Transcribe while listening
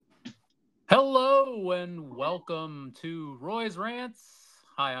Hello and welcome to Roy's Rants.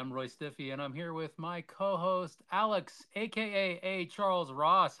 Hi, I'm Roy Stiffy, and I'm here with my co-host Alex, aka A. Charles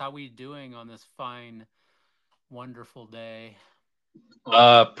Ross. How we doing on this fine, wonderful day?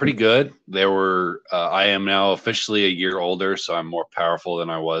 Pretty good. I am now officially a year older, so I'm more powerful than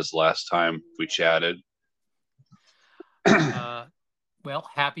I was last time we chatted. Uh, well,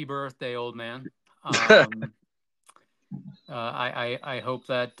 happy birthday, old man. Um, I hope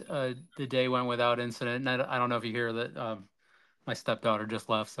that the day went without incident. And I don't know if you hear that my stepdaughter just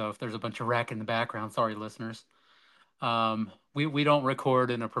left, so if there's a bunch of rack in the background, sorry, listeners. We don't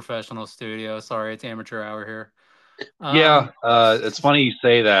record in a professional studio. Sorry, it's amateur hour here. Yeah, Um, it's funny you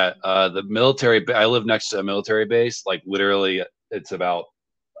say that. I live next to a military base. Like literally, it's about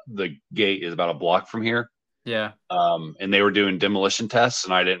the gate is about a block from here. yeah. And they were doing demolition tests,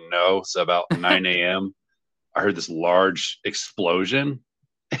 and I didn't know. So about 9 a.m., I heard this large explosion,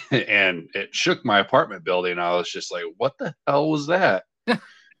 and it shook my apartment building. I was just like, "What the hell was that?"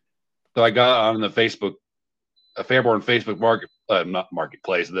 So I got on the Facebook a Fairborn Facebook not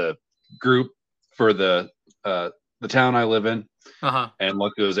marketplace, the group for the town I live in, Uh-huh. and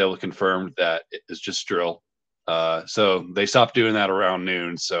luckily I was able to confirm that it is just drill. So they stopped doing that around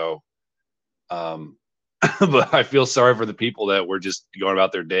noon. So, um, but I feel sorry for the people that were just going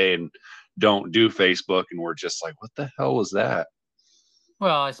about their day and don't do Facebook, and we're just like, what the hell was that?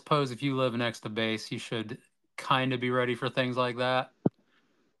 Well, I suppose if you live next to base, you should kind of be ready for things like that.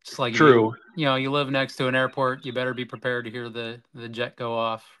 Just like if True. you live next to an airport, you better be prepared to hear the jet go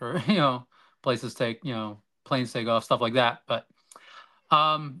off or, places take, planes take off, stuff like that. But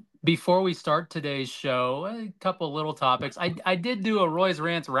before we start today's show, a couple little topics. I did do a Roy's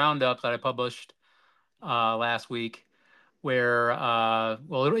Rants roundup that I published last week where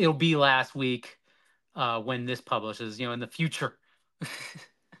well it'll be last week when this publishes, in the future.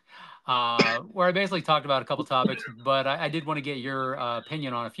 Where I basically talked about a couple topics, but I did want to get your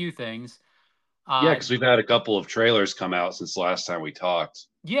opinion on a few things. Yeah, Uh, because we've had a couple of trailers come out since the last time we talked.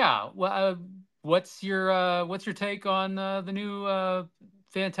 yeah, well, what's your take on the new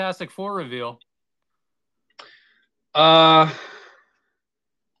Fantastic Four reveal? Uh,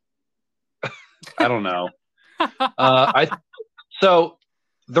 I don't know. I so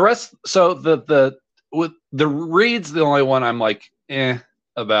the rest. So the with the Reed's the only one I'm like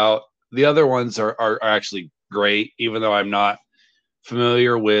about. The other ones are actually great, even though I'm not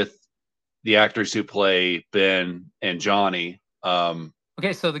familiar with the actors who play Ben and Johnny.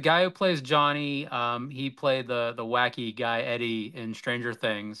 Okay, so the guy who plays Johnny, he played the wacky guy Eddie in Stranger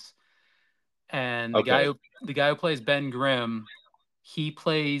Things, and the guy Okay, who the guy who plays Ben Grimm, he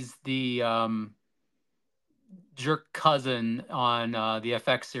plays the jerk cousin on the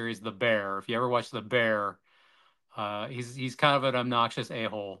FX series The Bear. If you ever watch The Bear, he's kind of an obnoxious a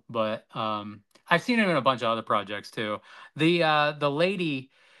hole, but I've seen him in a bunch of other projects too. The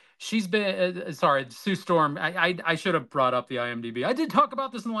lady, she's been sorry, Sue Storm. I should have brought up the IMDb. I did talk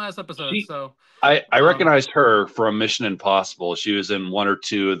about this in the last episode, she so I um, recognized her from Mission Impossible. She was in one or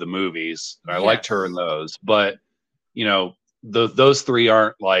two of the movies. I liked her in yes. those, but you know, those three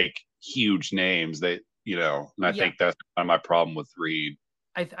aren't like huge names. And I Yeah, think that's kind of my problem with Reed.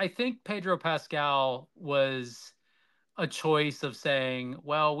 I think Pedro Pascal was a choice of saying,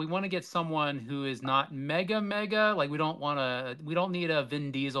 well, we want to get someone who is not mega. Like we don't need a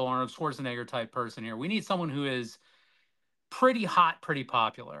Vin Diesel or a Schwarzenegger type person here. We need someone who is pretty hot, pretty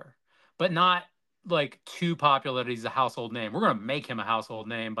popular, but not like too popular that he's a household name. We're gonna make him a household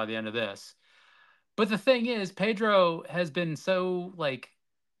name by the end of this. But the thing is, Pedro has been so like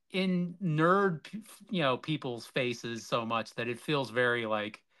in people's faces so much that it feels very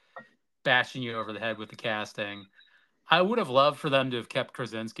like bashing you over the head with the casting. I would have loved for them to have kept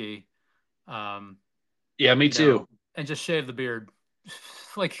Krasinski, um, Yeah, me too. and just shave the beard.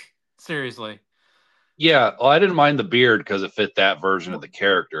 Like seriously. Yeah, well, I didn't mind the beard because it fit that version of the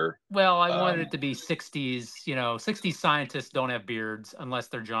character. Well, I wanted Um, it to be 60s. 60s scientists don't have beards unless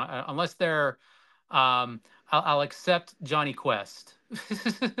they're unless they're I'll accept Johnny Quest.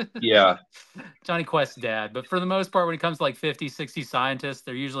 yeah, Johnny Quest's dad, but for the most part when it comes to like 50, 60 scientists,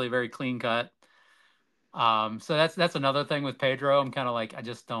 they're usually very clean cut. So that's another thing with Pedro. I'm kind of like I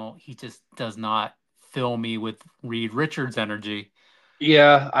just don't he just does not fill me with Reed Richards energy.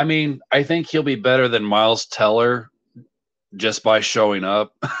 yeah. I mean, I think he'll be better than Miles Teller just by showing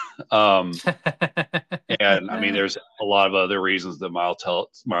up. um, and I mean, there's a lot of other reasons that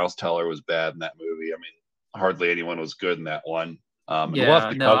Miles Teller was bad in that movie. I mean, hardly anyone was good in that one. And we'll have Yeah,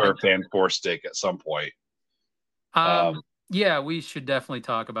 to no, cover Fan Four Stick at some point. Um, yeah, we should definitely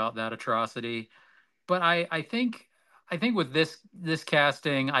talk about that atrocity. But I think I think with this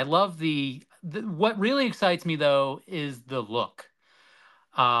casting, I love the what really excites me though is the look.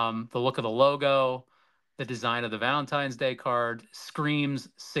 The look of the logo, the design of the Valentine's Day card screams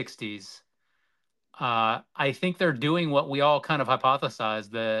 60s. I think they're doing what we all kind of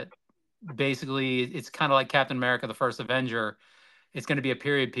hypothesized, that basically it's kind of like Captain America, the First Avenger. It's going to be a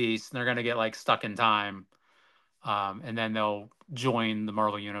period piece, and they're going to get like stuck in time, and then they'll join the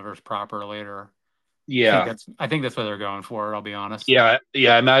Marvel Universe proper later. Yeah, I think that's what they're going for. I'll be honest. yeah.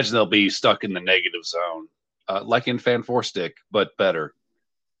 I imagine they'll be stuck in the negative zone, like in Fan Four Stick, but better.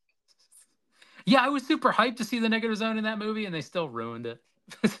 Yeah, I was super hyped to see the Negative Zone in that movie, and they still ruined it.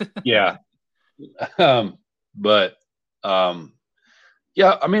 Yeah, but um,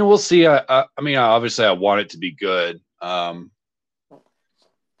 yeah. I mean, we'll see. I mean, obviously, I want it to be good.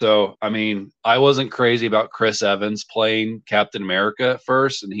 So, I mean, I wasn't crazy about Chris Evans playing Captain America at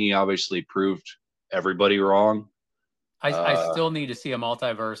first, and he obviously proved everybody wrong. I Uh, still need to see a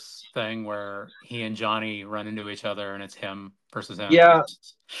multiverse thing where he and Johnny run into each other, and it's him versus him. yeah,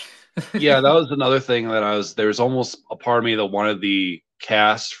 yeah, that was another thing that there's almost a part of me that wanted the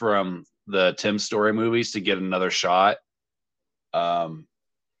cast from the Tim Story movies to get another shot. Um,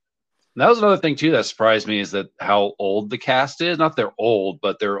 that was another thing too that surprised me is that how old the cast is. Not they're old,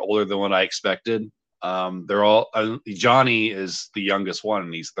 but they're older than what I expected. They're all Johnny is the youngest one,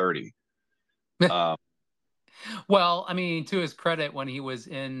 and he's 30. Um, Well, I mean, to his credit, when he was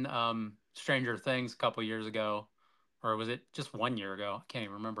in Stranger Things a couple years ago, or was it just 1 year ago? I can't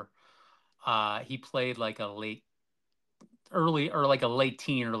even remember. He played like a late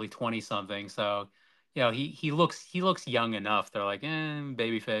teen, early 20 something. So, he looks young enough. They're like,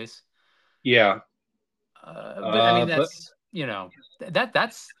 baby face. yeah, But I mean, but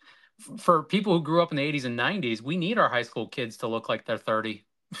that's for people who grew up in the 80s and 90s. We need our high school kids to look like they're 30.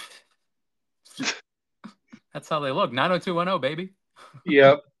 That's how they look. 90210, baby.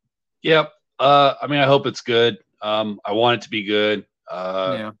 yep, yep. I mean, I hope it's good. I want it to be good.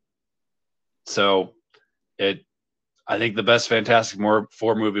 Yeah. So it I think the best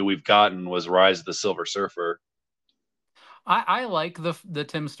Four movie we've gotten was Rise of the Silver Surfer. I like the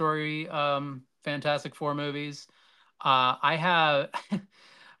Tim Story Fantastic Four movies. I have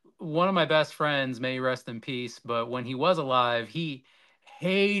one of my best friends, may he rest in peace, but when he was alive, he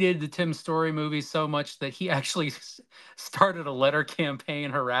hated the Tim Story movies so much that he actually started a letter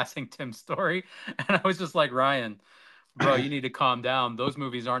campaign harassing Tim Story. And I was just like, Ryan, bro, you need to calm down. Those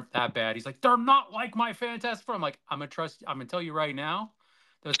movies aren't that bad. He's like, they're not like my Fantastic Four. I'm like, I'm gonna tell you right now,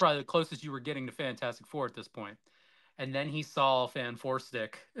 that was probably the closest you were getting to Fantastic Four at this point. And then he saw Fan Four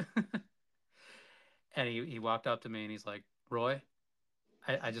Stick, and he walked up to me and he's like, Roy,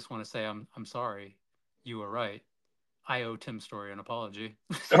 I just want to say I'm sorry. You were right. I owe Tim Story an apology.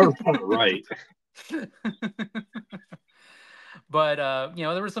 Oh, right. But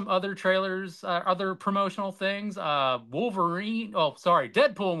there were some other trailers, other promotional things. Wolverine. Oh, sorry,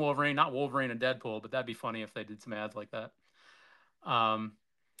 Deadpool and Wolverine, not Wolverine and Deadpool. But that'd be funny if they did some ads like that. Um,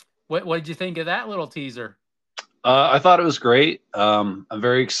 what did you think of that little teaser? I thought it was great. I'm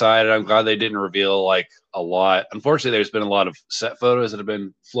very excited. I'm glad they didn't reveal like a lot. Unfortunately, there's been a lot of set photos that have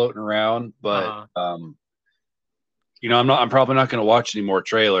been floating around, but Uh-huh. I'm probably not going to watch any more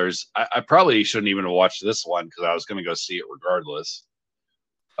trailers. I probably shouldn't even have watched this one because I was going to go see it regardless.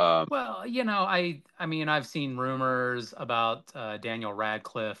 Um, Well, I mean, I've seen rumors about Daniel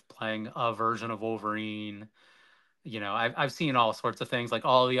Radcliffe playing a version of Wolverine. I've seen all sorts of things. Like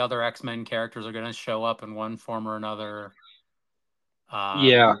all the other X-Men characters are going to show up in one form or another.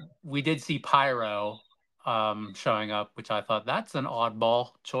 yeah, We did see Pyro showing up, which I thought that's an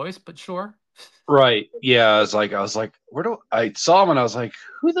oddball choice, but sure. right. Yeah, I was like, where do I saw him and I was like,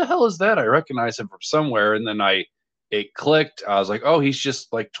 who the hell is that? I recognize him from somewhere, and then it clicked. I was like, oh, he's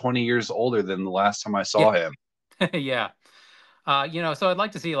just like 20 years older than the last time I Yeah, saw him. yeah. So I'd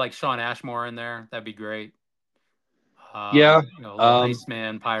like to see like Sean Ashmore in there. That'd be great. Yeah, A little um,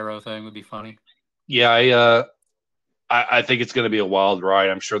 Iceman Pyro thing would be funny. yeah. I think it's going to be a wild ride.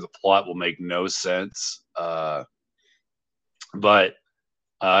 I'm sure the plot will make no sense. But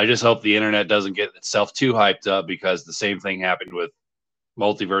I just hope the internet doesn't get itself too hyped up because the same thing happened with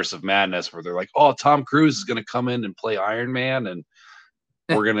Multiverse of Madness, where they're like, "Oh, Tom Cruise is going to come in and play Iron Man, and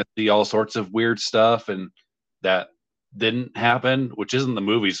we're going to see all sorts of weird stuff," and that didn't happen, which isn't the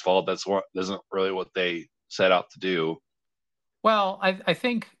movie's fault. That's what isn't really what they set out to do. Well, I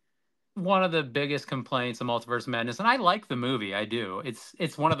think one of the biggest complaints of Multiverse of Madness, and I like the movie, I do.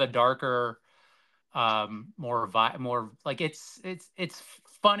 It's one of the darker, more like it's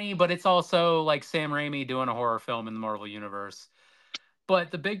funny, but it's also like Sam Raimi doing a horror film in the Marvel universe. But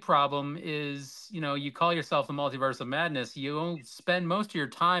the big problem is, you call yourself the multiverse of madness. You spend most of your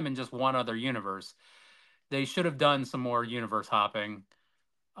time in just one other universe. They should have done some more universe hopping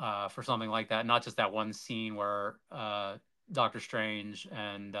for something like that, not just that one scene where Doctor Strange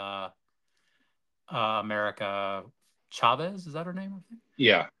and America Chavez, is that her name? I think.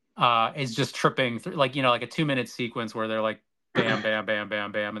 Yeah. Is just tripping through, like like a 2 minute sequence where they're like bam, bam, bam,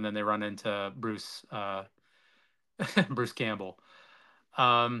 bam, bam, and then they run into Bruce Bruce Campbell.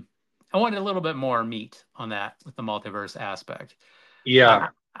 Um, I wanted a little bit more meat on that with the multiverse aspect. Yeah.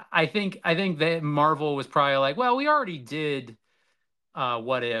 I think that Marvel was probably like, well, we already did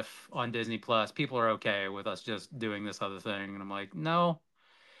What If on Disney Plus. People are okay with us just doing this other thing, and I'm like, no.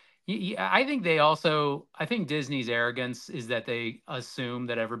 I think Disney's arrogance is that they assume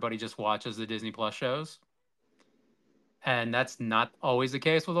that everybody just watches the Disney Plus shows. And that's not always the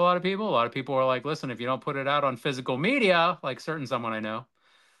case with a lot of people. A lot of people are like, listen, if you don't put it out on physical media, like certain someone I know,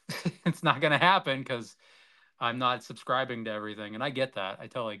 it's not going to happen because I'm not subscribing to everything. And I get that. I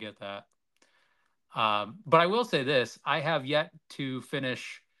totally get that. But I will say this, I have yet to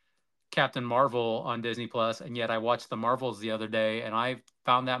finish Captain Marvel on Disney Plus, and yet I watched the Marvels the other day, and I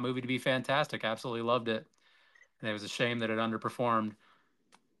found that movie to be fantastic. Absolutely loved it, and it was a shame that it underperformed.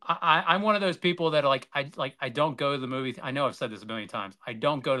 I'm one of those people that I don't go to the movie. I know I've said this a million times. I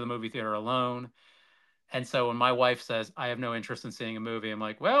don't go to the movie theater alone, and so when my wife says I have no interest in seeing a movie, I'm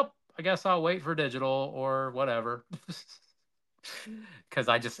like, well, I guess I'll wait for digital or whatever. Because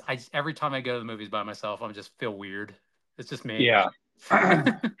every time I go to the movies by myself, I just feel weird. It's just me. Yeah.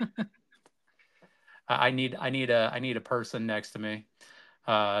 I need a person next to me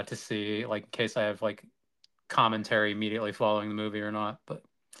to see, like, in case I have like commentary immediately following the movie or not. But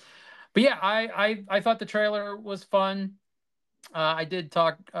yeah, I thought the trailer was fun. I did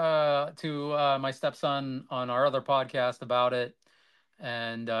talk to my stepson on our other podcast about it,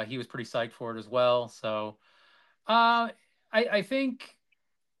 and he was pretty psyched for it as well. So uh, I think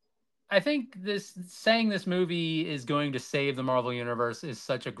this saying this movie is going to save the Marvel universe is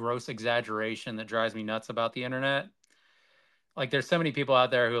such a gross exaggeration that drives me nuts about the internet. Like, there's so many people out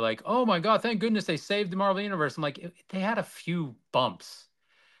there who are like, oh my god, thank goodness they saved the Marvel universe. I'm like, they had a few bumps.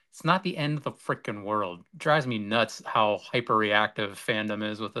 It's not the end of the freaking world. It drives me nuts how hyper reactive fandom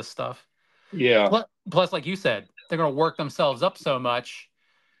is with this stuff. Yeah. Plus, like you said, they're going to work themselves up so much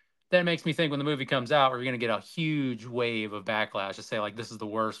that it makes me think when the movie comes out, we're going to get a huge wave of backlash to say, like, this is the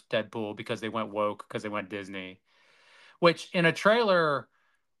worst Deadpool because they went woke, because they went Disney. Which, in a trailer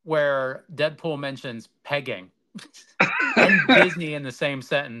where Deadpool mentions pegging and Disney in the same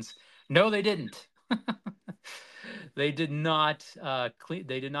sentence, no, they didn't. They did not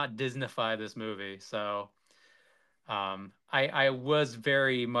they did not Disneyfy this movie. So I was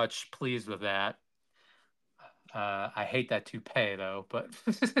very much pleased with that. I hate that toupee though, but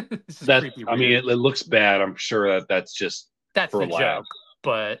this is creepy I mean, weird. it looks bad. I'm sure that's just That's for the laughs. joke,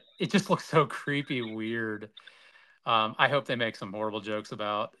 but it just looks so creepy weird. I hope they make some horrible jokes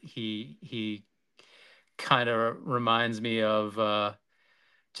about he kind of reminds me of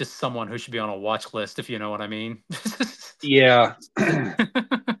just someone who should be on a watch list, if you know what I mean. Yeah.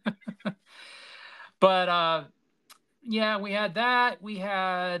 But yeah, we had that. We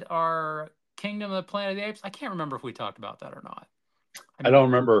had our Kingdom of the Planet of the Apes. I can't remember if we talked about that or not. I I'm,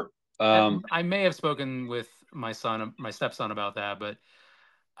 don't remember. I may have spoken with my stepson about that, but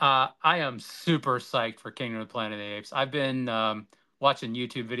I am super psyched for Kingdom of the Planet of the Apes. I've been watching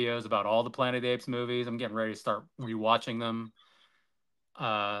YouTube videos about all the Planet of the Apes movies. I'm getting ready to start rewatching them.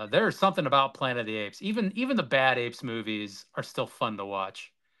 There's something about Planet of the Apes. Even the bad apes movies are still fun to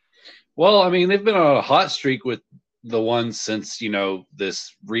watch. Well, I mean, they've been on a hot streak with the ones since,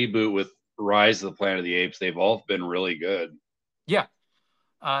 this reboot with Rise of the Planet of the Apes. They've all been really good. Yeah.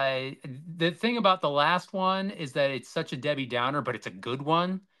 The thing about the last one is that it's such a Debbie Downer, but it's a good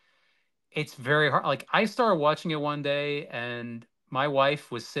one. It's very hard. Like, I started watching it one day, and my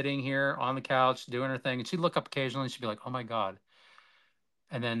wife was sitting here on the couch doing her thing, and she'd look up occasionally and she'd be like, "Oh my god!"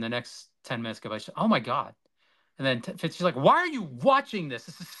 And then the next 10 minutes go by, "Oh my god!" And then she's like, "Why are you watching this?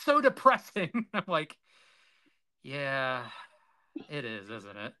 This is so depressing." I'm like, "Yeah, it is,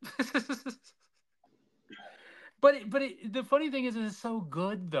 isn't it?" The funny thing is, it's so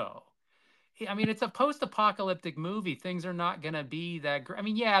good though. I mean, it's a post-apocalyptic movie. Things are not going to be that great. I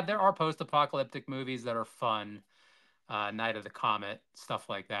mean, yeah, there are post-apocalyptic movies that are fun. Night of the Comet, stuff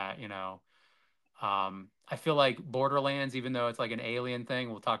like that, I feel like Borderlands, even though it's like an alien thing,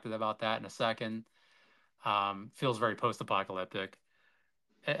 we'll talk about that in a second, feels very post-apocalyptic.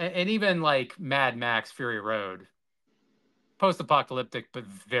 And even like Mad Max Fury Road, post-apocalyptic, but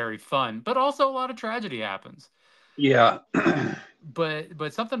very fun. But also a lot of tragedy happens. Yeah.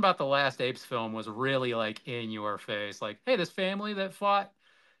 but something about the last Apes film was really like in your face. Like, hey, this family that fought,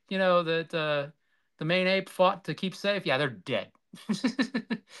 that the main ape fought to keep safe. Yeah, they're dead.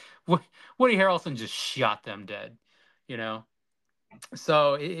 Woody Harrelson just shot them dead. You know,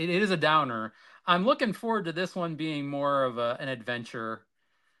 so it is a downer. I'm looking forward to this one being more of an adventure.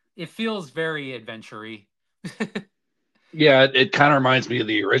 It feels very adventure-y. Yeah, it kind of reminds me of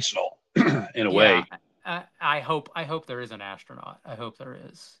the original in a Yeah, way. I hope there is an astronaut. I hope there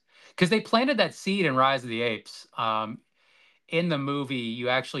is, because they planted that seed in Rise of the Apes. In the movie, you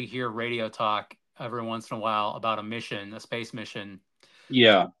actually hear radio talk every once in a while about a mission, a space mission,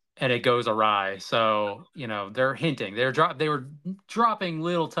 Yeah. and it goes awry. So they're hinting. They were dropping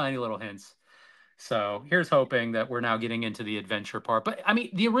little tiny little hints. So here's hoping that we're now getting into the adventure part. But I mean,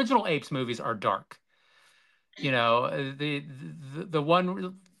 the original Apes movies are dark. The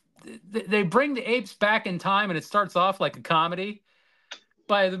one they bring the apes back in time, and it starts off like a comedy.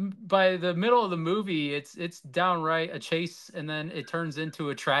 By the middle of the movie, it's downright a chase, and then it turns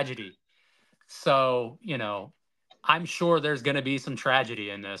into a tragedy. So I'm sure there's going to be some tragedy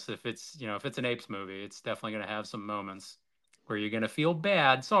in this. If it's an apes movie, it's definitely going to have some moments where you're going to feel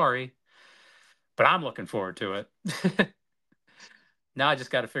bad. Sorry, but I'm looking forward to it. Now I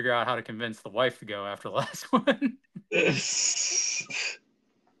just got to figure out how to convince the wife to go after the last one. Maybe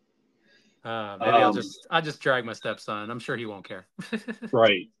I'll um, just drag my stepson. I'm sure he won't care.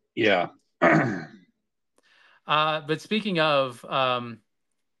 right. Yeah. But speaking of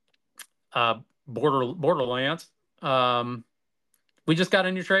Borderlands, um, we just got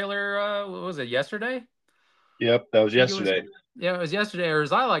a new trailer. What was it, yesterday? I Yep. That was think it was. yesterday. Yeah, it was yesterday, or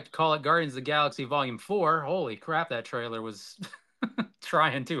as I like to call it, Guardians of the Galaxy Volume 4. Holy crap, that trailer was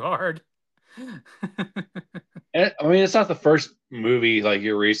trying too hard. And, I mean, it's not the first movie like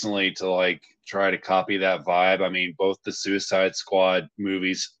here recently to like try to copy that vibe. I mean, both the Suicide Squad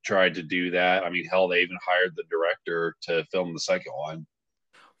movies tried to do that. I mean, hell, they even hired the director to film the second one.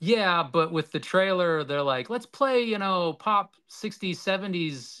 Yeah, but with the trailer, they're like, let's play, pop 60s,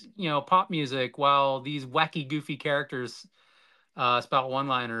 70s, pop music while these wacky, goofy characters spout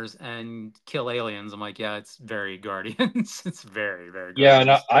one-liners and kill aliens. I'm like, yeah, it's very Guardians. It's very, very Yeah, and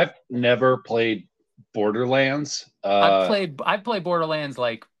Guardians. I've never played Borderlands. I played Borderlands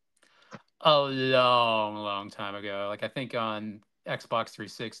like a long, long time ago. Like I think on Xbox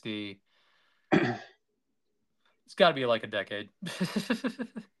 360. It's got to be like a decade.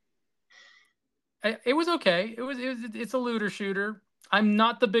 It was okay. It's a looter shooter. I'm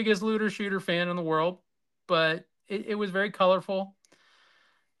not the biggest looter shooter fan in the world, but it was very colorful.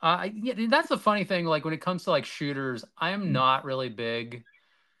 Yeah, that's the funny thing. Like when it comes to like shooters, I am not really big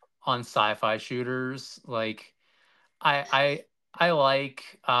on sci-fi shooters. Like I I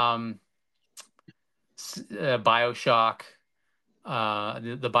like BioShock,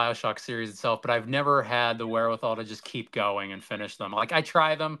 the BioShock series itself, but I've never had the wherewithal to just keep going and finish them. Like I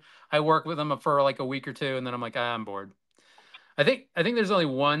try them, I work with them for like a week or two, and then I'm like, I'm bored. I think there's only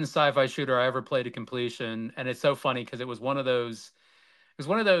one sci-fi shooter I ever played to completion, and it's so funny because it was one of those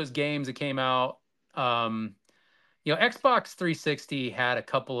games that came out. Um, Xbox 360 had a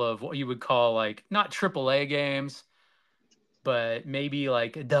couple of what you would call like not AAA games, but maybe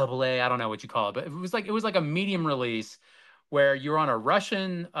like a double A. I don't know what you call it, but it was like a medium release where you're on a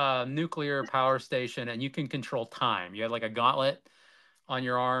Russian nuclear power station and you can control time. You had like a gauntlet on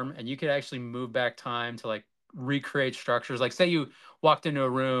your arm, and you could actually move back time to like recreate structures. Like say you walked into a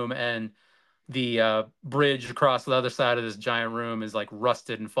room and the bridge across the other side of this giant room is like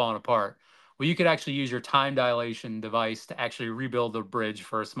rusted and falling apart. Well, you could actually use your time dilation device to actually rebuild the bridge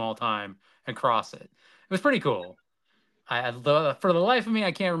for a small time and cross it. It was pretty cool. For the life of me,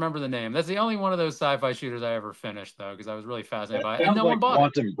 I can't remember the name. That's the only one of those sci-fi shooters I ever finished, though, because I was really fascinated That by it, and sounds no like one bought it.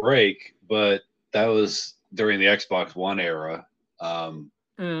 Quantum Break, but that was during the Xbox One era.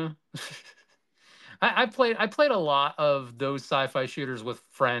 Eh. I played a lot of those sci-fi shooters with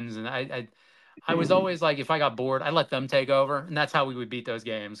friends, and I was always like, if I got bored, I let them take over, and that's how we would beat those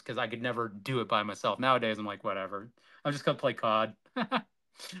games because I could never do it by myself. Nowadays, I'm like, whatever. I'm just gonna play COD.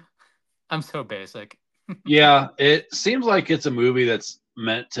 I'm so basic. Yeah, it seems like it's a movie that's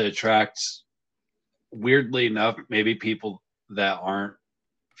meant to attract, weirdly enough, maybe people that aren't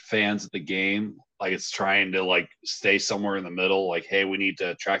fans of the game. Like it's trying to like stay somewhere in the middle. Like, hey, we need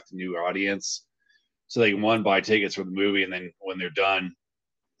to attract a new audience, so they can one buy tickets for the movie, and then when they're done,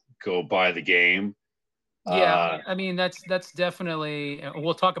 go buy the game. Yeah, Uh, I mean that's definitely.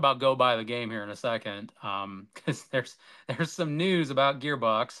 We'll talk about go buy the game here in a second, because there's some news about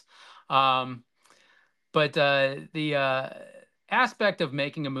Gearbox, um, but the aspect of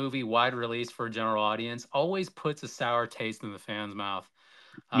making a movie wide release for a general audience always puts a sour taste in the fan's mouth.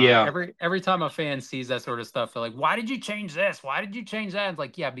 Yeah. Every time a fan sees that sort of stuff, they're like, "Why did you change this? Why did you change that?" It's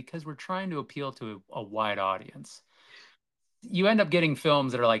like, yeah, because we're trying to appeal to a wide audience. You end up getting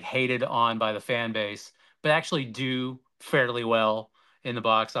films that are like hated on by the fan base, but actually do fairly well in the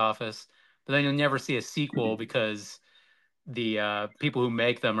box office. But then you'll never see a sequel because the people who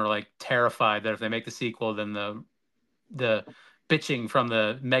make them are like terrified that if they make the sequel, then the bitching from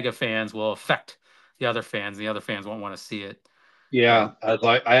the mega fans will affect the other fans. The other fans won't want to see it. Uh, Yeah.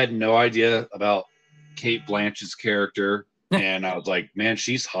 I had no idea about Kate Blanchett's character. And I was like, man,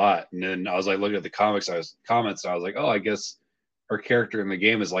 she's hot. And then I was like, looking at the comments, and I was like, oh, I guess her character in the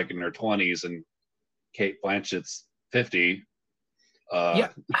game is like in her 20s, and Kate Blanchett's 50. yeah,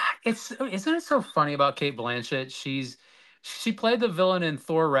 Uh, it's isn't it so funny about Kate Blanchett? She played the villain in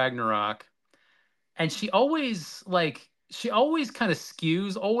Thor Ragnarok, and she always kind of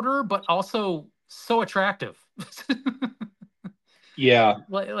skews older, but also so attractive. yeah,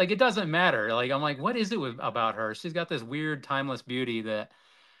 Like it doesn't matter. Like I'm like, what is it about her? She's got this weird timeless beauty that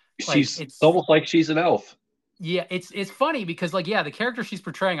like she's it's almost like she's an elf. yeah, it's funny because like yeah, the character she's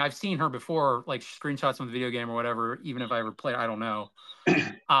portraying, I've seen her before, like screenshots from the video game or whatever. Even if I ever played, I don't know.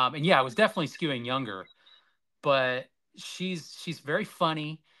 And yeah, I was definitely skewing younger, but she's very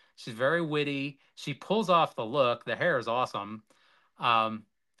funny. She's very witty. She pulls off the look. The hair is awesome. Um,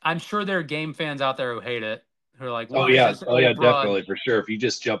 I'm sure there are game fans out there who hate it, who are like, "Why is this Oh yeah, old broad?" definitely for sure. If you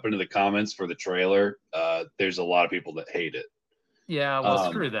just jump into the comments for the trailer, there's a lot of people that hate it. Yeah, well, Um,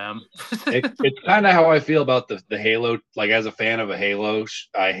 screw them. it's kind of how I feel about the Halo. Like as a fan of a Halo,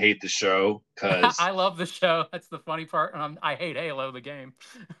 I hate the show because I love the show. That's the funny part. I hate Halo, the game.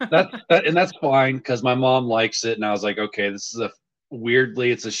 and that's fine because my mom likes it, and I was like, okay, this is a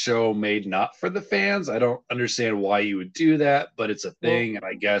weirdly, it's a show made not for the fans. I don't understand why you would do that, but it's a Well, thing, and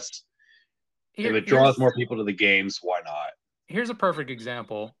I guess if here, it draws here's more people to the games, why not? here's a perfect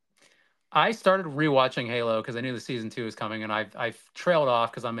example. I started rewatching Halo because I knew the season two was coming, and I've trailed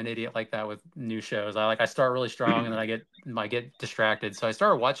off because I'm an idiot like that with new shows. I start really strong and then I get distracted. So I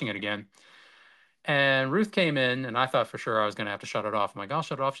started watching it again. And Ruth came in, and I thought for sure I was gonna have to shut it off. I'm like, I'll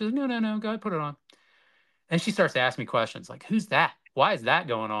shut it off. She's like, no, no, no, go ahead, put it on. And she starts to ask me questions like, who's that? Why is that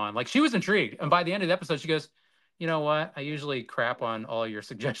going on? Like she was intrigued. And by the end of the episode, she goes, you know what? I usually crap on all your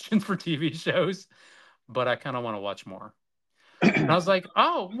suggestions for TV shows, but I kind of want to watch more. And I was like,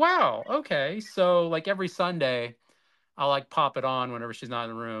 oh, wow. Okay. So like every Sunday, I'll like pop it on whenever she's not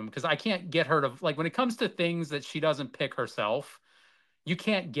in the room because I can't get her to like when it comes to things that she doesn't pick herself, you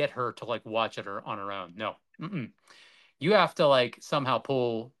can't get her to like watch it or on her own. No. Mm-mm. You have to like somehow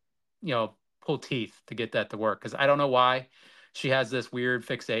you know, pull teeth to get that to work because I don't know why she has this weird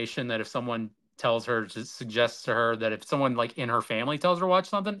fixation that if someone tells her to suggests to her that if someone like in her family tells her to watch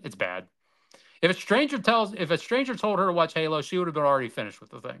something, it's bad. If a stranger told her to watch Halo, she would have been already finished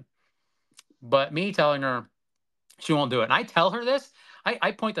with the thing. But me telling her she won't do it. And I tell her this.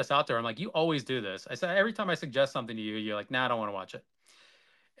 I point this out there. I'm like, you always do this. I said every time I suggest something to you, you're like, nah, I don't want to watch it.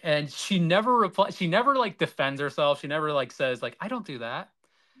 And she never replies. She never like defends herself. She never like says like, I don't do that.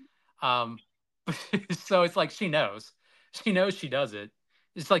 Um, so it's like she knows. She knows she does it.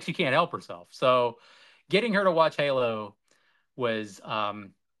 It's like she can't help herself. So getting her to watch Halo was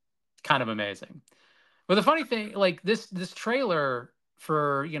kind of amazing. But the funny thing, like this trailer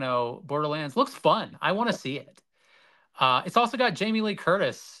for Borderlands looks fun. I want to see it. It's also got Jamie Lee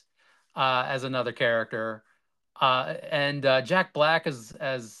Curtis as another character, and Jack Black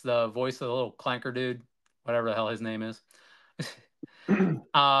as the voice of the little clanker dude, whatever the hell his name is.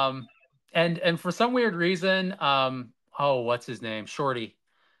 um, and for some weird reason, oh, what's his name? Shorty.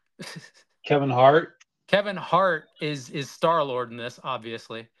 Kevin Hart. Kevin Hart is Star Lord in this,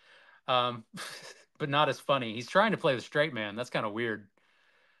 obviously, um, but not as funny. He's trying to play the straight man. That's kind of weird.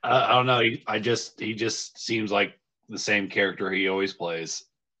 I Uh, don't know. He just seems like the same character he always plays.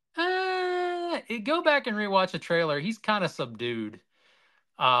 Go back and rewatch the trailer. He's kind of subdued,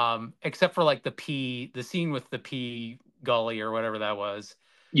 except for like the scene with the pea gully or whatever that was.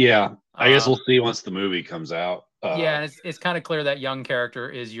 Yeah, I guess we'll Um, see once the movie comes out. yeah, and it's kind of clear that young character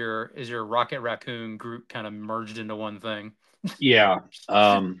is your Rocket Raccoon group kind of merged into one thing. Yeah,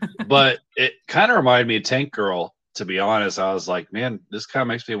 but it kind of reminded me of Tank Girl. To be honest, I was like, man, this kind of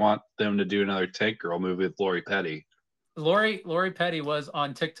makes me want them to do another Tank Girl movie with Lori Petty. Lori Petty was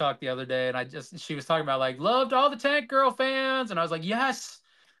on TikTok the other day, and she was talking about like loved all the Tank Girl fans, and I was like, yes.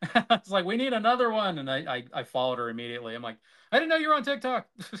 I was like, we need another one, and I followed her immediately. I'm like, I didn't know you were on TikTok.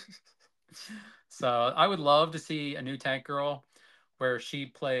 So I would love to see a new Tank Girl where she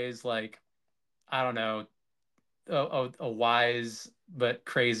plays like I don't know a wise but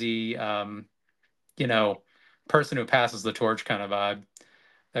crazy, you know, person who passes the torch kind of vibe.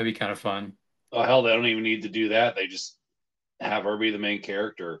 That'd be kind of fun. Oh hell, they don't even need to do that. They just have her be the main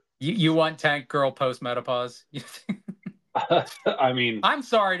character. You want Tank Girl post menopause? I mean, I'm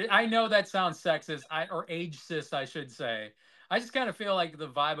sorry. I know that sounds sexist, or age cis, I should say. I just kind of feel like the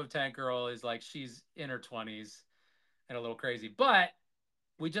vibe of Tank Girl is like she's in her 20s and a little crazy. But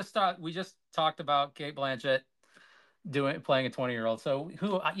we just talked about Kate Blanchett playing a 20-year-old. So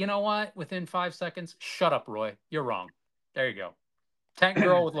who you know what? Within 5 seconds, shut up, Roy. You're wrong. There you go. Tank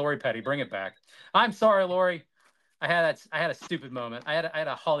Girl with Lori Petty. Bring it back. I'm sorry, Lori. I had a stupid moment. I had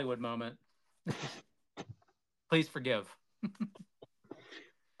a Hollywood moment. Please forgive.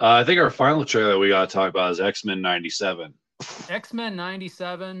 I think our final trailer we got to talk about is X-Men '97. X-Men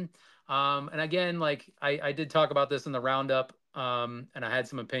 97. And again, like I did talk about this in the roundup, and I had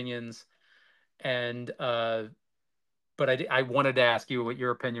some opinions. And but I wanted to ask you what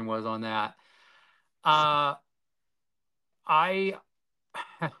your opinion was on that. Uh, I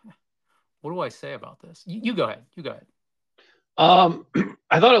what do I say about this? You go ahead. You go ahead.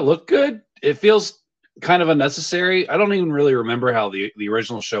 I thought it looked good. It feels kind of unnecessary. I don't even really remember how the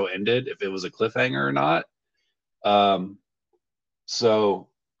original show ended, if it was a cliffhanger or not. Um, so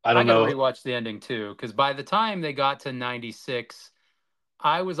I I don't got to know. rewatch the ending too, because by the time they got to 96,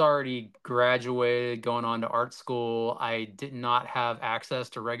 I was already graduated, going on to art school. I did not have access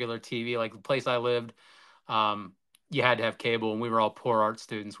to regular TV. Like the place I lived, um, you had to have cable, and we were all poor art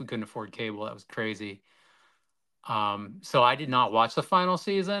students. We couldn't afford cable. That was crazy. So I did not watch the final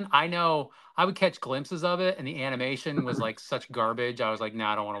season. I know I would catch glimpses of it, and the animation was like such garbage. I was like,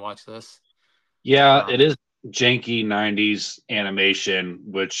 nah, I don't want to watch this. Yeah, it Um, is janky '90s animation,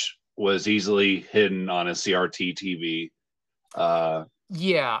 which was easily hidden on a CRT TV.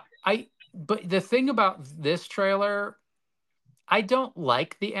 yeah, but the thing about this trailer, I don't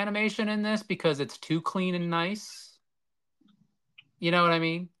like the animation in this because it's too clean and nice. You know what I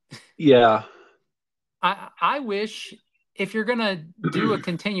mean? Yeah, I wish if you're gonna do a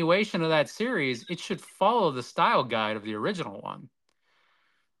continuation of that series, it should follow the style guide of the original one.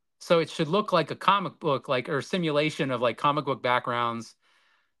 So it should look like a comic book, like or simulation of like comic book backgrounds.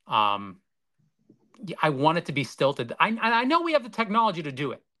 Um, I want it to be stilted. I know we have the technology to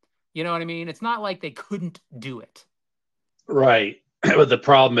do it. You know what I mean? It's not like they couldn't do it. right. But the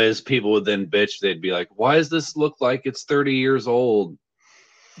problem is, people would then bitch. They'd be like, "Why does this look like it's 30 years old?"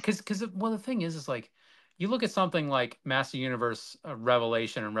 Because well, the thing is like you look at something like Master Universe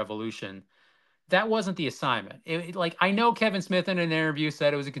Revelation and Revolution. That wasn't the assignment. Like I know Kevin Smith in an interview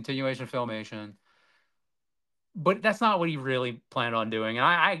said it was a continuation of Filmation, but that's not what he really planned on doing. And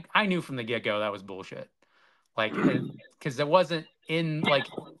I knew from the get go that was bullshit. Like because it wasn't in like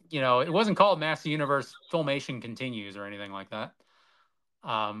it wasn't called Master Universe Filmation Continues or anything like that.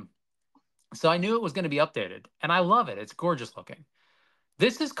 Um, so I knew it was going to be updated, and I love it. It's gorgeous looking.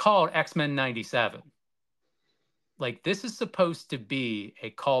 This is called X-Men 97. Like this is supposed to be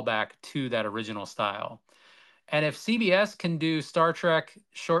a callback to that original style. And if CBS can do Star Trek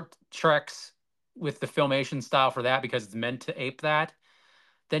short treks with the filmation style for that because it's meant to ape that,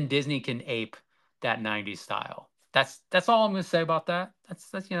 then Disney can ape that 90s style. That's all I'm going to say about that.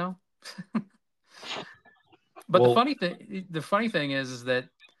 That's. But Well, the funny thing is that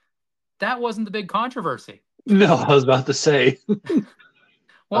that wasn't the big controversy. no, I was about to say. Let's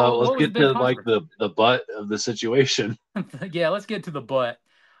What was the get big to like controversy? the butt of the situation. Yeah, let's get to the butt.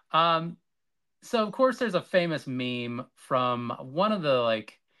 Um, so of course there's a famous meme from one of the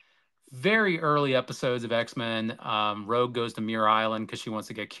like very early episodes of X-Men. Rogue goes to Muir Island because she wants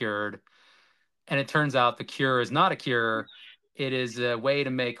to get cured. And it turns out the cure is not a cure. It is a way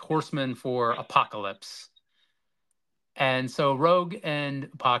to make horsemen for Apocalypse. And so Rogue and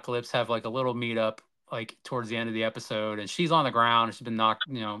Apocalypse have like a little meetup like towards the end of the episode. And she's on the ground. She's been knocked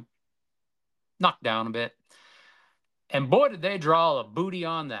down a bit. And boy, did they draw a booty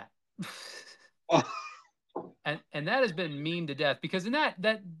on that. And that has been memed to death because in that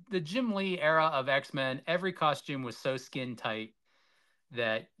the Jim Lee era of X-Men, every costume was so skin tight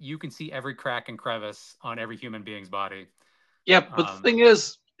that you can see every crack and crevice on every human being's body. Yeah, but the Um, thing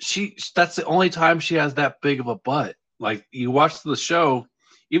is, that's the only time she has that big of a butt. Like you watch the show,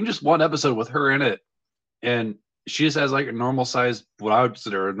 even just one episode with her in it, and she just has like a normal size, what I would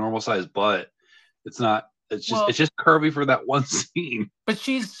consider a normal size butt. It's not. It's well, just curvy for that one scene. but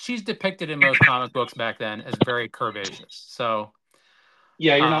she's depicted in most comic books back then as very curvaceous.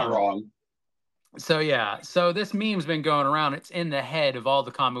 Yeah, you're not Um, wrong. so yeah, so this meme's been going around. It's in the head of all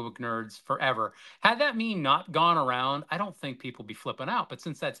the comic book nerds forever. Had that meme not gone around, I don't think people would be flipping out. But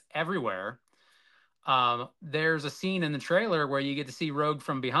since that's everywhere, there's a scene in the trailer where you get to see Rogue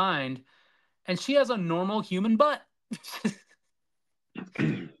from behind, and she has a normal human butt.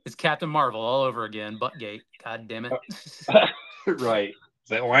 It's Captain Marvel all over again. Buttgate. God damn it. Right.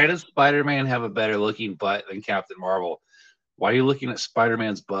 So why does Spider-Man have a better looking butt than Captain Marvel? Why are you looking at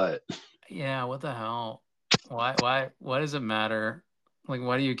Spider-Man's butt? Yeah, what the hell? Why does it matter? Like,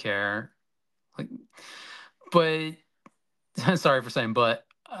 why do you care? Like, but sorry for saying but.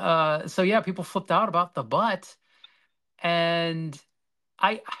 So yeah, people flipped out about the butt, and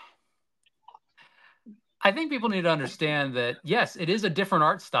I I think people need to understand that yes, it is a different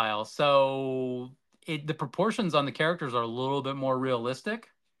art style. So the proportions on the characters are a little bit more realistic.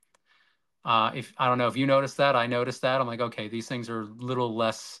 If I don't know if you noticed that, I noticed that. I'm like, okay, these things are a little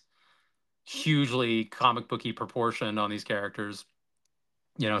less hugely comic booky proportion on these characters.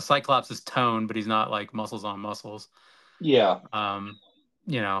 Cyclops is toned, but he's not like muscles on muscles. Yeah. Um,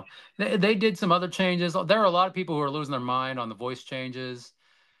 they did some other changes. There are a lot of people who are losing their mind on the voice changes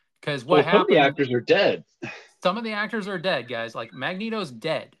because what Well, some of the happened, actors are dead. some of the actors are dead, guys. Like Magneto's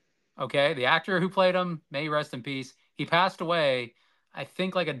dead. Okay. The actor who played him, may he rest in peace. He passed away, I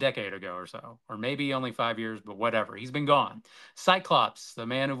think like a decade ago or so, or maybe only 5 years, but whatever. He's been gone. Cyclops, the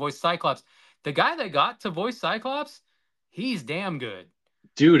man who voiced Cyclops, the guy that got to voice Cyclops, he's damn good.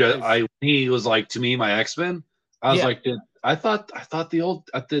 Dude, Because he was like to me my X-Men. I was yeah, like, I thought the old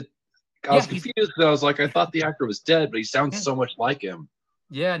at the I yeah, was he's confused. I was like, I thought the actor was dead, but he sounds yeah, so much like him.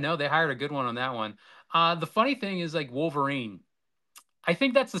 yeah. No, they hired a good one on that one. The funny thing is like Wolverine. I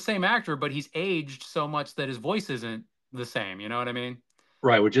think that's the same actor, but he's aged so much that his voice isn't the same. You know what I mean?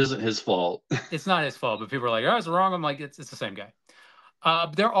 Right, which isn't his fault. It's not his fault, but people are like, "Oh, it's wrong." I'm like, it's the same guy.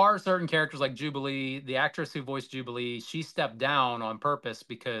 There are certain characters like Jubilee, the actress who voiced Jubilee. She stepped down on purpose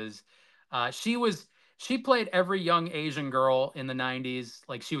because she was she played every young Asian girl in the '90s.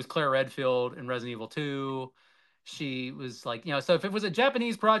 Like she was Claire Redfield in Resident Evil 2. She was like, so if it was a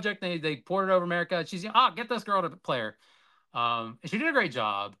Japanese project, they ported it over America. She's get this girl to play her. And she did a great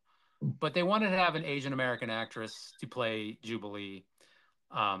job, but they wanted to have an Asian American actress to play Jubilee.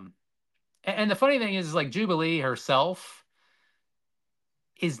 Um, and the funny thing is, like Jubilee herself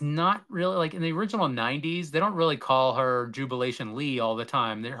is not really like in the original '90s. They don't really call her Jubilation Lee all the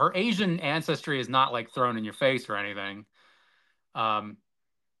time. Her Asian ancestry is not like thrown in your face or anything. Um,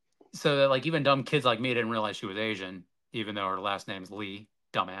 so that like even dumb kids like me didn't realize she was Asian, even though her last name's Lee.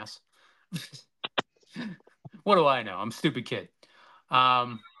 Dumbass. What do I know? I'm a stupid kid.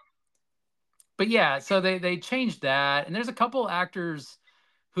 Um, but yeah, so they changed that, and there's a couple actors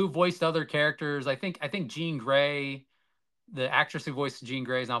who voiced other characters. I think Jean Grey, the actress who voiced Jean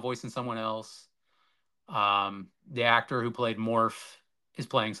Grey, is now voicing someone else. The actor who played Morph is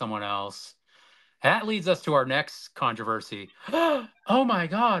playing someone else. That leads us to our next controversy. Oh my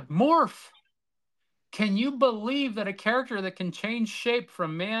God, Morph! Can you believe that a character that can change shape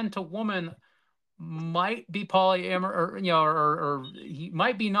from man to woman might be polyamor, or or he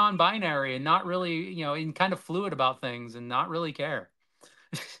might be non-binary and not really, and kind of fluid about things and not really care?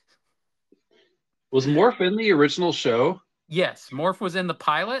 Was Morph in the original show? Yes, Morph was in the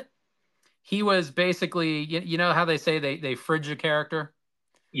pilot. He was basically, you know how they say they fridge a character?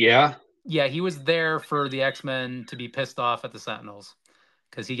 Yeah. Yeah, he was there for the X-Men to be pissed off at the Sentinels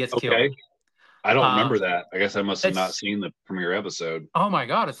because he gets Okay. killed. I don't Uh, remember that. I guess I must have not it's seen the premiere episode. oh my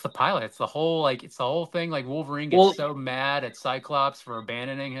God, it's the pilot. It's the whole thing. Like Wolverine gets Well, so mad at Cyclops for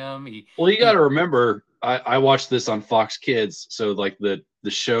abandoning him. you got He to remember, I watched this on Fox Kids, so like the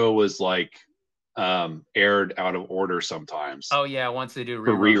show was like aired out of order sometimes Oh yeah, once they do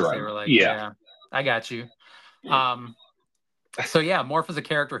for reruns, they rerun. were like, Yeah. yeah, I got you. Um, so yeah, Morph is a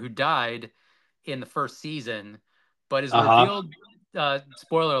character who died in the first season, but is Uh huh. revealed.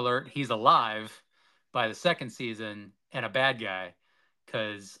 Spoiler alert: he's alive by the second season and a bad guy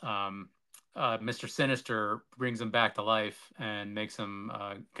because Mr. Sinister brings him back to life and makes him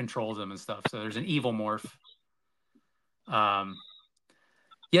controls him and stuff. So there's an evil Morph. Um,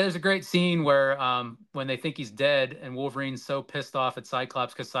 yeah, there's a great scene where when they think he's dead and Wolverine's so pissed off at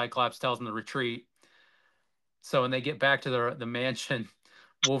Cyclops because Cyclops tells him to retreat. So when they get back to the mansion,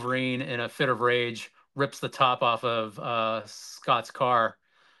 Wolverine, in a fit of rage, rips the top off of Scott's car.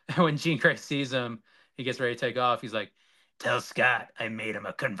 And when Jean Grey sees him, he gets ready to take off. He's like, "Tell Scott I made him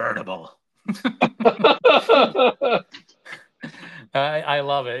a convertible." I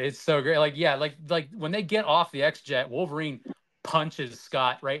love it. It's so great. Like yeah, like when they get off the X Jet, Wolverine punches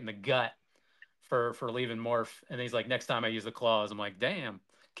Scott right in the gut for leaving Morph, and he's like, "Next time I use the claws." I'm like, "Damn,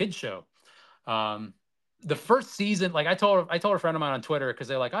 kid show." Um, the first season, like I told a friend of mine on Twitter because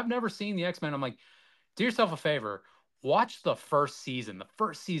they're like, "I've never seen the X Men." I'm like, "Do yourself a favor, watch the first season. The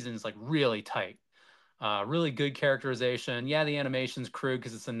first season is like really tight." Really good characterization. Yeah, the animation's crude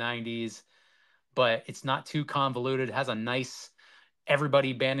because it's the 90s, but it's not too convoluted. It has a nice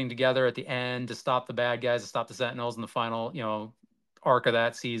everybody banding together at the end to stop the bad guys, to stop the Sentinels in the final, arc of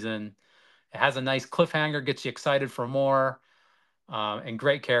that season. It has a nice cliffhanger, gets you excited for more, and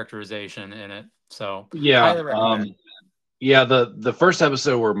great characterization in it. So Yeah. highly recommend. Yeah, the first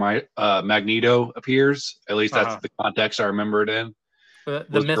episode where my Magneto appears, at least that's Uh-huh. the context I remember it in, The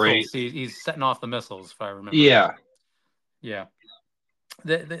was great. missiles, he's setting off the missiles, if I remember right. Yeah. Yeah.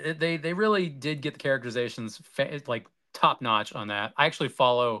 They really did get the characterizations like top notch on that. I actually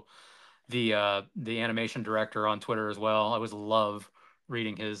follow the animation director on Twitter as well. I always love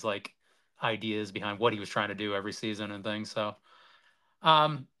reading his like ideas behind what he was trying to do every season and things. So,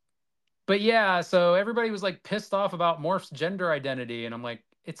 um, but yeah, so everybody was like pissed off about Morph's gender identity, and I'm like,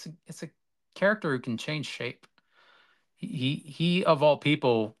 it's a character who can change shape. He of all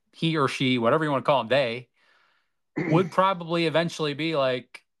people, he or she, whatever you want to call them, they would probably eventually be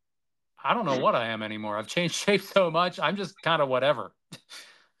like, I don't know what I am anymore. I've changed shape so much. I'm just kind of whatever.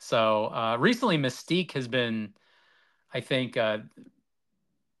 So recently, Mystique has been, I think, I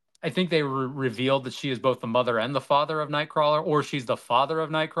think they revealed that she is both the mother and the father of Nightcrawler, or she's the father of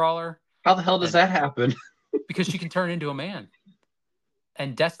Nightcrawler, How the hell does and that happen? because she can turn into a man.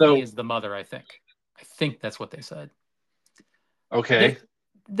 And Destiny So, is the mother, I think. I think that's what they said. They, okay.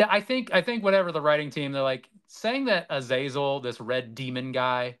 I think whatever the writing team, they're like saying that Azazel, this red demon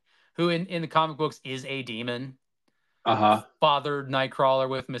guy, who in the comic books is a demon, Uh-huh. fathered Nightcrawler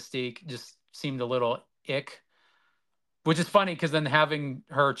with Mystique, just seemed a little ick. Which is funny because then having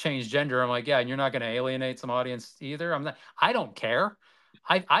her change gender, I'm like, yeah, and you're not going to alienate some audience either. I'm not. I don't care.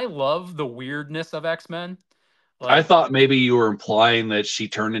 I love the weirdness of X-Men. I Like, thought maybe you were implying that she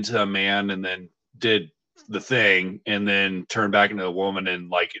turned into a man and then did the thing and then turned back into a woman and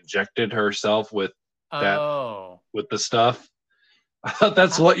like injected herself that oh, with the stuff. I thought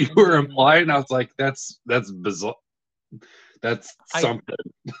that's I, what you I were mean, implying. I was like, that's bizarre. That's I something.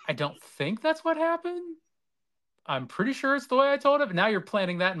 I don't think that's what happened. I'm pretty sure it's the way I told it. But now you're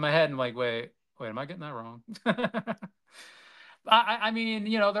planting that in my head, and I'm like, wait, am I getting that wrong? I mean,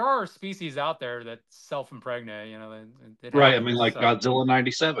 there are species out there that self-impregnate. It Right. I mean, happens. like So Godzilla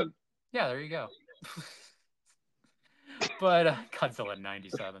 97. yeah, there you go. But Godzilla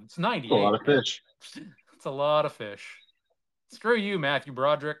 97. It's It's a lot 98, of man. fish. It's a lot of fish. Screw you, Matthew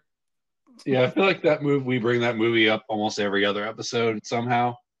Broderick. Yeah, I feel like that movie we bring that movie up almost every other episode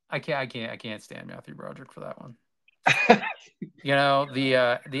somehow. I can't stand Matthew Broderick for that one.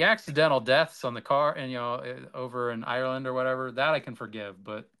 The accidental deaths on the car and over in Ireland or whatever, that I can forgive,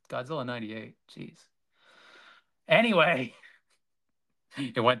 but Godzilla 98, jeez. Anyway,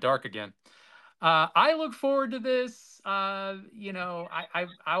 it went dark again. I look forward to this. I'll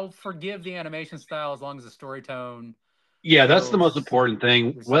forgive the animation style as long as the story tone Yeah, that's the most feels important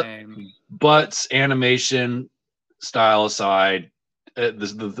thing. the What same. butts animation style aside,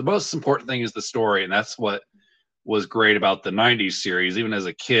 the most important thing is the story, and that's what was great about the '90s series. Even as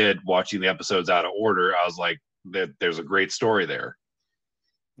a kid watching the episodes out of order, I was like, there's a great story there.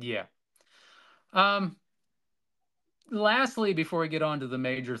 Yeah. Um, Lastly, before we get on to the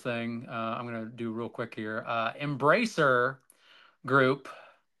major thing, I'm going to do real quick here. Embracer Group,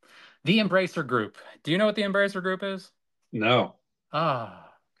 the Embracer Group. Do you know what the Embracer Group is? No,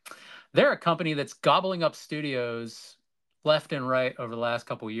 Ah, they're a company that's gobbling up studios left and right over the last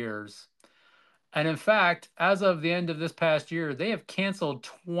couple years. And in fact, as of the end of this past year, they have canceled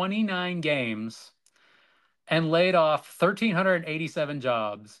 29 games and laid off 1,387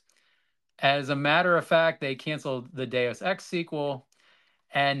 jobs. As a matter of fact, they canceled the Deus Ex sequel,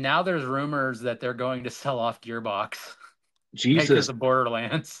 and now there's rumors that they're going to sell off Gearbox, makers Jesus, of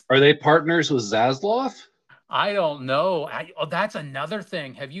Borderlands. are they partners with Zaslav? I don't know. That's another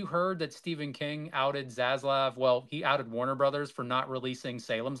thing. Have you heard that Stephen King outed Zaslav? Well, he outed Warner Brothers for not releasing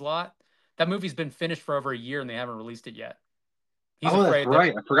Salem's Lot. That movie's been finished for over a year and they haven't released it yet. He's Oh, that's afraid that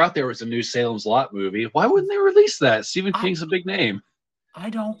right. I forgot there was a new Salem's Lot movie. Why wouldn't they release that? Stephen I King's a big name, I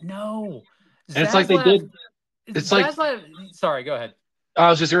don't know. and it's like they Zaslav did. It's like Zaslav sorry, go ahead. I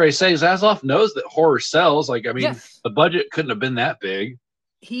was just going to say, Zaslav knows that horror sells. Like, I mean, Yes. the budget couldn't have been that big.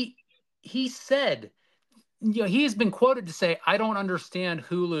 He he said, he has been quoted to say, I don't understand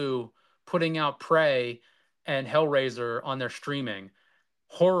Hulu putting out Prey and Hellraiser on their streaming.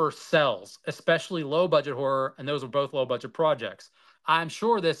 Horror sells, especially low budget horror, and those were both low budget projects. I'm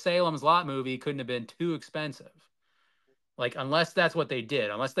sure this Salem's Lot movie couldn't have been too expensive. Like, unless that's what they did,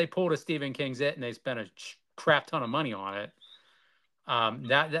 unless they pulled a Stephen King's It and they spent a crap ton of money on it.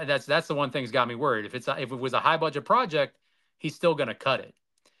 That's the one thing that's got me worried. If it was a high budget project, he's still going to cut it.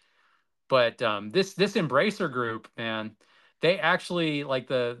 But this Embracer Group, man, they actually like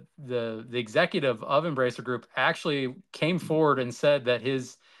the executive of Embracer Group actually came forward and said that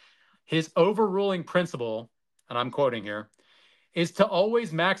his overruling principle, and I'm quoting here, is to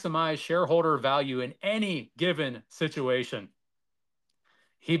always maximize shareholder value in any given situation.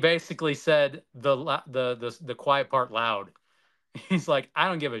 He basically said the quiet part loud. He's like, I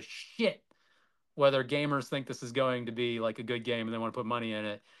don't give a shit whether gamers think this is going to be like a good game and they want to put money in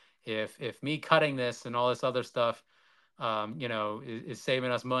it. If me cutting this and all this other stuff, is saving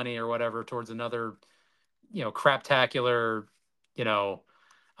us money or whatever towards another, craptacular, you know,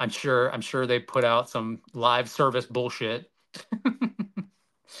 I'm sure they put out some live service bullshit.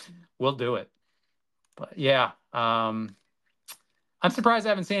 We'll do it. But yeah, I'm surprised I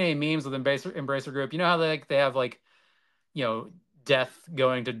haven't seen any memes with Embracer Group. You know how they have like, you know, death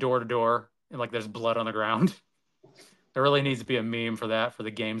going to door and like there's blood on the ground. There really needs to be a meme for that for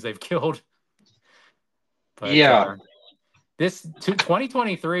the games they've killed. But Yeah. this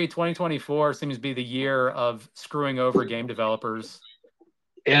 2023, 2024 seems to be the year of screwing over game developers.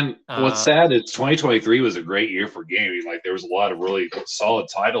 And what's sad is 2023 was a great year for gaming. Like there was a lot of really solid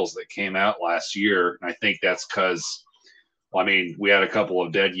titles that came out last year. And I think that's because, well, I mean, we had a couple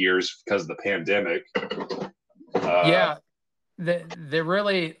of dead years because of the pandemic. Yeah, they're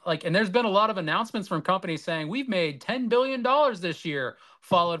really like, and there's been a lot of announcements from companies saying we've made $10 billion this year,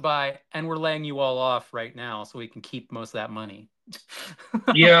 followed by, and we're laying you all off right now so we can keep most of that money.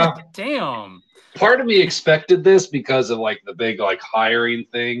 Yeah. Like, damn. Part of me expected this because of like the big like hiring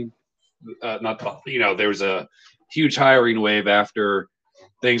thing. Not there was a huge hiring wave after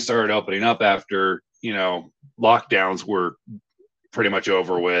things started opening up after lockdowns were pretty much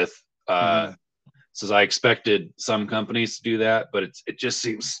over with. So I expected some companies to do that, but it just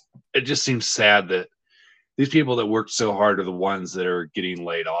seems sad that these people that worked so hard are the ones that are getting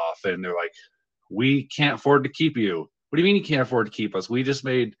laid off, and they're like, we can't afford to keep you. What do you mean you can't afford to keep us? We just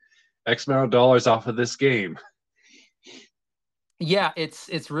made X amount of dollars off of this game. Yeah,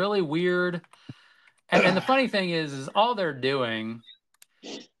 it's really weird. And the funny thing is all they're doing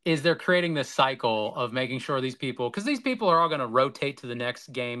is they're creating this cycle of making sure these people, because these people are all going to rotate to the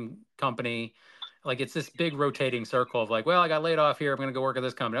next game company. Like it's this big rotating circle of like, well, I got laid off here, I'm going to go work at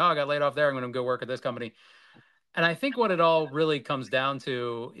this company. Oh, I got laid off there, I'm going to go work at this company. And I think what it all really comes down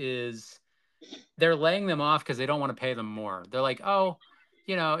to is they're laying them off because they don't want to pay them more. They're like, oh,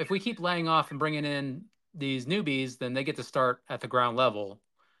 if we keep laying off and bringing in these newbies, then they get to start at the ground level,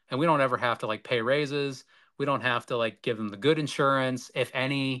 and we don't ever have to like pay raises. We don't have to like give them the good insurance, if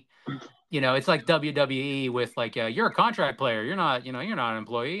any. It's like WWE with like, you're a contract player. You're not, you're not an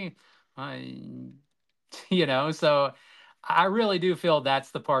employee. So I really do feel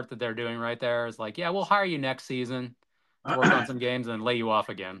that's the part that they're doing right there is like, yeah, we'll hire you next season to work on some games and lay you off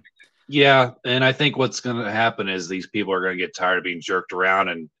again. Yeah, and I think what's going to happen is these people are going to get tired of being jerked around,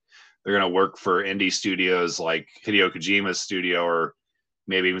 and they're going to work for indie studios like Hideo Kojima's studio, or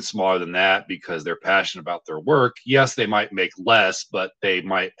maybe even smaller than that, because they're passionate about their work. Yes, they might make less, but they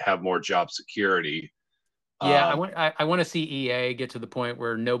might have more job security. Yeah, I want to see EA get to the point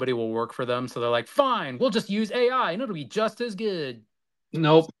where nobody will work for them, so they're like, fine, we'll just use AI and it'll be just as good.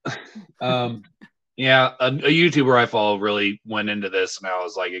 Nope. Yeah, a YouTuber I follow really went into this, and I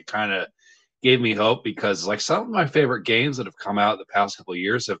was like, it kind of gave me hope, because like some of my favorite games that have come out the past couple of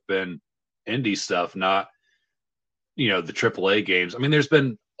years have been indie stuff, not the AAA games. I mean, there's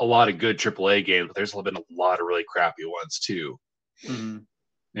been a lot of good AAA games, but there's been a lot of really crappy ones too. Mm-hmm.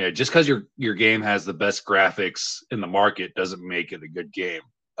 Yeah, just because your game has the best graphics in the market doesn't make it a good game.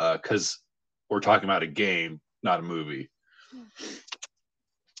 Because we're talking about a game, not a movie.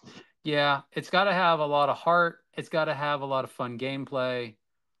 Yeah, it's got to have a lot of heart. It's got to have a lot of fun gameplay.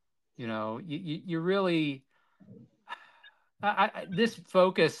 You really this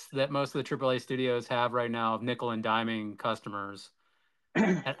focus that most of the AAA studios have right now of nickel and diming customers.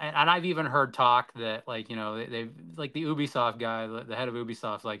 And I've even heard talk that like, they've like the Ubisoft guy, the head of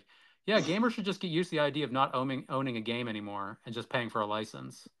Ubisoft, like, yeah, gamers should just get used to the idea of not owning a game anymore and just paying for a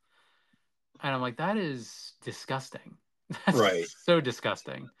license. And I'm like, that is disgusting. That's Right. so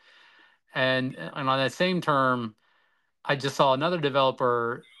disgusting. And on that same term, I just saw another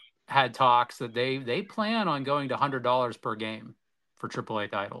developer had talks that they plan on going to $100 per game for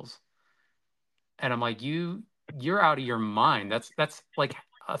AAA titles. And I'm like, you're out of your mind. That's like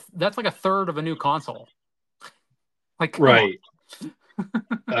a third of a new console. Like, come right.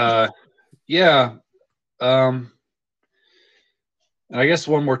 Yeah. And I guess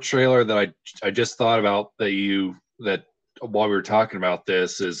one more trailer that I just thought about that while we were talking about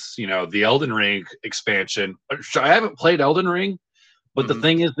this is, the Elden Ring expansion. I haven't played Elden Ring, But the Hmm.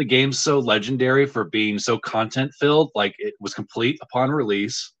 thing is, the game's so legendary for being so content filled. Like it was complete upon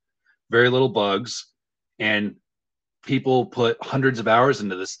release, very little bugs, and people put hundreds of hours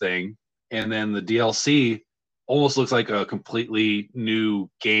into this thing. And then the DLC almost looks like a completely new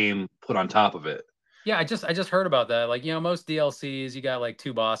game put on top of it. Yeah, I just heard about that. Like, most DLCs, you got like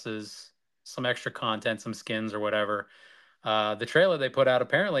two bosses, some extra content, some skins or whatever. The trailer they put out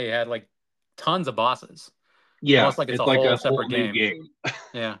apparently had like tons of bosses, Yeah, almost like it's it's a like whole a whole separate new game. game.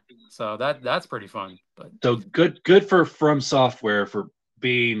 Yeah, so that's pretty fun. But So good for From Software for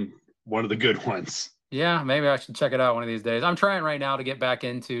being one of the good ones. yeah, maybe I should check it out one of these days. I'm trying right now to get back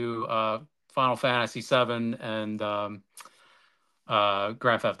into Final Fantasy VII and Grand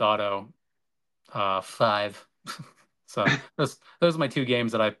Theft Auto 5. So those are my two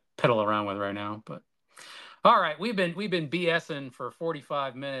games that I piddle around with right now. But all right, we've been BSing for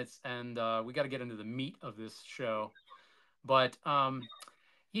 45 minutes, and we got to get into the meat of this show. But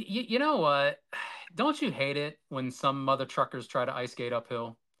you know what? Don't you hate it when some mother truckers try to ice skate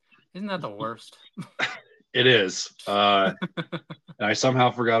uphill? Isn't that the worst? It is. And I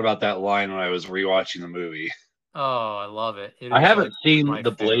somehow forgot about that line when I was rewatching the movie. Oh, I love it. It I is haven't like seen my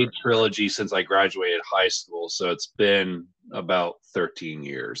the Blade favorite. trilogy since I graduated high school, so it's been about 13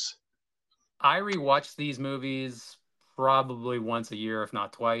 years. I rewatch these movies probably once a year, if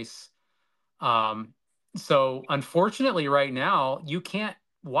not twice. Um, so unfortunately, right now, you can't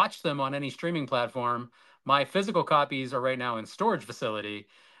watch them on any streaming platform. My physical copies are right now in storage facility,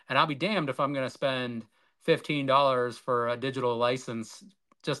 and I'll be damned if I'm going to spend $15 for a digital license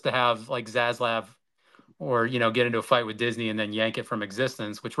just to have like Zaslav or get into a fight with Disney and then yank it from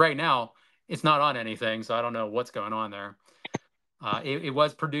existence, which right now it's not on anything, so I don't know what's going on there. It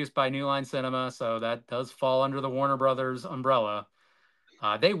was produced by New Line Cinema, so that does fall under the Warner Brothers umbrella.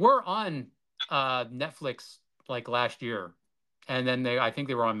 They were on Netflix like last year, and then I think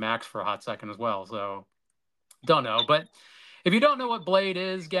they were on Max for a hot second as well. So don't know, but if you don't know what Blade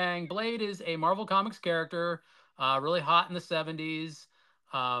is, gang, Blade is a Marvel Comics character, really hot in the '70s,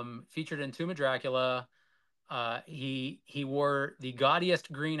 featured in Tomb of Dracula. He wore the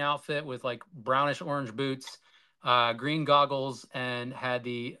gaudiest green outfit with like brownish orange boots, green goggles, and had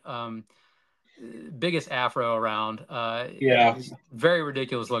the biggest afro around. It Yeah. was very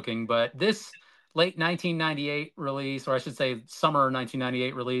ridiculous looking. But this late 1998 release, or I should say summer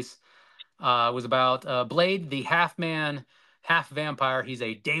 1998 release, was about Blade, the half man, half vampire. He's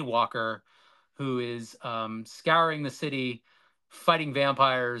a daywalker who is scouring the city, fighting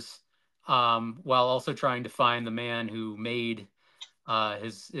vampires, while also trying to find the man who made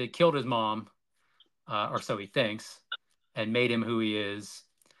his killed his mom, or so he thinks, and made him who he is.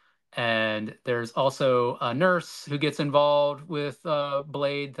 And there's also a nurse who gets involved with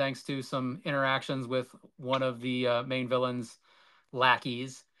Blade thanks to some interactions with one of the main villain's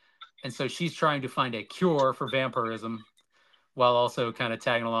lackeys. And so she's trying to find a cure for vampirism while also kind of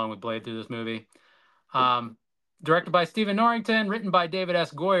tagging along with Blade through this movie. Um, Directed by Stephen Norrington, written by David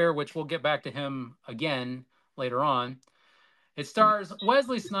S. Goyer, which we'll get back to him again later on. It stars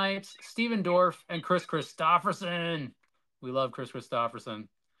Wesley Snipes, Stephen Dorff, and Chris Christopherson. We love Chris Christopherson.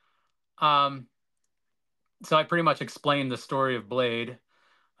 Um, so I pretty much explained the story of Blade.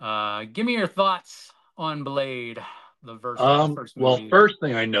 Give me your thoughts on Blade, the first Well, movie. first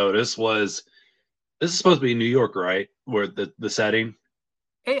thing I noticed was this is supposed to be New York, right? Where the setting.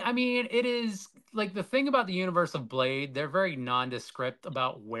 I mean, it is like the thing about the universe of Blade, they're very nondescript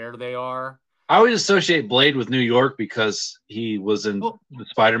about where they are. I always associate Blade with New York because he was in Well, the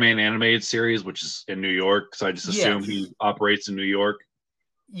Spider-Man animated series, which is in New York. So I just assume he yes. operates in New York.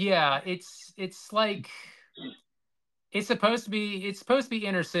 Yeah, it's like it's supposed to be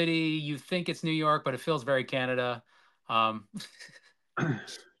inner city. You think it's New York, but it feels very Canada. At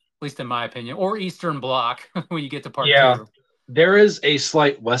least in my opinion, or Eastern Bloc when you get to part Yeah, two. there is a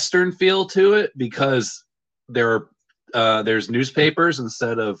slight Western feel to it because there are there's newspapers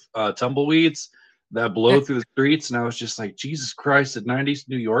instead of tumbleweeds that blow through the streets, and I was just like, Jesus Christ, did '90s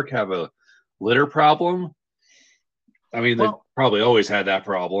New York have a litter problem? I mean, they Well, probably always had that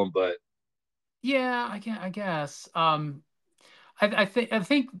problem, but yeah, I guess. I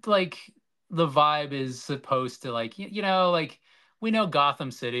think like the vibe is supposed to like like we know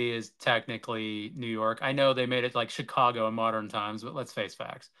Gotham City is technically New York. I know they made it like Chicago in modern times, but let's face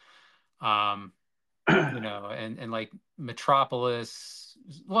facts. Um, and like Metropolis,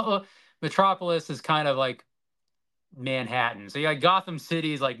 well, Metropolis is kind of like Manhattan. So yeah, Gotham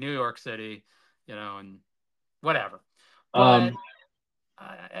City is like New York City, and whatever. um, But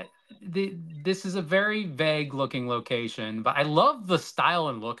uh, this is a very vague looking location, but I love the style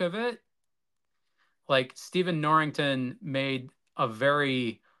and look of it. Like Stephen Norrington made a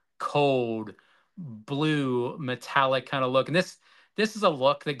very cold blue metallic kind of look. And this is a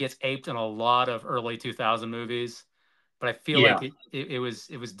look that gets aped in a lot of early 2000 movies, but I feel like Yeah, it was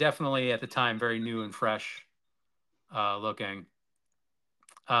definitely at the time very new and fresh looking.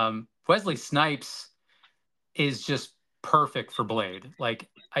 Wesley Snipes is just perfect for Blade. Like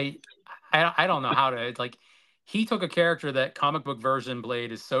I don't know how to like he took a character that comic book version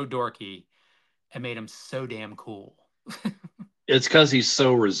Blade is so dorky and made him so damn cool. it's because he's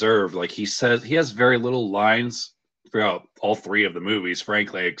so reserved. Like he says, he has very little lines throughout all three of the movies,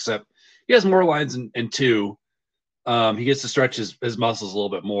 frankly, except he has more lines in two. He gets to stretch his muscles a little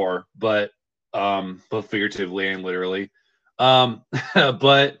bit more, but both figuratively and literally.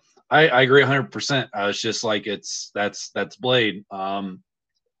 But I agree 100%. I was just like, that's Blade.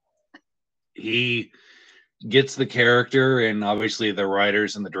 He gets the character, and obviously the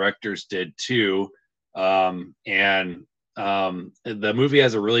writers and the directors did too. And the movie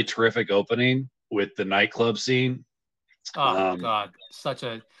has a really terrific opening with the nightclub scene. Oh Um, God, such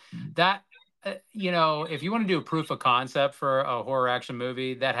a that if you want to do a proof of concept for a horror action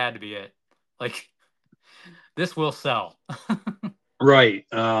movie, that had to be it. Like this will sell. right.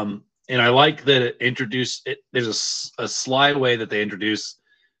 And I like that it introduced it. There's a sly way that they introduce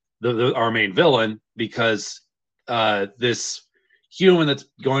our main villain because this human that's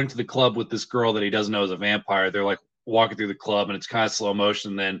going to the club with this girl that he doesn't know is a vampire. They're like walking through the club, and it's kind of slow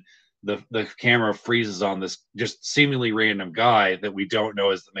motion. And then the camera freezes on this just seemingly random guy that we don't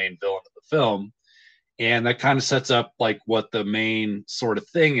know is the main villain of the film, and that kind of sets up like what the main sort of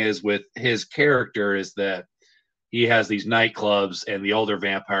thing is with his character is that he has these nightclubs, and the older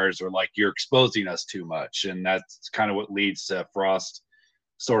vampires are like, you're exposing us too much, and that's kind of what leads to Frost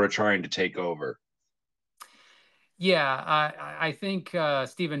sort of trying to take over. Yeah, I think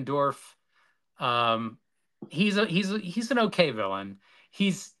Steven Dorff, um, he's an okay villain.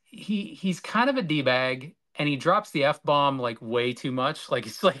 He's kind of a d bag, and he drops the f bomb like way too much. Like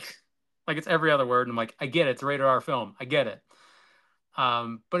it's like it's every other word. And I'm like, I get it. It's a rated R film. I get it.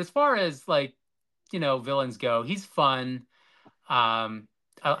 But as far as like villains go, he's fun.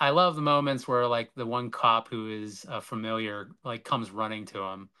 I love the moments where like the one cop who is familiar like comes running to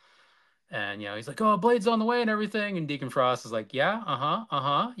him. And he's like, "Oh, Blade's on the way and everything." And Deacon Frost is like, "Yeah,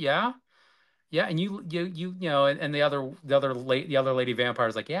 yeah, yeah." And and the other lady vampire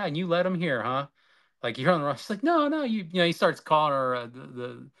is like, "Yeah, and you let him here, huh? Like you're on the wrong." She's like, "No, no." He starts calling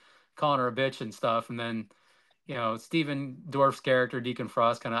her calling her a bitch and stuff, and then Stephen Dorff's character Deacon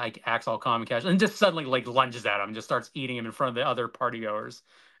Frost kind of like acts all calm and casual, and just suddenly like lunges at him and just starts eating him in front of the other partygoers.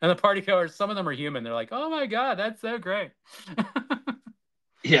 And the partygoers, some of them are human. They're like, "Oh my God, that's so great."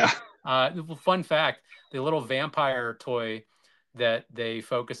 Yeah. Fun fact: the little vampire toy that they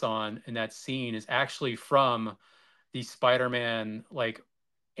focus on in that scene is actually from the Spider-Man like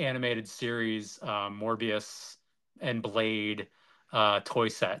animated series, Morbius and Blade toy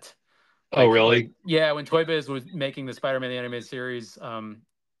set. Oh, really? Yeah, when Toy Biz was making the Spider-Man the animated series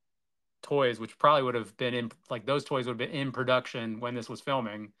toys, which probably would have been in like those toys would have been in production when this was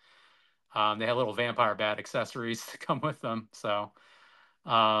filming. They had little vampire bat accessories to come with them. So,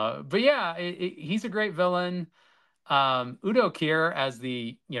 but yeah, he's a great villain. Udo Kier as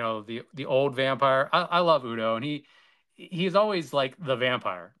the old vampire. I love Udo, and he's always like the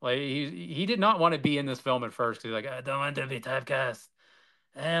vampire. Like he did not want to be in this film at first. He's like, I don't want to be typecast.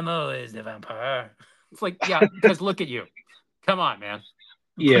 I'm always the vampire. It's like, yeah, because look at you. Come on, man.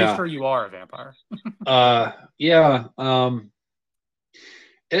 I'm pretty Yeah. sure you are a vampire. Yeah.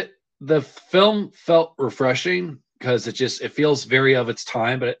 It the film felt refreshing because it feels very of its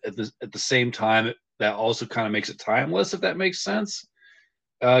time, but at the same time, that also kind of makes it timeless, if that makes sense.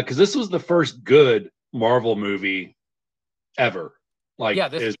 Because this was the first good Marvel movie ever. Yeah,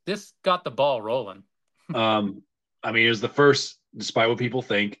 Like, this got the ball rolling. um, I mean, it was the first, despite what people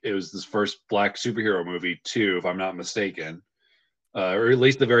think, it was this first black superhero movie too, if I'm not mistaken, or at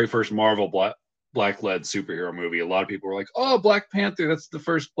least the very first Marvel black led superhero movie. A lot of people were like, "Oh, Black Panther, that's the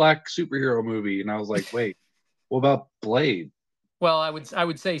first black superhero movie," and I was like, "Wait, what about Blade?" Well, I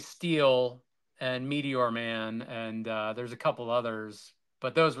would say Steel and Meteor Man, and there's a couple others,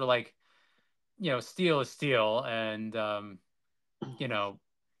 but those were like, Steel is Steel, and you know,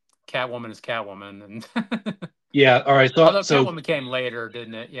 Catwoman is Catwoman, and Yeah. All right. So although so Catwoman came later,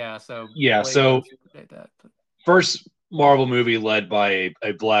 didn't it? Yeah, so yeah. Blade does So predate that. But first Marvel movie led by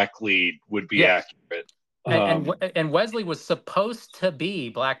a black lead would be yes, accurate. and Wesley was supposed to be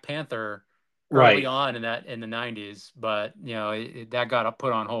Black Panther early Right. on in the '90s, but that got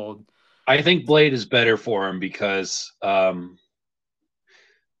put on hold. I think Blade is better for him because how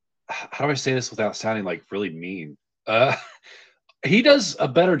do I say this without sounding like really mean? Uh, he does a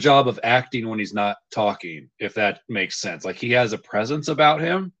better job of acting when he's not talking, if that makes sense. Like he has a presence about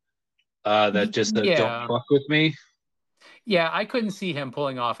him that just says, "Don't Yeah. fuck with me." Yeah, I couldn't see him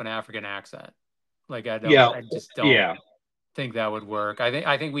pulling off an African accent. Like Yeah, I just don't yeah, think that would work.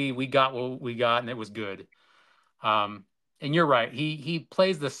 I think we got what we got and it was good. Um, and you're right. He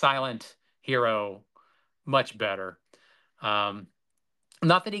plays the silent hero much better. Um,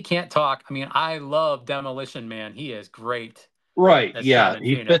 not that he can't talk. I mean, I love Demolition Man. He is great right. as Yeah, Simon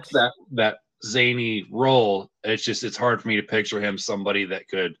he fits Phoenix. that zany role. It's just it's hard for me to picture him somebody that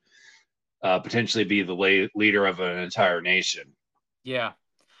could potentially be the leader of an entire nation. Yeah.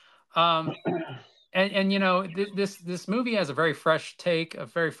 Um, and you know this movie has a very fresh take, a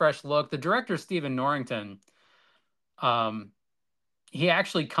very fresh look. The director Stephen Norrington, um, he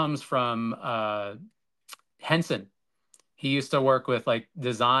actually comes from Henson. He used to work with like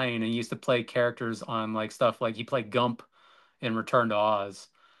design and he used to play characters on like stuff like he played Gump in Return to Oz.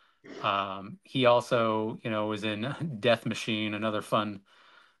 He also, you know, was in Death Machine, another fun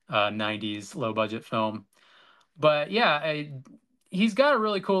 90s low budget film. But yeah, he's got a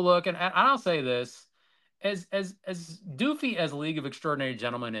really cool look. And I'll say this, as doofy as League of Extraordinary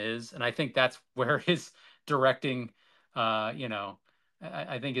Gentlemen is, and I think that's where his directing, you know,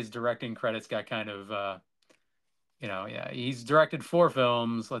 I think his directing credits got kind of, you know, yeah, he's directed 4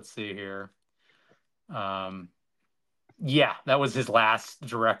 films. Let's see here. Um, yeah, that was his last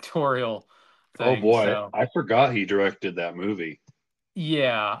directorial Oh thing. boy, So I forgot he directed that movie.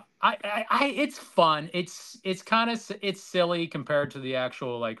 yeah, it's fun. It's kind of it's silly compared to the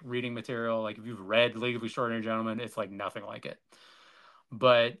actual like reading material. Like if you've read League of Extraordinary Gentlemen, it's like nothing like it.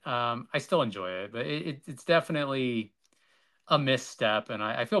 But I still enjoy it. But it's definitely a misstep, and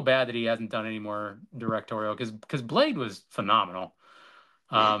I feel bad that he hasn't done any more directorial because Blade was phenomenal.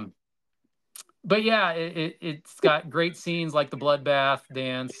 Um, but yeah, it's got great scenes like the bloodbath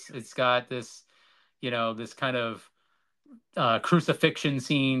dance. It's got this, you know, this kind of crucifixion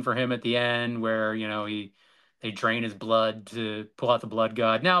scene for him at the end where, you know, they drain his blood to pull out the blood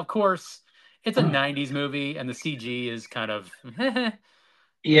god. Now, of course, it's a 90s movie and the CG is kind of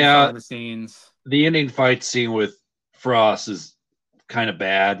in some Yeah, of the scenes. the ending fight scene with Frost is kind of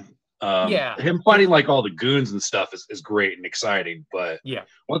bad. Yeah. Him fighting like all the goons and stuff is great and exciting, but Yeah.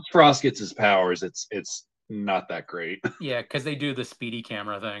 once Frost gets his powers, it's not that great. Yeah, because they do the speedy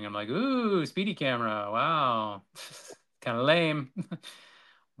camera thing. I'm like, ooh, speedy camera. Wow. Kind of lame.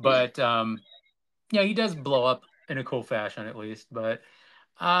 But yeah, he does blow up in a cool fashion at least. But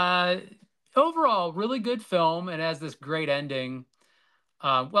uh overall, really good film. It has this great ending.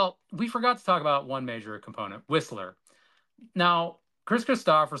 Well, we forgot to talk about one major component, Whistler. Now, Chris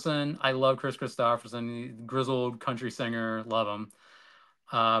Christopherson, I love Chris Christopherson, grizzled country singer, love him.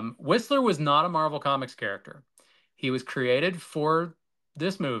 Whistler was not a Marvel Comics character. He was created for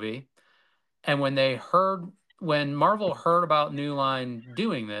this movie, and when Marvel heard about New Line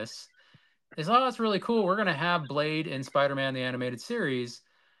doing this, they said, "Oh, that's really cool. We're going to have Blade in Spider-Man the Animated Series."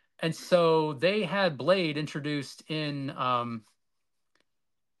 And so they had Blade introduced in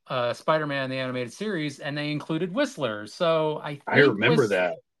Spider-Man the Animated Series, and they included Whistler. So I I think remember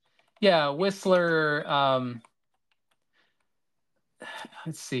that. yeah, Whistler.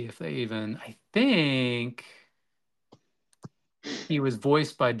 Let's see if they even. I think he was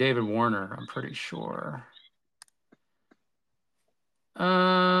voiced by David Warner. I'm pretty sure.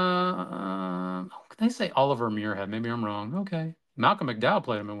 Can they say Oliver Muirhead? Maybe I'm wrong. Okay, Malcolm McDowell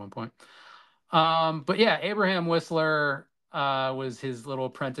played him at one point. But yeah, Abraham Whistler was his little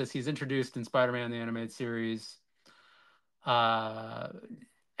apprentice. He's introduced in Spider-Man the Animated Series. Uh,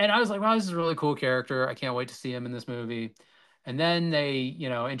 and I was like, wow, this is a really cool character. I can't wait to see him in this movie. And then they, you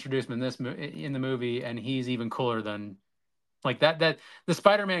know, introduced him in in the movie, and he's even cooler than like that. The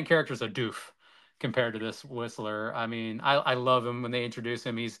Spider-Man character is a doof compared to this Whistler. I mean, I love him when they introduce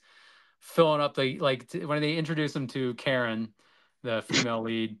him. He's filling up the when they introduce him to Karen, the female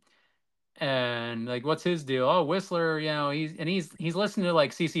lead, and like, what's his deal? Oh, Whistler, you know, he's listening to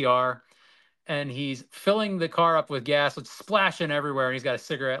like CCR and he's filling the car up with gas, it's splashing everywhere, and he's got a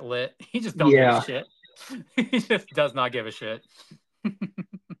cigarette lit. He just don't give a Yeah, shit. He just does not give a shit.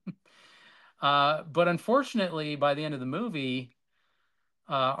 But unfortunately, by the end of the movie,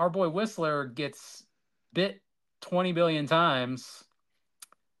 our boy Whistler gets bit 20 billion times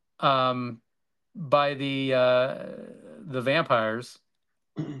um, by the vampires,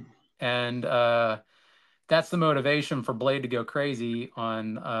 and that's the motivation for Blade to go crazy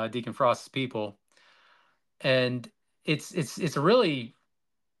on Deacon Frost's people. And it's a really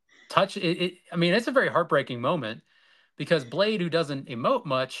I mean, it's a very heartbreaking moment because Blade, who doesn't emote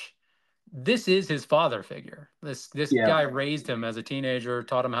much, this is his father figure. This Yeah. guy raised him as a teenager,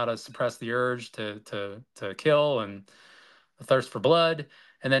 taught him how to suppress the urge to kill and the thirst for blood,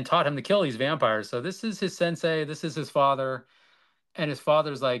 and then taught him to kill these vampires. So this is his sensei, this is his father, and his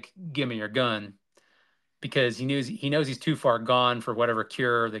father's like, "Give me your gun," because he knows he's too far gone for whatever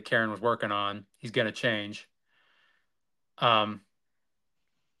cure that Karen was working on. He's gonna change. Um,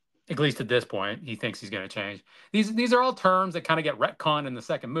 at least at this point, he thinks he's gonna change. These are all terms that kind of get retconned in the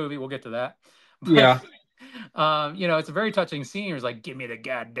second movie. We'll get to that, but Yeah. it's a very touching scene. He's like, "Give me the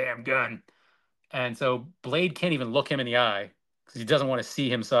goddamn gun," and so Blade can't even look him in the eye because he doesn't want to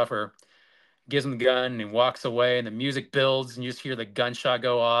see him suffer. Gives him the gun and he walks away, and the music builds, and you just hear the gunshot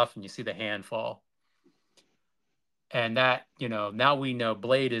go off, and you see the hand fall. And that, now we know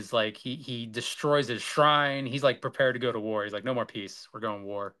Blade is like he destroys his shrine. He's like prepared to go to war. He's like, no more peace. We're going to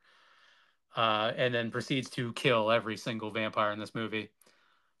war. And then proceeds to kill every single vampire in this movie.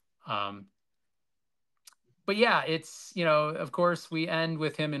 Um, but yeah, it's of course we end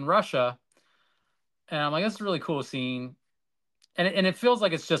with him in Russia, and I'm like, that's a really cool scene, and it feels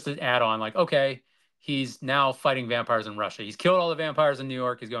like it's just an add-on. Like, okay, he's now fighting vampires in Russia. He's killed all the vampires in New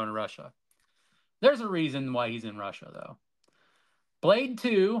York. He's going to Russia. There's a reason why he's in Russia, though. Blade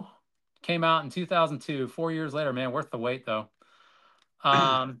 2 came out in 2002, 4 years later. Man, worth the wait, though.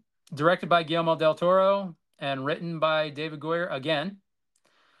 Um, Directed by Guillermo del Toro and written by David Goyer again.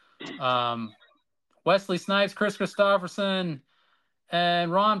 Um, Wesley Snipes, Chris Christopherson,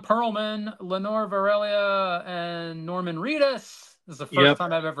 and Ron Perlman, Lenore Varela, and Norman Reedus. This is the first Yep.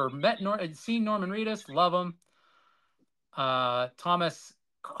 time I've ever seen Norman Reedus. Love him. Thomas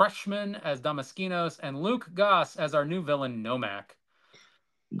Kretschmann as Damaskinos, and Luke Goss as our new villain, Nomak.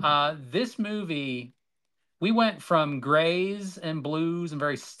 This movie, we went from grays and blues and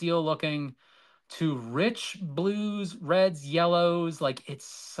very steel looking to rich blues, reds, yellows. Like, it's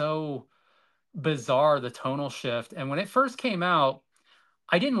so bizarre, the tonal shift. And when it first came out,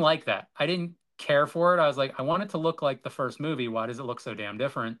 I didn't like that. I didn't care for it. I was like, I want it to look like the first movie. Why does it look so damn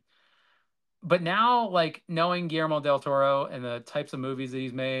different? But now, like, knowing Guillermo del Toro and the types of movies that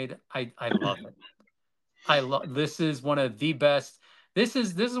he's made, I love it. I love This is one of the best. This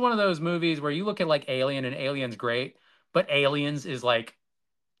is one of those movies where you look at like Alien, and Alien's great, but Aliens is like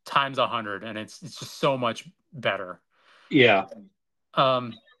times 100, and it's just so much better. Yeah.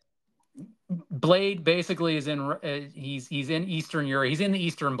 Um, Blade basically is he's in Eastern Europe. He's in the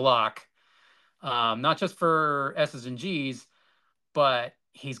Eastern Bloc, not just for S's and G's, but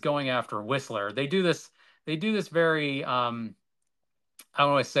he's going after Whistler. They do this very I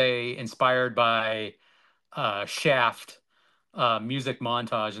don't want to say inspired by Shaft music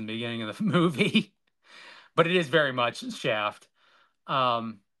montage in the beginning of the movie, but it is very much Shaft,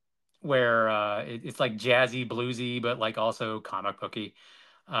 um, where it's like jazzy, bluesy, but like also comic booky.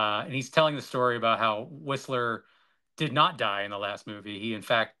 And he's telling the story about how Whistler did not die in the last movie. He, in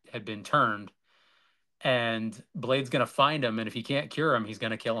fact, had been turned, and Blade's going to find him. And if he can't cure him, he's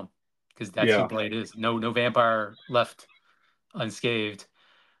going to kill him because that's who Yeah. Blade is. No vampire left unscathed.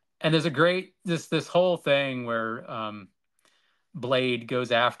 And there's a great this whole thing where Blade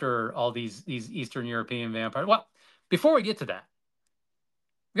goes after all these Eastern European vampires. Well, before we get to that,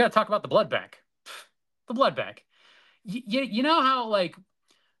 we got to talk about the blood bank. The blood bank. You know how, like,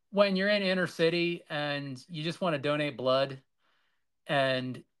 when you're in inner city and you just want to donate blood,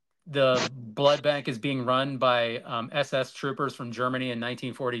 and the blood bank is being run by SS troopers from Germany in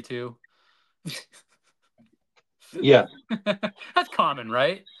 1942. Yeah. That's common,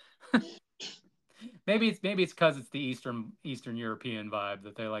 right? Maybe it's because it's the Eastern European vibe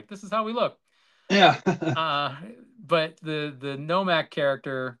that they're like, this is how we look. Yeah. Uh, but the Nomak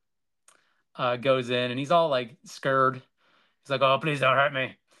character goes in, and he's all like scared. He's like, "Oh, please don't hurt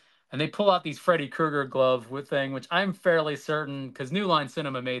me." And they pull out these Freddy Krueger glove with thing, which I'm fairly certain, because New Line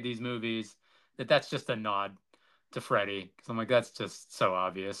Cinema made these movies, that's just a nod to Freddy. Because I'm like, that's just so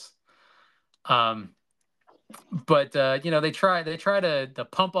obvious. Um, but they try to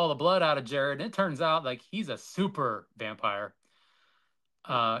pump all the blood out of Jared, and it turns out like he's a super vampire.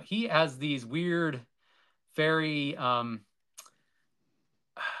 He has these weird, very I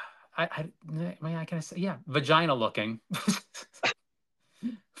can I say, yeah, vagina looking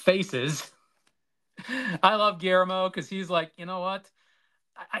faces. I love Guillermo because he's like, you know what?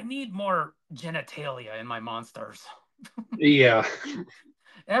 I need more genitalia in my monsters. Yeah.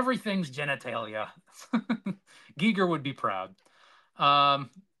 Everything's genitalia. Giger would be proud. Um,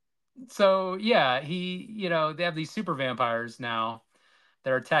 so yeah, they have these super vampires now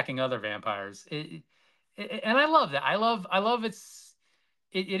that are attacking other vampires. And I love that. I love it's.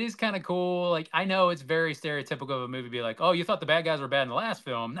 it is kind of cool. Like I know it's very stereotypical of a movie, be like, oh, you thought the bad guys were bad in the last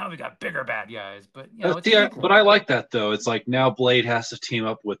film, now we got bigger bad guys. But it's a But sequel. I like that though. It's like now Blade has to team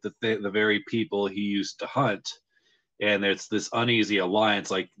up with the very people he used to hunt, and it's this uneasy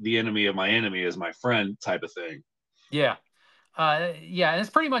alliance, like the enemy of my enemy is my friend type of thing. Yeah. Yeah, and it's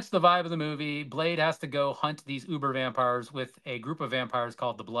pretty much the vibe of the movie. Blade has to go hunt these uber vampires with a group of vampires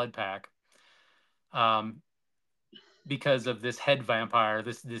called the Blood Pack. Um, because of this head vampire,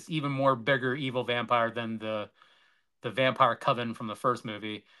 this even more bigger evil vampire than the vampire coven from the first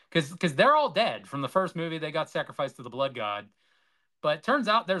movie. Because they're all dead from the first movie. They got sacrificed to the blood god. But turns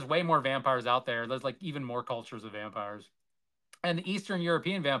out there's way more vampires out there. There's like even more cultures of vampires. And the Eastern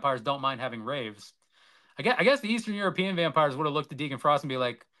European vampires don't mind having raves. I guess the Eastern European vampires would have looked at Deacon Frost and be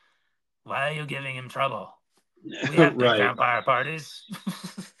like, "Why are you giving him trouble? We have big Right. vampire parties.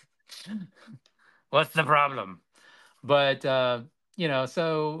 What's the problem?" But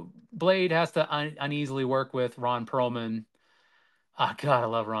so Blade has to uneasily work with Ron Perlman. Ah, God, I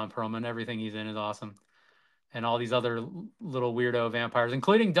love Ron Perlman. Everything he's in is awesome, and all these other little weirdo vampires,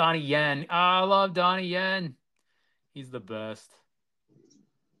 including Donnie Yen. Ah, I love Donnie Yen. He's the best.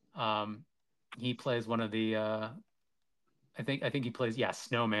 Um, he plays one of the. I think he plays, yeah,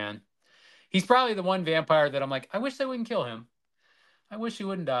 Snowman. He's probably the one vampire that I'm like, I wish they wouldn't kill him. I wish he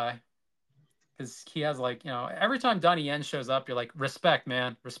wouldn't die because he has like every time Donnie Yen shows up, you're like, respect,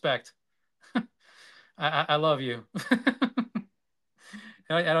 man, respect. I love you.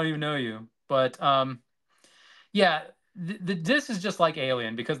 I don't even know you, but yeah, this is just like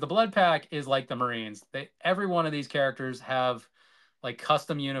Alien because the Blood Pack is like the Marines. Every one of these characters have like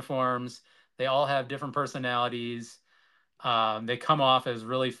custom uniforms. They all have different personalities. They come off as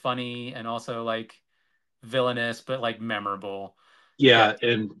really funny and also like villainous, but like memorable. You got Yeah,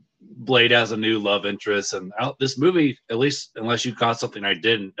 and Blade has a new love interest, and this movie, at least unless you caught something I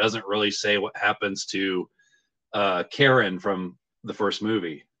didn't, doesn't really say what happens to Karen from the first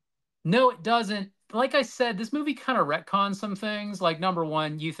movie. No, it doesn't. Like I said, this movie kind of retcons some things. Like number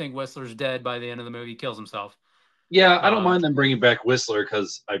one, you think Whistler's dead by the end of the movie, kills himself. Yeah, I don't Um, mind them bringing back Whistler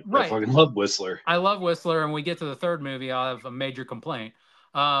because I right. fucking love Whistler. I love Whistler, and we get to the third movie, I'll have a major complaint.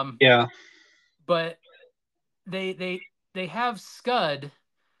 Um, Yeah, but they they they have Scud,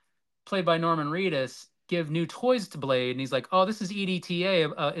 played by Norman Reedus, give new toys to Blade, and he's like, "Oh, this is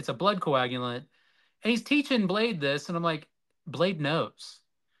EDTA. It's a blood coagulant," and he's teaching Blade this, and I'm like, Blade knows.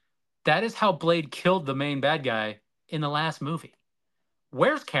 That is how Blade killed the main bad guy in the last movie.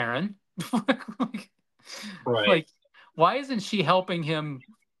 Where's Karen? like, right. like, why isn't she helping him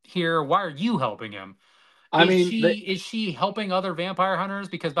here? Why are you helping him? I Is mean, she is she helping other vampire hunters?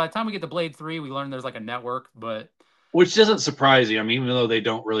 Because by the time we get to Blade 3, we learn there's like a network, but which doesn't surprise you. I mean, even though they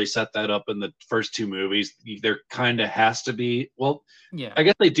don't really set that up in the first two movies, there kind of has to be. Well, yeah. I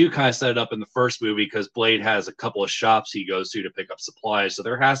guess they do kind of set it up in the first movie because Blade has a couple of shops he goes to pick up supplies, so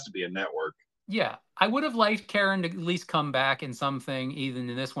there has to be a network. Yeah. I would have liked Karen to at least come back in something, either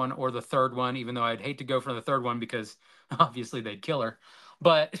in this one or the third one, even though I'd hate to go for the third one because obviously they'd kill her.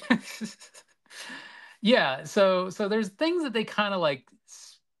 But yeah, so there's things that they kind of like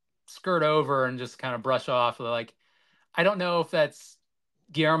skirt over and just kind of brush off. Like, I don't know if that's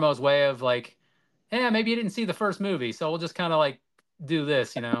Guillermo's way of like, yeah, maybe you didn't see the first movie, so we'll just kind of like do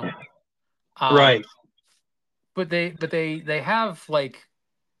this. Right. Um, but they have like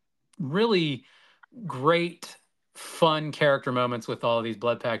really great fun character moments with all of these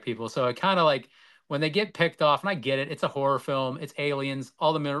blood pack people. So it kind of like when they get picked off, and I get it, it's a horror film, it's aliens,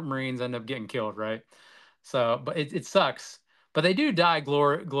 all the Marines end up getting killed, right? So, but it sucks. But they do die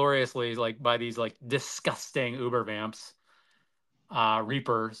gloriously, like by these like disgusting uber vamps,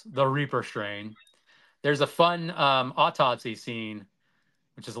 reapers, the reaper strain. There's a fun autopsy scene,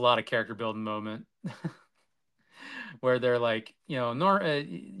 which is a lot of character building moment, where they're like, the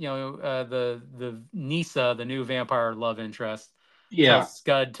Nisa, the new vampire love interest, Yeah. tells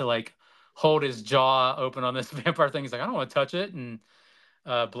Scud to like hold his jaw open on this vampire thing. He's like, I don't want to touch it, and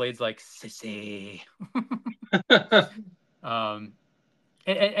Blade's like, sissy. um,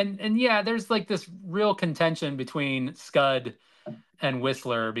 and yeah, there's like this real contention between Scud and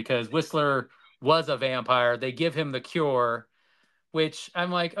Whistler because Whistler was a vampire. They give him the cure, which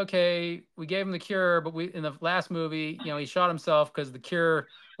I'm like, okay, we gave him the cure, but we in the last movie, he shot himself because the cure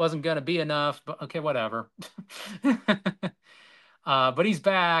wasn't going to be enough. But okay, whatever. But he's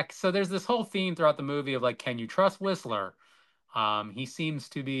back, so there's this whole theme throughout the movie of like, can you trust Whistler? He seems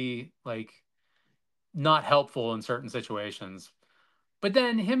to be like not helpful in certain situations. But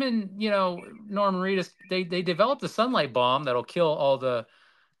then him and Norman Reedus, they developed a sunlight bomb that'll kill all the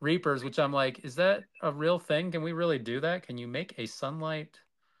Reapers, which I'm like, is that a real thing? Can we really do that? Can you make a sunlight,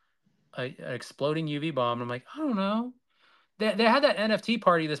 an exploding UV bomb? And I'm like, I don't know. They had that NFT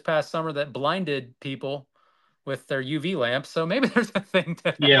party this past summer that blinded people with their UV lamps. So maybe there's a thing to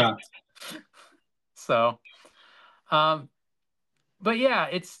that. Yeah, So, um, but yeah,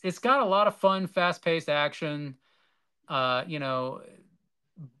 it's got a lot of fun, fast paced action. You know,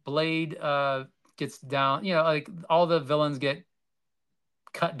 Blade gets down. You know, like all the villains get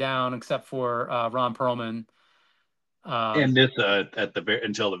cut down except for Ron Perlman and um, this at the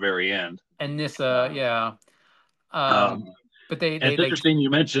until the very end. and Nissa. Yeah, Um, but they and they it's they interesting you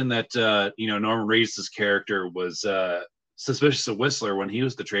mentioned that Norman Reedus' character was suspicious of Whistler when he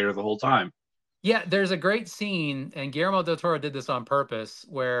was the traitor the whole time. yeah. There's a great scene, and Guillermo del Toro did this on purpose,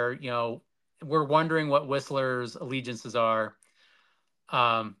 where we're wondering what Whistler's allegiances are,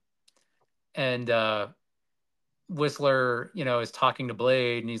 um, and Whistler, is talking to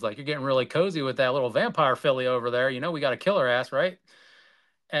Blade, and he's like, "You're getting really cozy with that little vampire filly over there. We got to kill her ass, right?"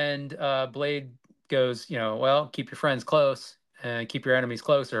 And Blade goes, "Well, keep your friends close and keep your enemies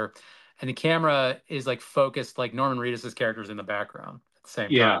closer." And the camera is like focused, like Norman Reedus' character's in the background at the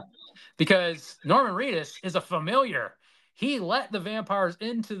same Yeah, time, because Norman Reedus is a familiar. He let the vampires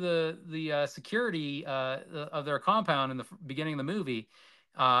into the security of their compound in the beginning of the movie.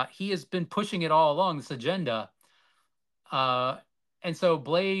 He has been pushing it all along, this agenda. Uh, and so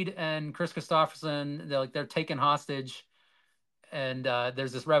Blade and Chris Christopherson, they're taken hostage, and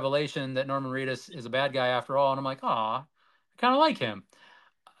there's this revelation that Norman Reedus is a bad guy after all, and I'm like, oh, I kind of like him.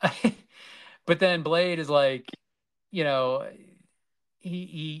 But then Blade is like, you know,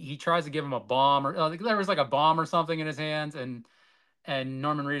 he tries to give him a bomb, or there was like a bomb or something in his hands, and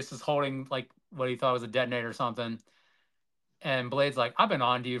Norman Reedus is holding like what he thought was a detonator or something, and Blade's like, I've been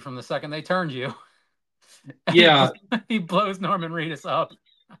on to you from the second they turned you, and yeah, he blows Norman Reedus up.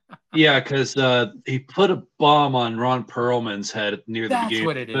 yeah, because he put a bomb on Ron Perlman's head near the That's beginning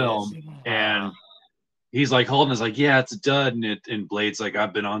of what it the is. film, and he's like holding us like, yeah, it's a dud, and Blade's like,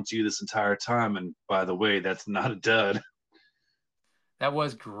 I've been on to you this entire time, and by the way, that's not a dud. That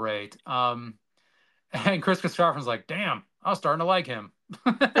was great. And Chris Christopherson's like, damn, I was starting to like him.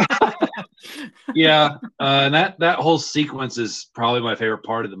 Yeah, and that whole sequence is probably my favorite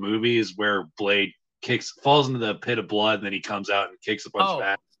part of the movie is where Blade falls into the pit of blood, and then he comes out and kicks a bunch of Oh,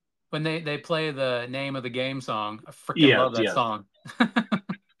 ass. when they play the name of the game song, I freaking Yes, love that yes, song.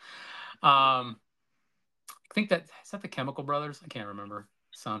 I think that is that the Chemical Brothers. I can't remember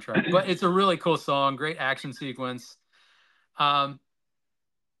soundtrack, but it's a really cool song. Great action sequence. Um,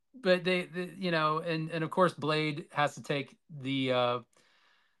 but and of course Blade has to take the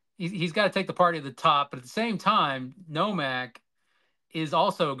he's got to take the party to the top, but at the same time, Nomak is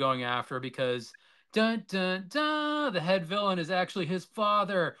also going after, because dun dun dun, the head villain is actually his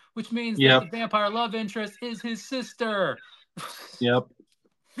father, which means that yep, the vampire love interest is his sister. yep.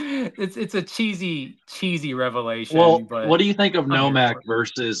 It's a cheesy revelation, Well, what but do you think of I'm here Nomak for it.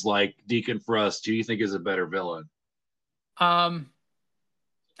 versus like Deacon Frost? Do you think is a better villain? Um,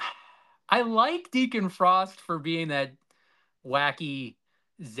 I like Deacon Frost for being that wacky,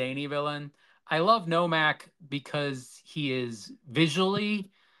 zany villain. I love Nomak because he is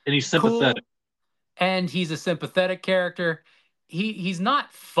visually And he's sympathetic. cool, and he's a sympathetic character. He's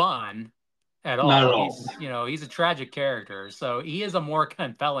not fun at Not at all. all. He's a tragic character, so he is a more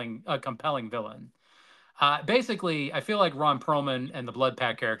compelling villain. Basically, I feel like Ron Perlman and the Blood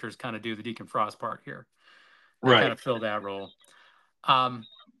Pack characters kind of do the Deacon Frost part here. They kind Right. of fill that role. Um,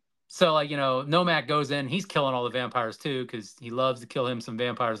 so like Nomak goes in, he's killing all the vampires too because he loves to kill him some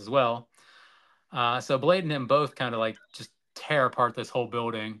vampires as well. So Blade and him both kind of like just tear apart this whole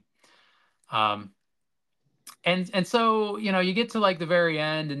building. Um, and so you get to like the very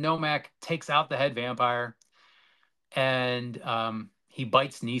end, and Nomak takes out the head vampire, and he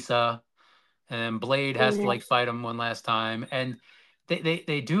bites Nisa, and Blade has to like fight him one last time, and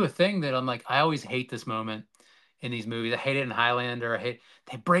they do a thing that I'm like, I always hate this moment in these movies. I hate it in Highlander.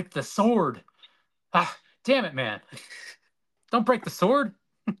 They break the sword. Ah, damn it, man! Don't break the sword.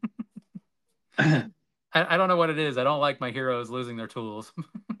 I don't know what it is. I don't like my heroes losing their tools.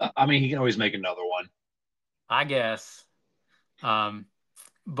 I mean, he can always make another one. I guess. Um,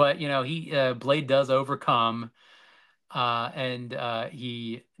 but he Blade does overcome, and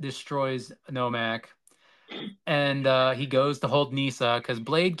he destroys Nomak, and he goes to hold Nisa because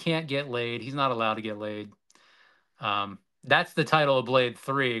Blade can't get laid. He's not allowed to get laid. That's the title of Blade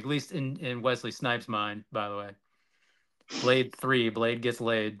 3, at least in Wesley Snipes' mind, by the way. Blade 3, Blade gets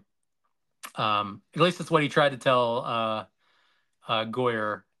laid. At least that's what he tried to tell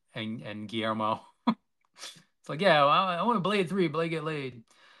Goyer and Guillermo. It's like, yeah, well, I want to Blade 3, Blade get laid.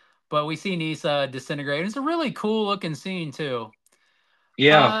 But we see Nisa disintegrate. It's a really cool looking scene too.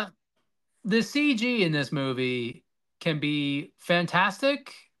 Yeah, Uh, the CG in this movie can be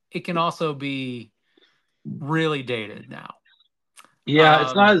fantastic. It can also be really dated now. yeah,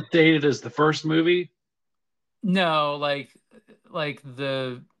 it's not Um, as dated as the first movie. no, like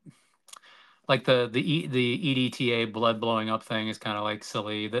the EDTA blood blowing up thing is kind of like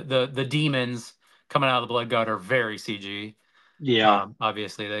silly. The demons coming out of the blood gut are very CG. Yeah,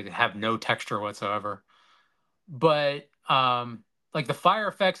 Obviously, they have no texture whatsoever. But like the fire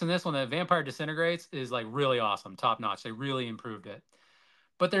effects in this one, the vampire disintegrates is like really awesome, top notch. They really improved it.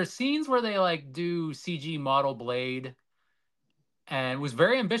 But there's scenes where they like do CG model Blade, and it was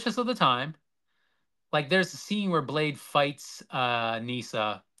very ambitious at the time. Like there's a scene where Blade fights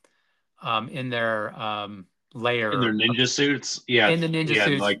Nisa in their in their lair ninja suits. Yeah, in the ninja yeah,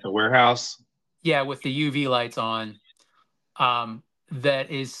 in suits. like the warehouse. Yeah, with the UV lights on. That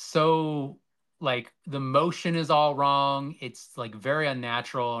is so like the motion is all wrong. It's like very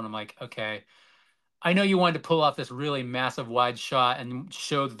unnatural, and I'm like, okay, I know you wanted to pull off this really massive wide shot and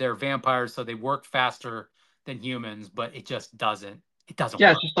show that they're vampires, so they work faster than humans, but it just doesn't. It doesn't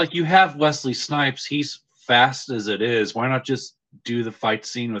Yeah, it's work. just like you have Wesley Snipes. He's fast as it is. Why not just do the fight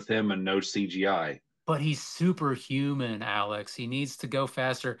scene with him and no CGI? But he's superhuman, Alex. He needs to go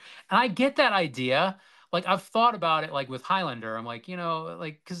faster. And I get that idea. Like I've thought about it like with Highlander. I'm like,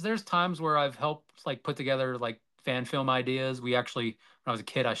 like cuz there's times where I've helped like put together like fan film ideas. We actually when I was a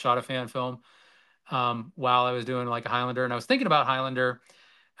kid, I shot a fan film while I was doing like a Highlander and I was thinking about Highlander and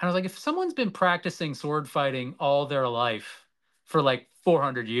I was like if someone's been practicing sword fighting all their life for like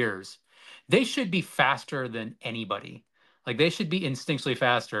 400 years, they should be faster than anybody. Like they should be instinctually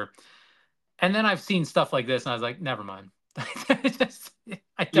faster. And then I've seen stuff like this, and I was like, never mind. Just,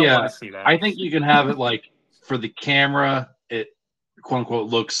 I don't want Yeah, to see that. I think you can have it like for the camera, it quote unquote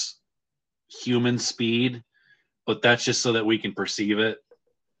looks human speed, but that's just so that we can perceive it.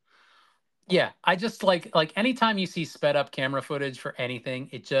 Yeah, I just like anytime you see sped up camera footage for anything,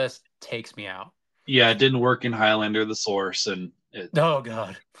 it just takes me out. Yeah, it didn't work in Highlander, the source, and it. Oh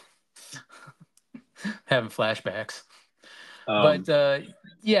God, having flashbacks. But Um,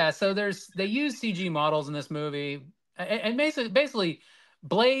 yeah, so they use CG models in this movie, and basically,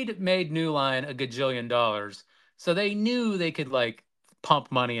 Blade made New Line a gajillion dollars, so they knew they could like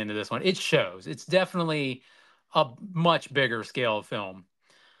pump money into this one. It shows. It's definitely a much bigger scale film.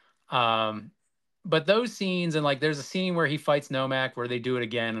 Um, but those scenes and like there's a scene where he fights Nomak where they do it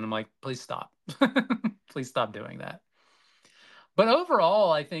again, and I'm like, please stop, please stop doing that. But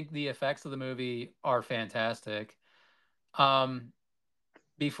overall, I think the effects of the movie are fantastic. Um,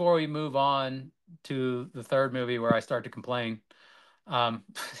 Before we move on to the third movie where I start to complain, um,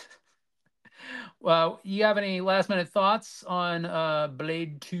 well, you have any last minute thoughts on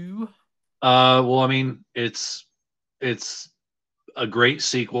Blade 2? well, I mean, it's a great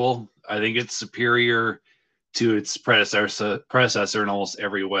sequel. I think it's superior to its predecessor in almost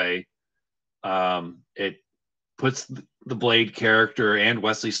every way. It puts the Blade character and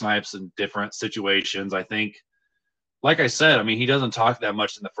Wesley Snipes in different situations. I think, like I said, I mean, he doesn't talk that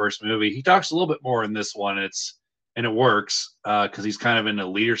much in the first movie. He talks a little bit more in this one. And it works because he's kind of in a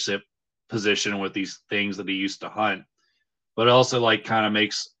leadership position with these things that he used to hunt. But it also like kind of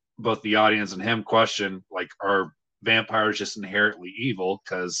makes both the audience and him question like, are vampires just inherently evil?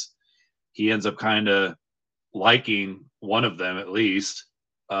 Because he ends up kind of liking one of them at least.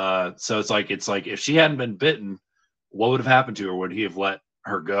 So it's like if she hadn't been bitten, what would have happened to her? Would he have let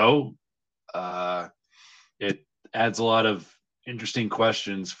her go? It adds a lot of interesting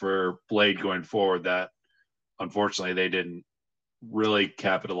questions for Blade going forward that unfortunately they didn't really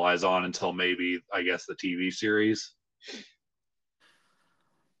capitalize on until maybe I guess the TV series.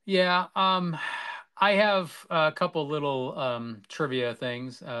 Yeah, I have a couple little trivia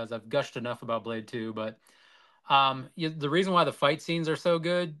things as I've gushed enough about Blade 2, but the reason why the fight scenes are so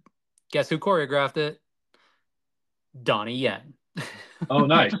good, guess who choreographed it? Donnie Yen. Oh,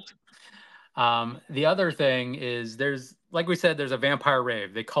 nice. The other thing is there's, like we said, there's a vampire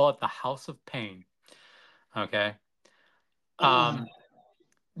rave. They call it the House of Pain. Okay. Um,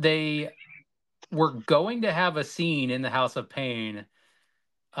 they were going to have a scene in the House of Pain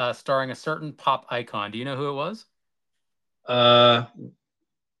starring a certain pop icon. Do you know who it was? uh,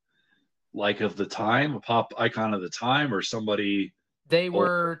 like of the time, a pop icon of the time, or somebody They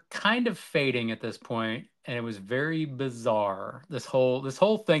old. were kind of fading at this point, and it was very bizarre. This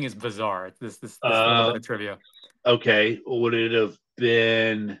whole thing is bizarre. This little bit Uh, of trivia. okay, would it have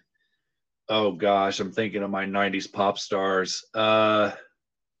been? Oh gosh, I'm thinking of my '90s pop stars.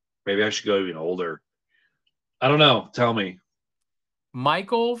 Maybe I should go even older. I don't know. Tell me.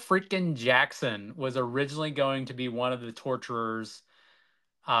 Michael freaking Jackson was originally going to be one of the torturers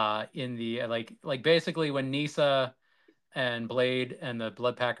in the like basically when Nisa and Blade and the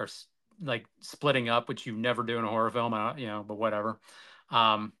Blood Pack are like splitting up, which you never do in a horror film, but whatever.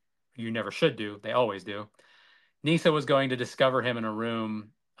 Um, you never should do. They always do. Nisa was going to discover him in a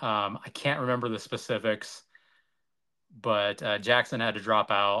room. I can't remember the specifics, but Jackson had to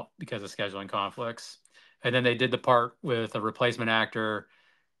drop out because of scheduling conflicts. And then they did the part with a replacement actor,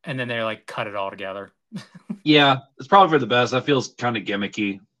 and then they like cut it all together. Yeah, it's probably for the best. That feels kind of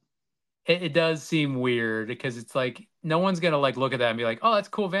gimmicky. It does seem weird because it's like no one's gonna like look at that and be like, "Oh, that's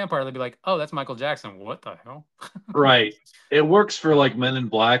a cool vampire." They'll be like, "Oh, that's Michael Jackson." What the hell? Right. It works for like Men in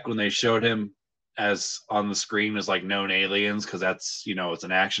Black when they showed him as on the screen as like known aliens because that's it's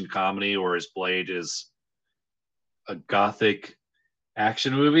an action comedy, whereas Blade is a gothic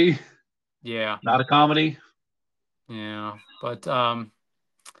action movie, Yeah, not a comedy. yeah, but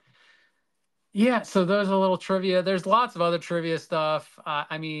yeah. So there's a little trivia. There's lots of other trivia stuff.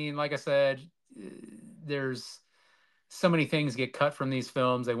 I mean, like I said, uh, there's so many things get cut from these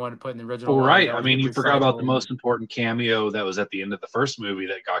films. They wanted to put in the original Well, ones. right. They I always mean, get you forgot about the recycled. most important cameo that was at the end of the first movie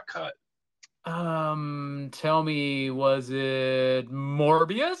that got cut. Tell me, was it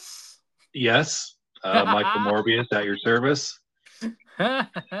Morbius? Yes, Michael Morbius at your service.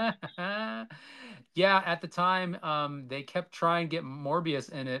 Yeah, at the time, they kept trying to get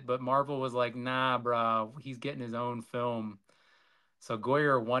Morbius in it, but Marvel was like, "Nah, bro, he's getting his own film." So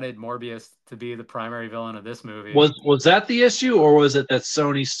Goyer wanted Morbius to be the primary villain of this movie. Was that the issue, or was it that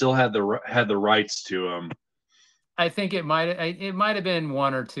Sony still had the rights to him? I think it might have been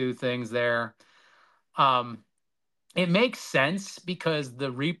one or two things there. Um, it makes sense because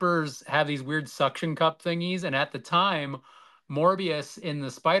the Reapers have these weird suction cup thingies, and at the time, Morbius in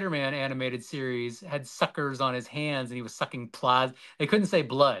the Spider-Man animated series had suckers on his hands, and he was sucking plasma. They couldn't say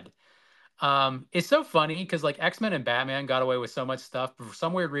blood. It's so funny because like X-Men and Batman got away with so much stuff, but for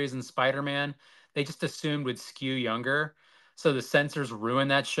some weird reason, Spider-Man they just assumed would skew younger, so the censors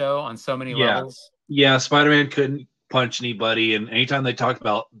ruined that show on so many Yeah, levels. yeah. Spider-Man couldn't punch anybody, and anytime they talked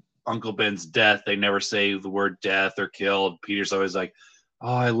about Uncle Ben's death, they never say the word death or killed. Peter's always like,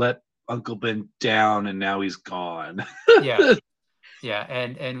 "Oh, I let Uncle Ben down, and now he's gone." Yeah, yeah,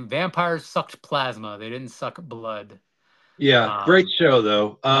 and vampires sucked plasma; they didn't suck blood. Yeah, great Um, show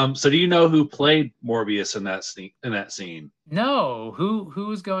though. So do you know who played Morbius in that scene? no,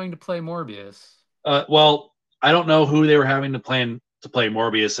 who's going to play Morbius? Well, I don't know who they were having to plan to play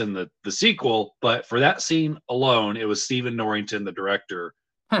Morbius in the sequel, but for that scene alone, it was Stephen Norrington, the director,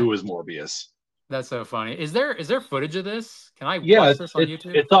 who was Morbius. That's so funny. Is there footage of this? Can I Yeah, watch it's this on it's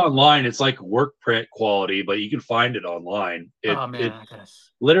YouTube? it's online. It's like work print quality, but you can find it online. Oh man, It I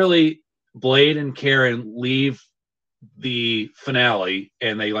guess. literally Blade and Karen leave the finale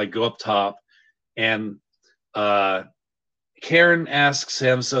and they like go up top and uh Karen asks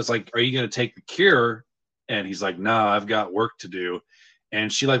him, so it's like, are you going to take the cure? And he's like, no, I've got work to do.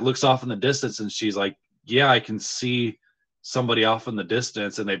 And she like looks off in the distance and she's like, yeah, I can see somebody off in the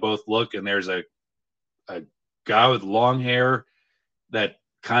distance. And they both look and there's a guy with long hair that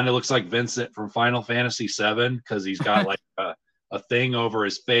kind of looks like Vincent from Final Fantasy VII because he's got like a thing over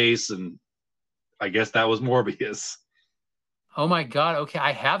his face. And I guess that was Morbius. Oh my God. Okay,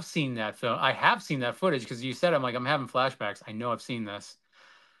 I have seen that film. I have seen that footage because you said I'm having flashbacks. I know I've seen this.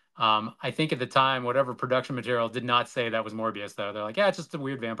 I think at the time, whatever production material did not say that was Morbius, though. They're like, yeah, it's just a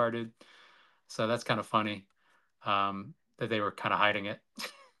weird vampire dude. So that's kind of funny that they were kind of hiding it.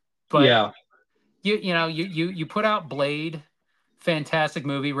 But Yeah. you put out Blade, fantastic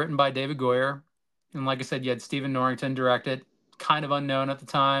movie written by David Goyer, and like I said, you had Stephen Norrington direct it. Kind of unknown at the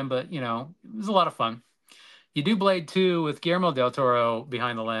time, but it was a lot of fun. You do Blade 2 with Guillermo del Toro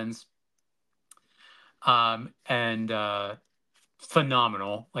behind the lens, and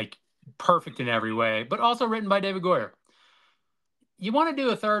phenomenal, like perfect in every way, but also written by David Goyer. You want to do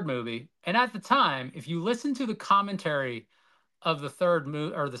a third movie, and at the time, if you listen to the commentary of the third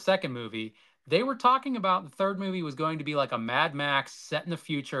movie or the second movie, they were talking about the third movie was going to be like a Mad Max set in the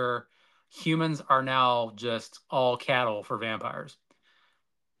future. Humans are now just all cattle for vampires,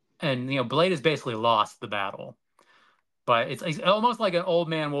 and Blade has basically lost the battle. But it's almost like an old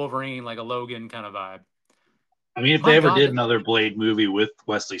man Wolverine, like a Logan kind of vibe. I mean, if My they ever God, did another Blade movie with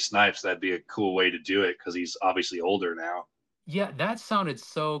Wesley Snipes, that'd be a cool way to do it because he's obviously older now. yeah, that sounded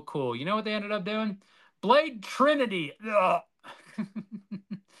so cool. You know what they ended up doing? Blade Trinity. Ugh.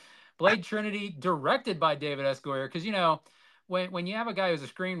 Blade Trinity, directed by David S. Goyer, because when you have a guy who's a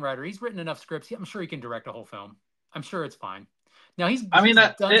screenwriter, he's written enough scripts. I'm sure he can direct a whole film. I'm sure it's fine. Now he's I mean, he's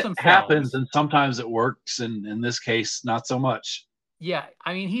that done it some happens, films. and sometimes it works, and in this case, not so much. Yeah,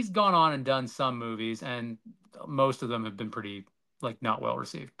 I mean, he's gone on and done some movies, and most of them have been pretty like not well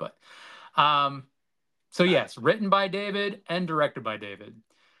received. But um, so yes, written by David and directed by David,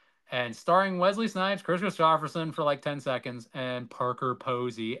 and starring Wesley Snipes, Chris Christopherson for like 10 seconds, and Parker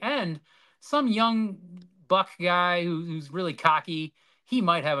Posey, and some young buck guy who's really cocky. He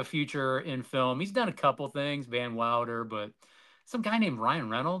might have a future in film. He's done a couple things, Van Wilder, but some guy named Ryan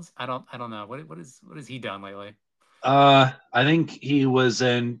Reynolds. I don't know what has he done lately. I think he was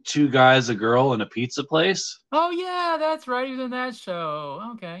in Two Guys, a Girl, and a Pizza Place. Oh yeah, that's right. He was in that show.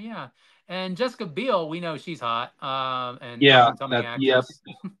 Okay, yeah. And Jessica Biel, we know she's hot, and up Yeah, and coming that yep. actress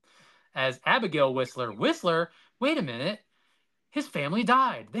as Abigail Whistler. Whistler, wait a minute, his family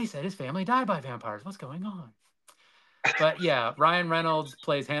died. They said his family died by vampires. What's going on? But yeah, Ryan Reynolds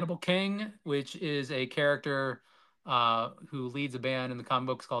plays Hannibal King, which is a character who leads a band in the comic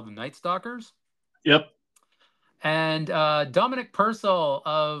books called the Night Stalkers. Yep. And Dominic Purcell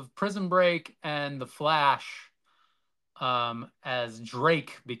of Prison Break and The Flash as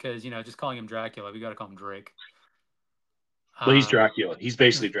Drake, because just calling him Dracula, we got to call him Drake. Well, he's Um, Dracula. He's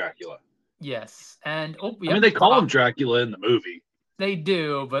basically Dracula. yes, and oh, I mean, yep, they call him Dracula in the movie. they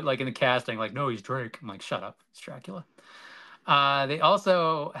do, but like in the casting, like no, he's Drake. I'm like, shut up, it's Dracula. They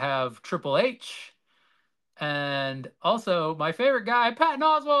also have Triple H, and also my favorite guy, Patton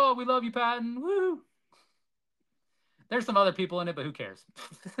Oswalt. We love you, Patton. Woo! There's some other people in it, but who cares?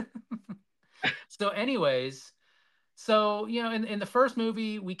 So, anyways, so in the first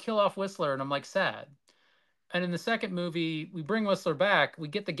movie, we kill off Whistler, and I'm like sad. And in the second movie, we bring Whistler back. We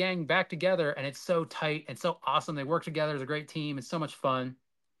get the gang back together, and it's so tight and so awesome. They work together as a great team. It's so much fun.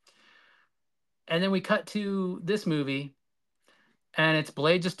 And then we cut to this movie, and it's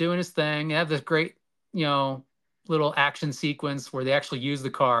Blade just doing his thing. They have this great, you know, little action sequence where they actually use the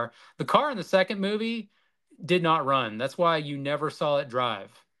car. The car in the second movie did not run. That's why you never saw it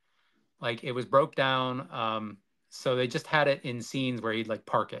drive. Like it was broke down. So they just had it in scenes where he'd like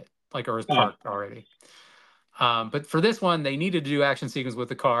park it, like or was Ah, parked already. But for this one, they needed to do action sequence with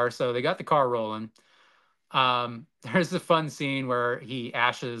the car, so they got the car rolling. There's a fun scene where he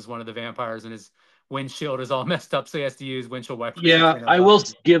ashes one of the vampires, and his windshield is all messed up, so he has to use windshield wipers to yeah, clean it I up. will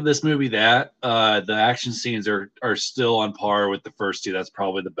give this movie that. The action scenes are still on par with the first two. That's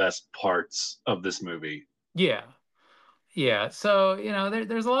probably the best parts of this movie. Yeah, yeah. So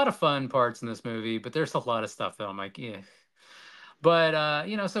there's a lot of fun parts in this movie, but there's a lot of stuff that I'm like, yeah. But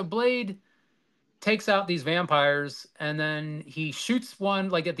so Blade takes out these vampires, and then he shoots one.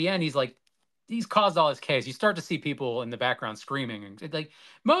 Like at the end, he's caused all his chaos. You start to see people in the background screaming, and like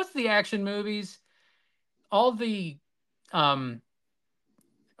most of the action movies, all the um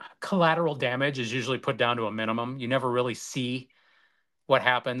collateral damage is usually put down to a minimum. You never really see what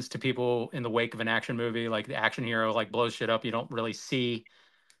happens to people in the wake of an action movie. Like the action hero like blows shit up. You don't really see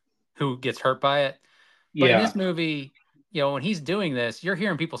who gets hurt by it. But in Yeah, this movie, when he's doing this, you're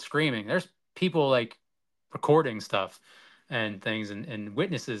hearing people screaming. There's people like recording stuff and things and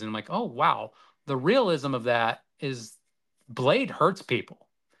witnesses. And I'm like, oh, wow. The realism of that is Blade hurts people.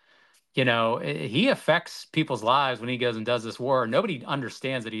 He affects people's lives when he goes and does this war. Nobody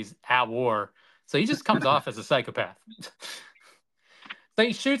understands that he's at war. So he just comes off as a psychopath. So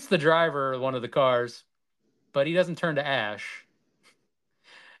he shoots the driver of one of the cars, but he doesn't turn to ash.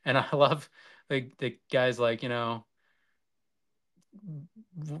 And I love the guy's like,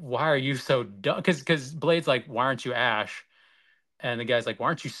 why are you so dumb? Because Blade's like, why aren't you Ash? And the guy's like, why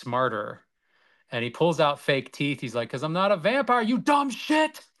aren't you smarter? And he pulls out fake teeth. He's like, because I'm not a vampire, you dumb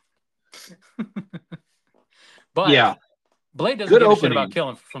shit. But yeah. Blade doesn't Good give a shit about opening.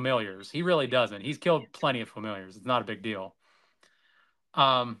 killing familiars. He really doesn't. He's killed plenty of familiars. It's not a big deal.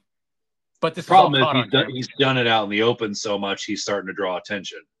 Um, but The this is all problem is caught on camera. he's done it out in the open so much he's starting to draw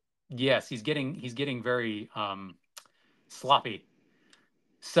attention. Yes, he's getting very sloppy.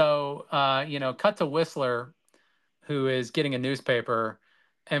 So cut to Whistler, who is getting a newspaper,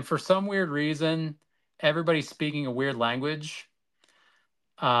 and for some weird reason, everybody's speaking a weird language.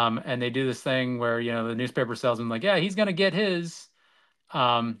 And they do this thing where the newspaper sells him like, yeah, he's gonna get his.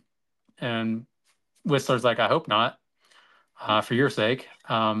 Um, and Whistler's like, I hope not, for your sake.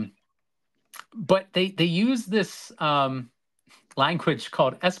 But they use this language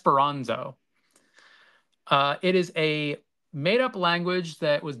called Esperanto. It is a made up language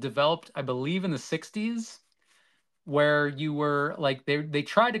that was developed, I believe, in the 60s, where you were like they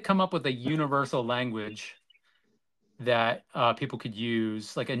tried to come up with a universal language that people could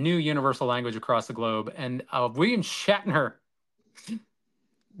use, like a new universal language across the globe. And William Shatner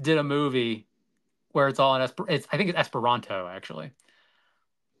did a movie where it's all in I think it's Esperanto actually.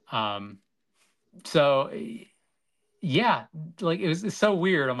 Um, so Yeah, like it's so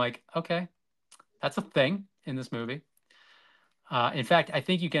weird. I'm like, okay, that's a thing in this movie. In fact, I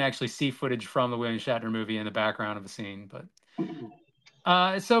think you can actually see footage from the William Shatner movie in the background of the scene.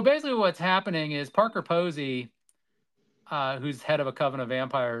 But so basically, what's happening is Parker Posey, who's head of a coven of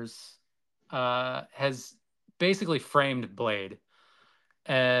vampires, has basically framed Blade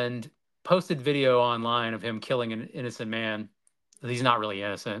and posted video online of him killing an innocent man. He's not really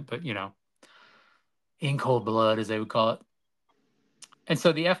innocent, but in cold blood, as they would call it. And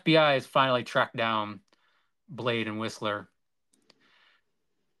so the FBI has finally tracked down Blade and Whistler.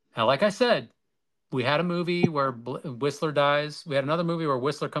 Now, like I said, we had a movie where Whistler dies. We had another movie where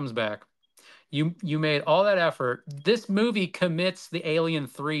Whistler comes back. You made all that effort. This movie commits the Alien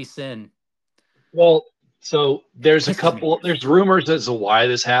 3 sin. Well, so there's a Pisses me couple. off. There's rumors as to why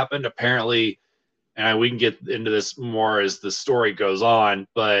this happened. Apparently, and we can get into this more as the story goes on.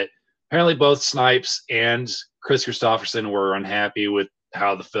 But apparently, both Snipes and Chris Christopherson were unhappy with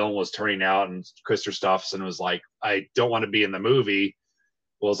how the film was turning out, and Chris Christopherson was like, "I don't want to be in the movie."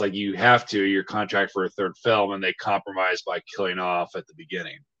 Well, it's like you have to. Your contract for a third film, and they compromised by killing off at the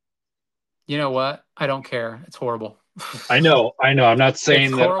beginning. You know what? I don't care. It's horrible. I know, I know. I'm not It's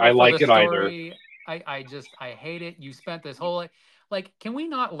saying that I horrible for the like it either. story. I hate it. You spent this whole like, can we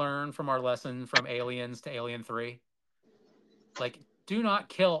not learn from our lesson from Aliens to Alien 3? Like, do not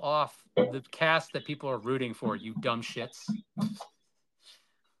kill off the cast that people are rooting for, you dumb shits.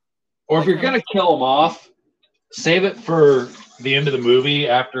 Or if Like, you're gonna kill him off, save it for the end of the movie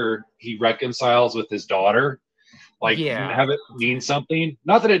after he reconciles with his daughter. Like yeah. have it mean something.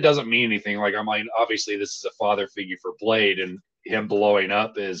 Not that it doesn't mean anything. Like I'm like, obviously this is a father figure for Blade, and him blowing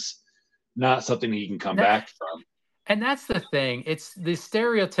up is not something he can come That back from. and that's the thing. It's the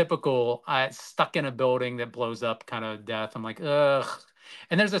stereotypical stuck in a building that blows up kind of death. I'm like, ugh.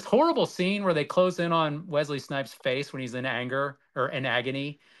 And there's this horrible scene where they close in on Wesley Snipes' face when he's in anger or in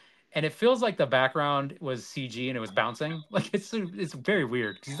agony, and it feels like the background was CG and it was bouncing. Like it's very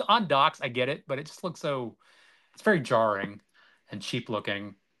weird because he's on docks. I get it, but it just looks so. It's very jarring and cheap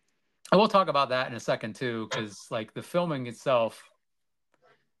looking. I will talk about that in a second too, because like the filming itself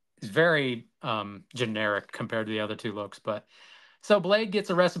is very generic compared to the other two looks. But so Blade gets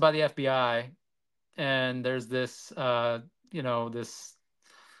arrested by the FBI, and there's this this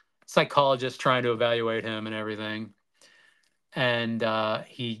psychologist trying to evaluate him and everything, and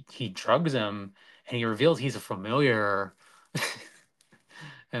he drugs him, and he reveals he's a familiar.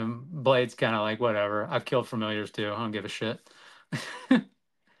 And Blade's kind of like, whatever. I've killed familiars too. I don't give a shit.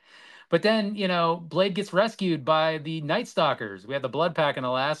 But then, Blade gets rescued by the Night Stalkers. We had the Blood Pack in the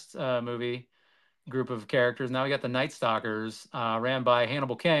last movie group of characters. Now we got the Night Stalkers, ran by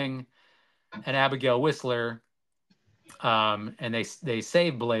Hannibal King and Abigail Whistler, and they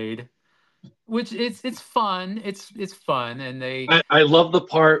save Blade, which it's fun. It's fun, and they I love the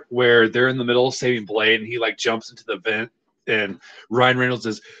part where they're in the middle of saving Blade and he like jumps into the vent and Ryan Reynolds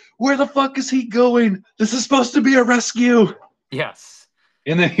says, "Where the fuck is he going? This is supposed to be a rescue." yes,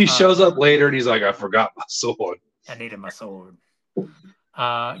 And then he shows up later and he's like, "I forgot my sword." I needed my sword.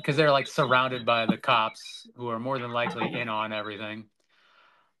 Because they're like surrounded by the cops who are more than likely in on everything.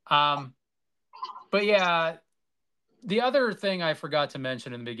 Um, but yeah, the other thing I forgot to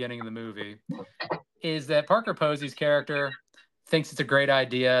mention in the beginning of the movie is that Parker Posey's character thinks it's a great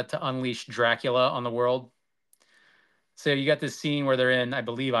idea to unleash Dracula on the world. So you got this scene where they're in, I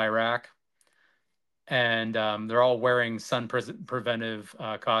believe, Iraq, and they're all wearing sun preventive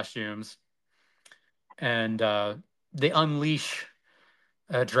costumes, and they unleash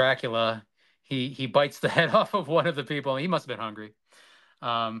Dracula. He bites the head off of one of the people. He must have been hungry.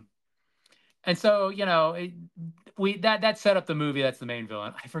 Um, and so we that set up the movie. That's the main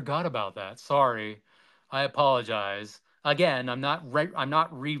villain. I forgot about that. Sorry, I apologize. Again, I'm not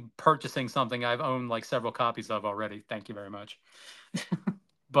repurchasing something I've owned like several copies of already. Thank you very much.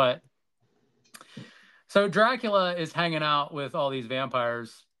 But so Dracula is hanging out with all these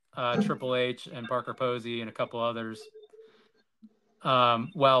vampires, Triple H and Parker Posey and a couple others,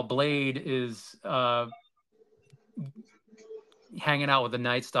 while Blade is hanging out with the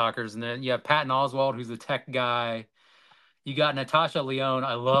Night Stalkers. And then you have Patton Oswalt, who's the tech guy. You got Natasha Lyonne.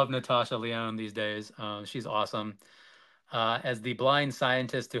 I love Natasha Lyonne these days. She's awesome. As the blind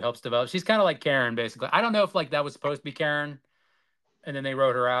scientist who helps develop. She's kind of like Karen, basically. I don't know if like that was supposed to be Karen, and then they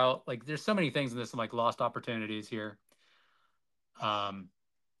wrote her out. Like, there's so many things in this, like lost opportunities here. Um,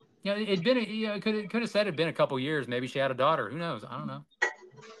 it'd been, could have said it'd been a couple years. Maybe she had a daughter. Who knows? I don't know.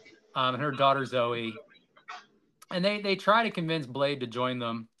 And her daughter Zoe, and they try to convince Blade to join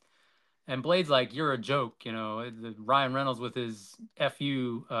them. And Blade's like, "You're a joke," Ryan Reynolds with his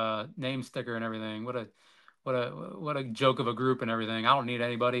 "fu" name sticker and everything. what a joke of a group and everything. I don't need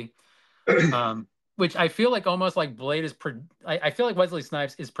anybody. Which I feel like almost like Blade is. I feel like Wesley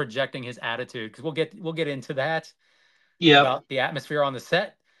Snipes is projecting his attitude because we'll get into that Yep, about the atmosphere on the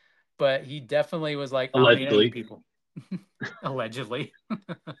set. But he definitely was like, I don't need any of you allegedly. people, allegedly.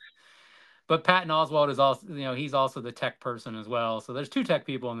 But Patton Oswalt is also, he's also the tech person as well. So there's two tech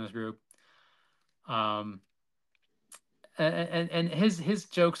people in this group. Um, and his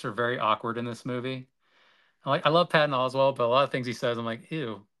jokes are very awkward in this movie. I love Patton Oswalt, but a lot of things he says, I'm like,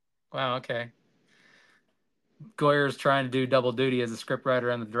 ew, wow, okay. Goyer's trying to do double duty as a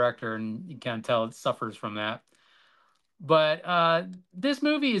scriptwriter and the director, and you can tell it suffers from that. But this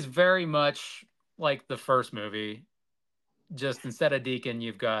movie is very much like the first movie. Just instead of Deacon,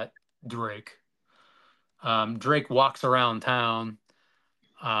 you've got Drake. Drake walks around town,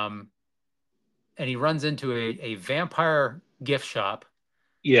 um, and he runs into a vampire gift shop,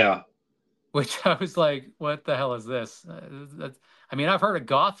 Yeah, which I was like, "What the hell is this?" I mean, I've heard of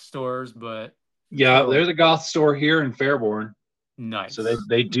goth stores, but yeah. for There's a goth store here in Fairborn, so they nice.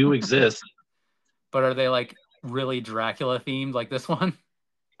 they do exist. But are they like really Dracula themed, like this one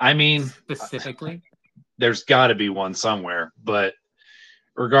I mean, specifically? there's got to be one somewhere, but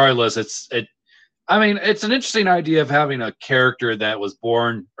regardless, I mean, it's an interesting idea of having a character that was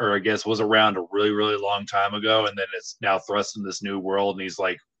born, or I guess was around a really, really long time ago, and then it's now thrust in this new world, and he's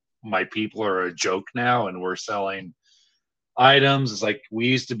like, "My people are a joke now, and we're selling items." It's like we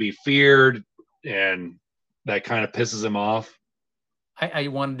used to be feared, and that kind of pisses him off. I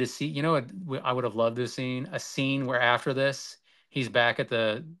wanted to see, what I would have loved to have seen a scene where after this, he's back at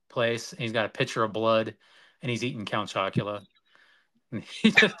the place and he's got a pitcher of blood and he's eating Count Chocula. And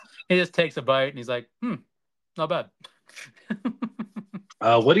he just takes a bite and he's like, not bad.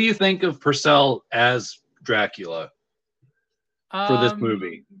 What do you think of Purcell as Dracula for this um,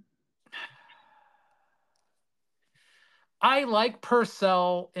 movie? I like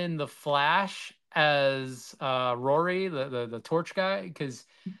Purcell in The Flash as Rory, the torch guy, because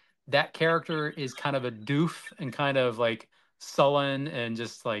that character is kind of a doof and kind of like sullen and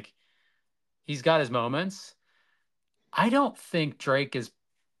just like he's got his moments. I don't think Drake is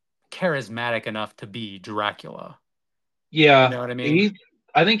charismatic enough to be Dracula. You Yeah, know what I mean? he.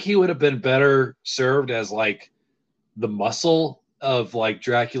 I think he would have been better served as like the muscle of like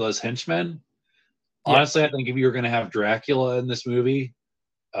Dracula's henchmen. Honestly, Yes. I think if you were going to have Dracula in this movie,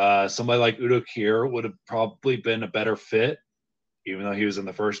 somebody like Udo Kier would have probably been a better fit, even though he was in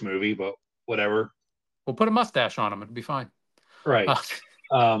the first movie. But whatever. We'll put a mustache on him. It'll be fine. Right. Uh,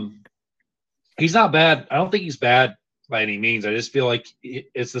 Um, he's not bad. I don't think he's bad by any means. I just feel like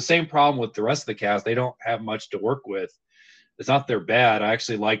it's the same problem with the rest of the cast. They don't have much to work with. It's not they're bad. I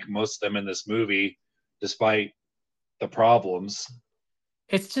actually like most of them in this movie, despite the problems.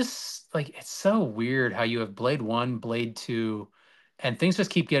 it's just like it's so weird how you have Blade 1, Blade 2, and things just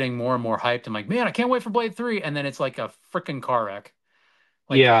keep getting more and more hyped. I'm like, man, I can't wait for Blade 3. And then it's like a freaking car wreck.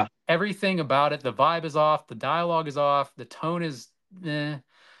 Like Yeah, everything about it, the vibe is off, the dialogue is off, the tone is eh.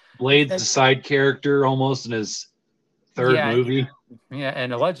 Blade's the It- side character almost in his third yeah, movie. yeah,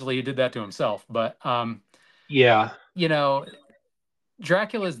 and allegedly he did that to himself. But Yeah, you know,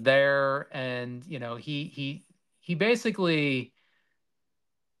 Dracula's there, and he basically,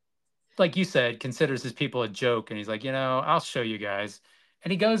 like you said, considers his people a joke, and he's like, I'll show you guys,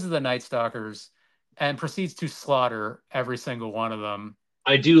 and he goes to the Night Stalkers and proceeds to slaughter every single one of them.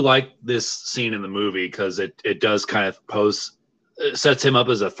 I do like this scene in the movie because it does kind of pose it sets him up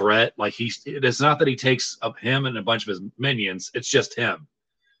as a threat. Like it's not that he takes up him and a bunch of his minions. It's just him.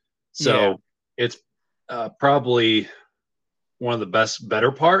 Yeah, So it's probably one of the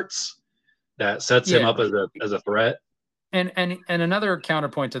better parts that sets him yeah, up as a threat. and another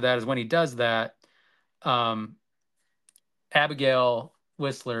counterpoint to that is when he does that, um, Abigail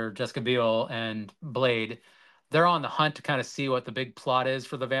Whistler, Jessica Biel, and Blade, they're on the hunt to kind of see what the big plot is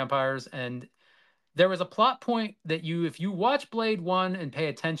for the vampires, and there was a plot point that if you watch Blade 1 and pay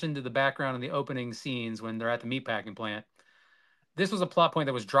attention to the background in the opening scenes when they're at the meatpacking plant, this was a plot point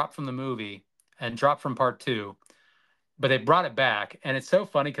that was dropped from the movie and dropped from part 2, but they brought it back, and it's so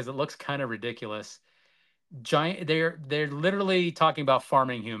funny because it looks kind of ridiculous. They're literally talking about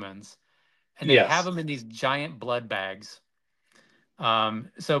farming humans, and they have Yes, them in these giant blood bags.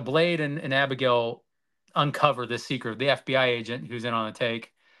 So Blade and Abigail uncover this secret. The FBI agent who's in on the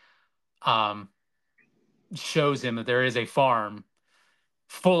take um, shows him that there is a farm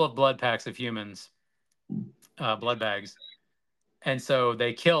full of blood packs of humans, blood bags. And so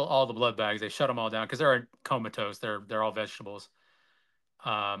they kill all the blood bags. They shut them all down because they're comatose. They're all vegetables.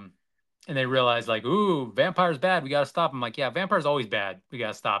 Um, and they realize like, ooh, vampire's bad. We got to stop him. Like, yeah, vampire's always bad. We got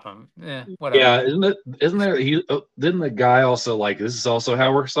to stop him. Whatever. Yeah, isn't it? Isn't there? Didn't the guy also like this is also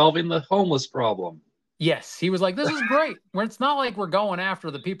how we're solving the homeless problem? Yes, he was like, this is great. Where it's not like we're going after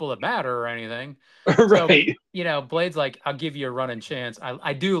the people that matter or anything. So, Right. Blade's like, I'll give you a running chance.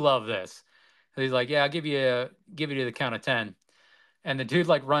 I do love this. He's like, yeah, I'll give you to the count of 10. And the dude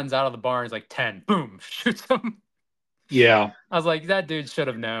like runs out of the bar. He's like 10, boom, shoots him. Yeah. I was like, that dude should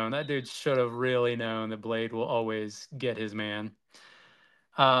have known. That dude should have really known that Blade will always get his man.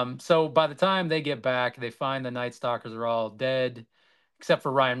 So by the time they get back, they find the Night Stalkers are all dead, except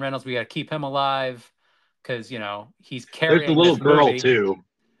for Ryan Reynolds. We got to keep him alive because he's There's the carrying little this girl movie, too.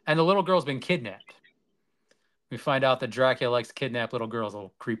 and the little girl's been kidnapped. We find out that Dracula likes to kidnap little girls,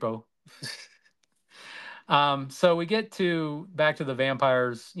 little creepo. So we get to back to the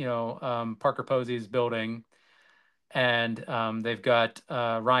vampires, Parker Posey's building, and they've got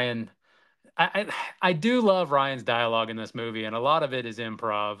Ryan. I do love Ryan's dialogue in this movie, and a lot of it is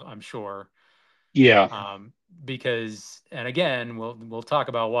improv, I'm sure. Yeah. Um, because, and again, we'll talk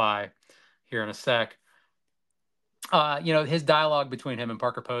about why here in a sec. His dialogue between him and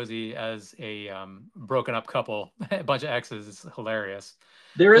Parker Posey as a broken up couple, a bunch of exes, is hilarious.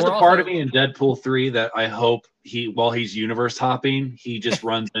 There But is we're a part of also, me in Deadpool 3 that I hope while he's universe hopping, he just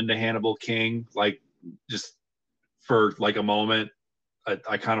runs into Hannibal King, like just for like a moment.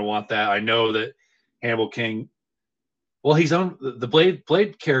 I kind of want that. I know that Hannibal King, well, he's owned, the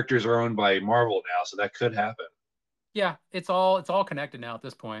Blade characters are owned by Marvel now, so that could happen. yeah, it's all connected now at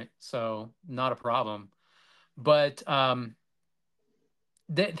this point, so not a problem. But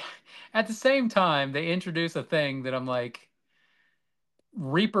that at the same time, they introduce a thing that I'm like,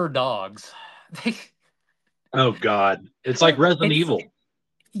 Reaper dogs. They, Oh God, it's like Resident it's Evil.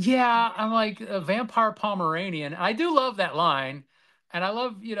 Yeah, I'm like a vampire Pomeranian. I do love that line, and I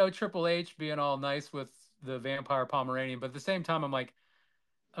love Triple H being all nice with the vampire Pomeranian. But at the same time, I'm like,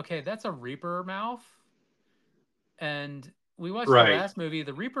 okay, that's a Reaper mouth, and we watched the Right. last movie.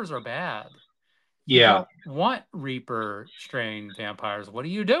 The Reapers are bad. You Yeah. don't want Reaper strain vampires. What are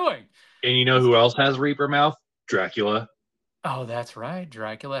you doing? And you know It's who else has Reaper mouth? Dracula Oh, that's right.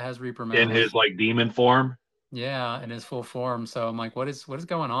 Dracula has Reaper in mouth. his like demon form. Yeah, in his full form. So I'm like, what is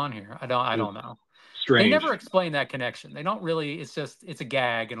going on here? I don't It's know. They strange. never explain that connection. They don't really. It's a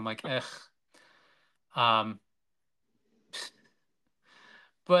gag, and I'm like, ugh. Um,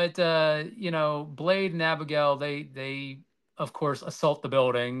 but Blade and Abigail, they of course assault the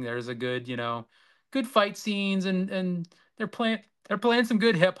building. There's a good fight scenes, and they're playing some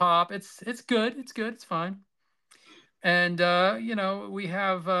good hip hop. It's good. It's good. It's fine. And we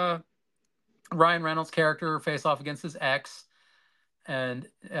have Ryan Reynolds' character face off against his ex, and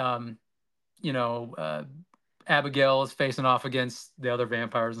you know, uh, Abigail is facing off against the other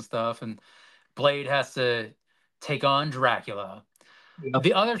vampires and stuff, and Blade has to take on Dracula. Yep.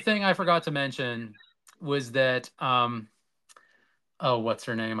 The other thing I forgot to mention was that oh, what's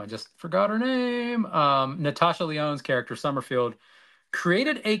her name? I just forgot her name. Natasha Lyonne's character Summerfield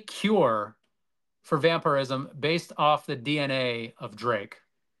created a cure for vampirism based off the DNA of Drake.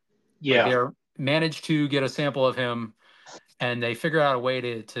 Like Yeah. they're managed to get a sample of him, and they figure out a way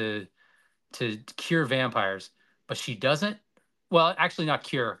to cure vampires, but she doesn't. Well, actually, not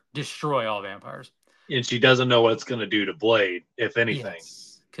cure, destroy all vampires. And she doesn't know what it's going to do to Blade, if anything.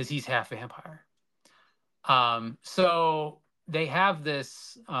 Yes, because he's half vampire. So they have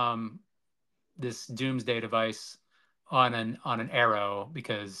this doomsday device on an arrow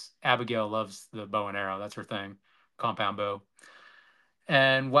because Abigail loves the bow and arrow. That's her thing, compound bow.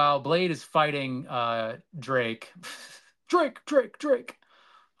 And while Blade is fighting Drake, Drake,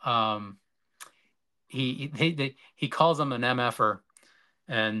 um, he calls him an MFer,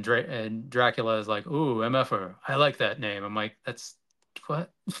 and Dracula is like, "Ooh, MFer, I like that name." I'm like, "That's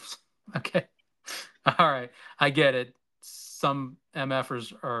what?" Okay, all right, I get it. Some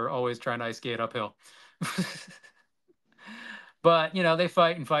MFers are always trying to ice skate uphill. But they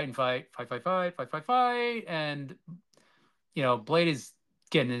fight and fight and fight, and Blade is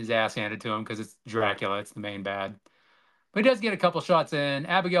getting his ass handed to him because it's Dracula. It's the main bad. But he does get a couple shots in.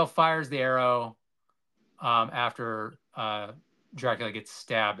 Abigail fires the arrow after Dracula gets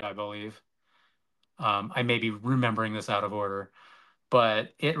stabbed, I believe. I may be remembering this out of order,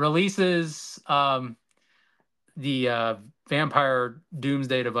 but it releases the vampire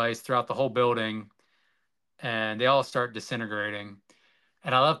doomsday device throughout the whole building, and they all start disintegrating.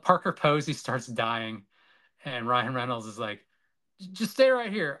 And I love Parker Posey starts dying, and Ryan Reynolds is like, "Just stay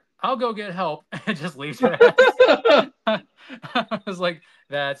right here. I'll go get help," and just leaves her ass. I was like,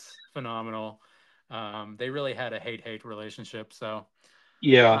 "That's phenomenal." They really had a hate-hate relationship. So,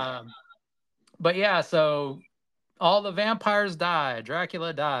 Yeah. um, But yeah, so all the vampires die.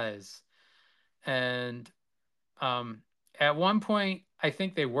 Dracula dies, and um, at one point, I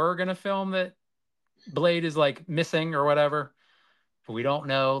think they were gonna film that Blade is like missing or whatever, but we don't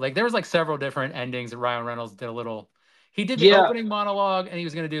know. Like there was like several different endings that Ryan Reynolds did a little. He did the Yeah, opening monologue, and he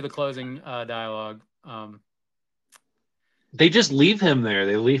was gonna do the closing dialogue. they just leave him there.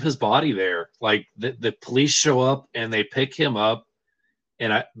 They leave his body there. Like the police show up and they pick him up,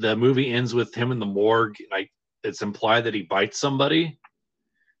 and the movie ends with him in the morgue. Like it's implied that he bites somebody.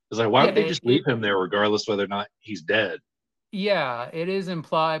 It's like, why Yeah, would they just leave him there, regardless whether or not he's dead? yeah, it is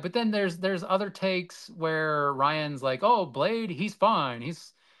implied, but then there's other takes where Ryan's like, "Oh, Blade, he's fine.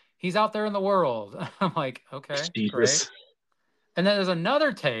 He's out there in the world." I'm like, "Okay, great." Jesus. And then there's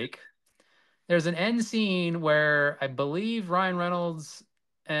another take. There's an end scene where I believe Ryan Reynolds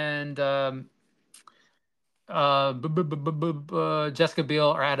and Jessica Biel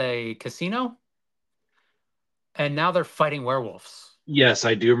are at a casino, and now they're fighting werewolves. Yes,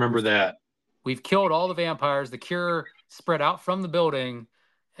 I do remember that. We've killed all the vampires. The cure spread out from the building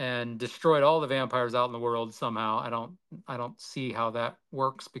and destroyed all the vampires out in the world somehow. I don't see how that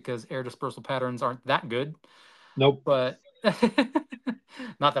works because air dispersal patterns aren't that good. Nope. But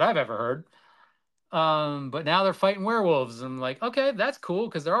not that I've ever heard. But now they're fighting werewolves. And I'm like, okay, that's cool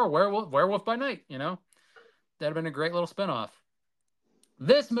because there are werewolf by night, you know? That'd have been a great little spinoff.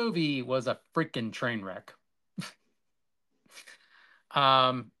 This movie was a freaking train wreck.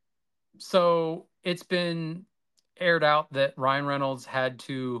 Um, so it's been aired out that Ryan Reynolds had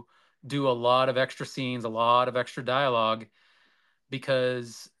to do a lot of extra scenes, a lot of extra dialogue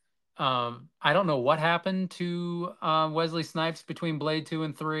because I don't know what happened to Wesley Snipes between Blade 2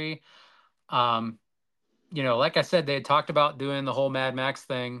 and 3. Um, like I said, they had talked about doing the whole Mad Max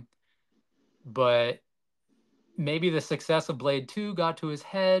thing, but maybe the success of Blade 2 got to his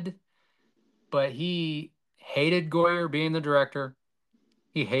head, but he hated Goyer being the director.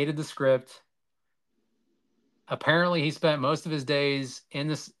 He hated the script. Apparently, he spent most of his days in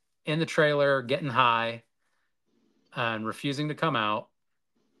the trailer getting high and refusing to come out.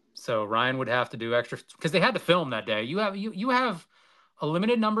 So Ryan would have to do extra because they had to film that day. You have a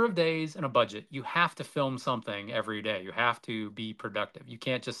limited number of days and a budget. You have to film something every day. You have to be productive. You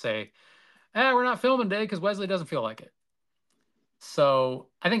can't just say, we're not filming today because Wesley doesn't feel like it." So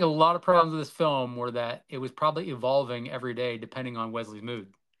I think a lot of problems with this film were that it was probably evolving every day depending on Wesley's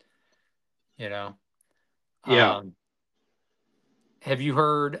mood. You know, Yeah. um, have you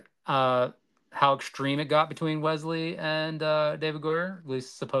heard how extreme it got between Wesley and David Goyer, at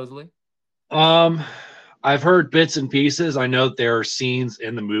least supposedly? Um, I've heard bits and pieces. I know there are scenes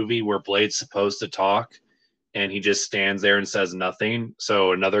in the movie where Blade's supposed to talk and he just stands there and says nothing.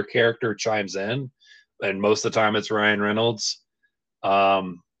 So another character chimes in, and most of the time it's Ryan Reynolds.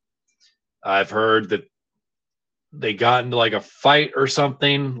 Um, I've heard that they got into like a fight or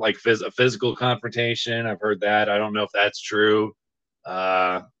something, like a physical confrontation. I've heard that. I don't know if that's true.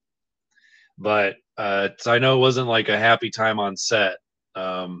 Uh, but I know it wasn't like a happy time on set.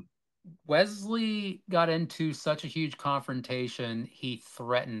 Um, Wesley got into such a huge confrontation, he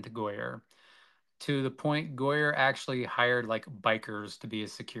threatened Goyer to the point Goyer actually hired like bikers to be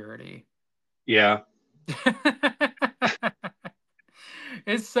his security. yeah,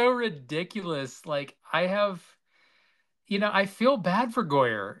 It's so ridiculous. Like I feel bad for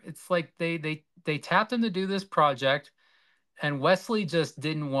Goyer. It's like they tapped him to do this project, and Wesley just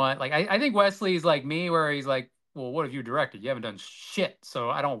didn't want. Like I think Wesley's like me, where he's like, "Well, what have you directed? You haven't done shit, so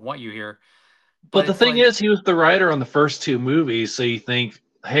I don't want you here." But but the it's thing like, is, he was the writer on the first two movies, so you think,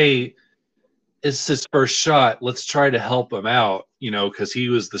 hey, it's his first shot. Let's try to help him out, because he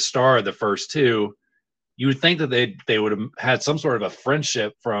was the star of the first two. You would think that they would have had some sort of a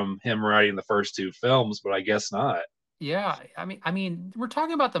friendship from him writing the first two films, but I guess not. yeah, I mean, we're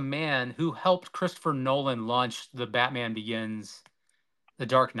talking about the man who helped Christopher Nolan launch the Batman Begins, The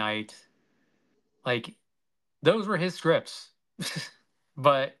Dark Knight. Like those were his scripts.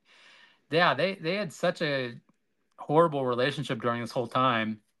 But yeah, they had such a horrible relationship during this whole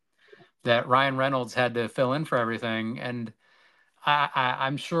time that Ryan Reynolds had to fill in for everything. And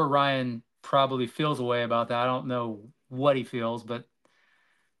I'm sure Ryan probably feels a way about that. I don't know what he feels, but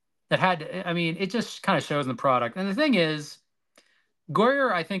I mean, it just kind of shows in the product. And the thing is,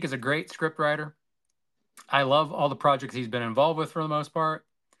 Goyer, I think, is a great script writer. I love all the projects he's been involved with for the most part,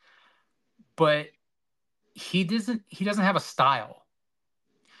 but he doesn't have a style.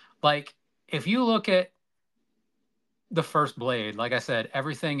 Like if you look at the first Blade, like I said,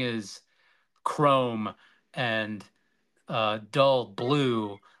 everything is chrome and dull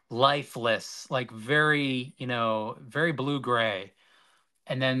blue, lifeless, like very, very blue gray.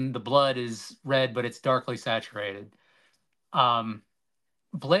 and then the blood is red, but it's darkly saturated. Um,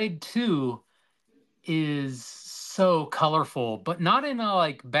 Blade 2 is so colorful, but not in a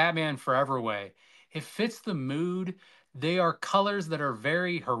like Batman Forever way. It fits the mood. They are colors that are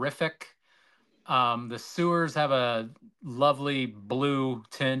very horrific. The sewers have a lovely blue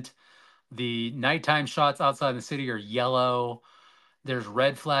tint. The nighttime shots outside the city are yellow. There's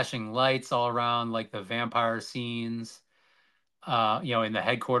red flashing lights all around, like the vampire scenes, in the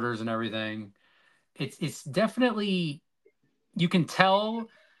headquarters and everything. It's definitely, you can tell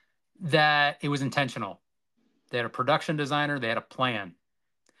that it was intentional. They had a production designer, they had a plan.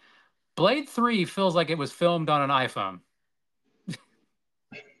 Blade 3 feels like it was filmed on an iPhone.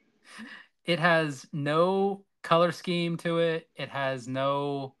 It has no color scheme to it. It has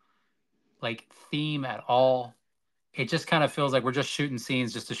no like theme at all. It just kind of feels like we're just shooting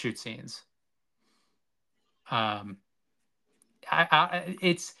scenes just to shoot scenes. Um,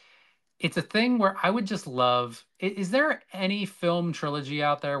 it's a thing where I would just love. Is there any film trilogy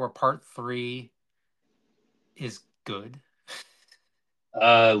out there where part three is good?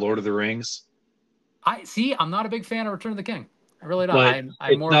 Lord of the Rings, I see. I'm not a big fan of Return of the King. I really don't. but I'm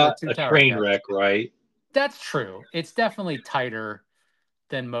it's more of a not Two a Towers train guy. wreck, right? That's true. It's definitely tighter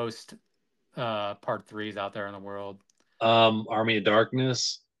than most part threes out there in the world. Army of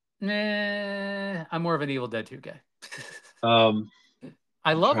Darkness. Nah, I'm more of an Evil Dead 2 guy. Um,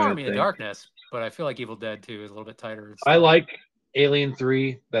 I I'm love trying to Army of think. Darkness, but I feel like Evil Dead 2 is a little bit tighter I still. like Alien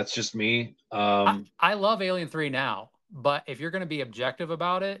 3. That's just me. I love Alien 3 now, but if you're going to be objective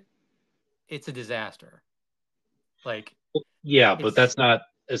about it, it's a disaster. Like Yeah, but it's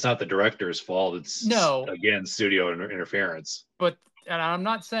it's not the director's fault. It's no, again studio interference. but and I'm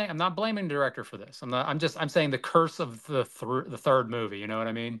not blaming the director for this. I'm saying the curse of the third movie, you know what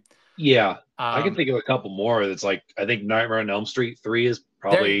I mean? Yeah, I can Um think of a couple more. That's like I think Nightmare on Elm Street 3 is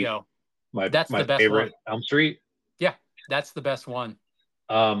there you probably go. my That's the my best favorite one. Elm Street. Yeah, that's the best one.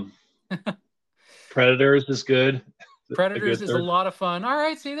 Um, Predators is good. A Predators good is a third. lot of fun. All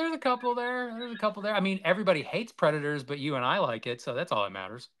right, see, there's a couple there. There's a couple there. I mean, everybody hates Predators, but you and I like it, so that's all that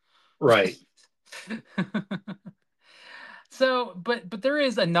matters. Right. So, but there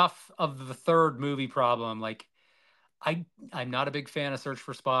is enough of the third movie problem. Like, I'm not a big fan of Search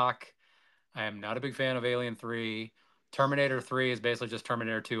for Spock. I am not a big fan of Alien 3. Terminator 3 is basically just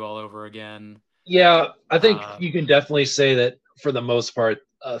Terminator 2 all over again. Yeah, I think Uh, you can definitely say that for the most part,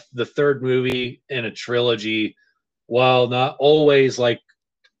 the third movie in a trilogy, while not always like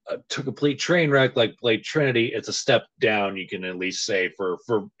to complete train wreck like Blade Trinity, it's a step down. You can at least say for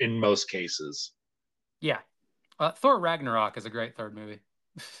in most cases. yeah. Thor Ragnarok is a great third movie.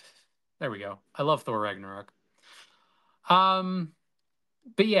 There we go. I love Thor Ragnarok. Um,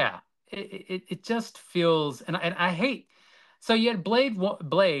 but yeah, it just feels, and I hate. So you had Blade,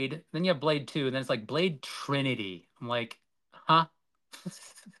 then you have Blade 2, and then it's like Blade Trinity. I'm like, huh?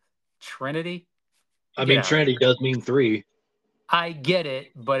 Trinity? I Get mean, out of Trinity here. does mean three. I get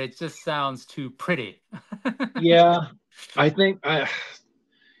it, but it just sounds too pretty. Yeah, I think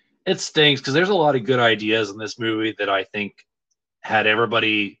it stinks because there's a lot of good ideas in this movie that I think had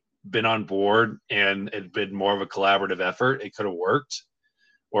everybody been on board and it had been more of a collaborative effort, it could have worked,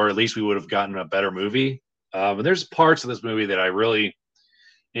 or at least we would have gotten a better movie. And there's parts of this movie that I really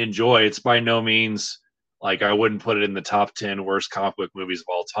enjoy. It's by no means like I wouldn't put it in the top 10 worst comic book movies of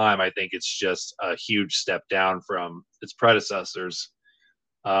all time. I think it's just a huge step down from its predecessors.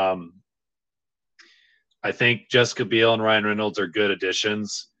 Um, I think Jessica Biel and Ryan Reynolds are good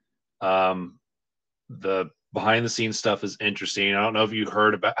additions. The behind the scenes stuff is interesting. I don't know if you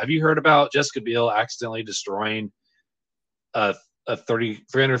heard about. Have you heard about Jessica Biel accidentally destroying a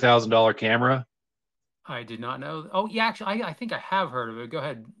 $300,000 camera? I did not know. Oh, yeah, actually, I think I have heard of it. Go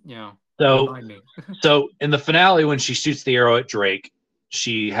ahead, So remind me. so in the finale, when she shoots the arrow at Drake,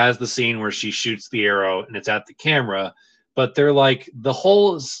 she has the scene where she shoots the arrow and it's at the camera. But they're like the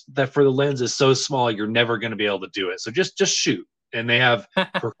holes that for the lens is so small, you're never going to be able to do it. So just shoot. And they have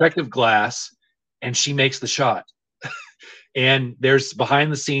protective glass, and she makes the shot. And there's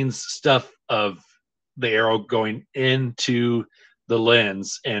behind the scenes stuff of the arrow going into the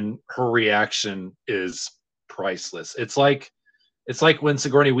lens, and her reaction is priceless. It's like when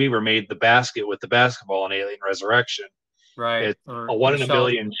Sigourney Weaver made the basket with the basketball in Alien Resurrection. Right. It's a Or one in a Michelle,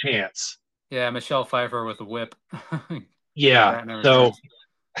 million chance. yeah, Michelle Pfeiffer with the whip in Yeah. Batman So Returns.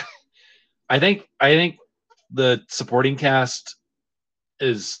 I think the supporting cast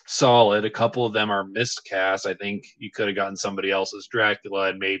is solid. A couple of them are miscast. I think you could have gotten somebody else as Dracula,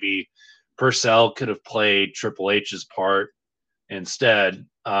 and maybe Purcell could have played Triple H's part instead.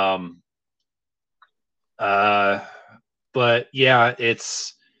 Uh, But yeah,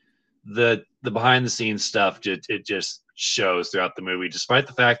 it's the behind the scenes stuff. It just shows throughout the movie, despite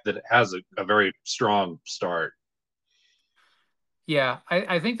the fact that it has a very strong start. Yeah,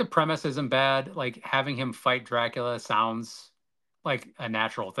 I think the premise isn't bad. Like having him fight Dracula sounds like a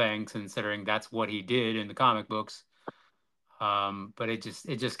natural thing, considering that's what he did in the comic books. But it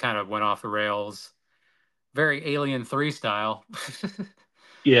just kind of went off the rails, very Alien 3 style.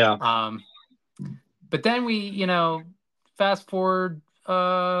 Yeah, Um, but then fast forward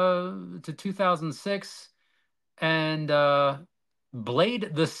to 2006, and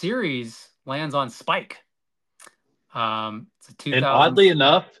Blade the series lands on Spike. It's a and 2000. oddly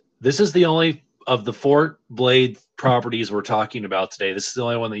enough, this is the only of the four Blade properties we're talking about today. This is the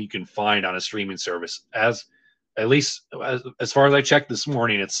only one that you can find on a streaming service. As at least as far as I checked this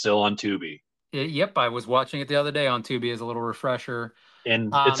morning, it's still on Tubi, Yep, I was watching it the other day on Tubi as a little refresher.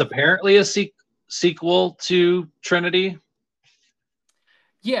 and it's Um, apparently a sequel to Trinity.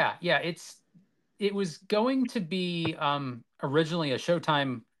 yeah, yeah, it was going to be originally a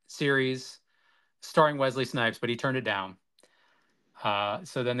Showtime series starring Wesley Snipes, but he turned it down.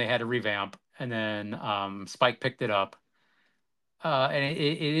 So then they had to revamp, and then Spike picked it up. And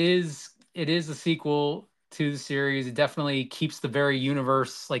it is a sequel to the series. It definitely keeps the very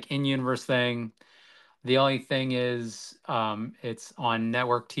universe, like in universe thing. The only thing is, it's on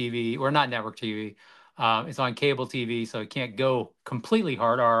network TV, or not network TV. It's on cable TV, so it can't go completely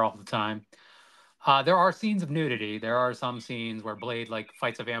hard R all the time. There are scenes of nudity. There are some scenes where Blade like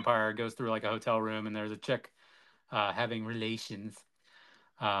fights a vampire, goes through like a hotel room, and there's a chick having relations.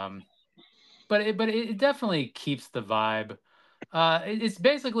 Um, but it definitely keeps the vibe. It's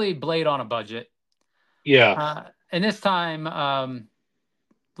basically Blade on a budget. Yeah, And this time,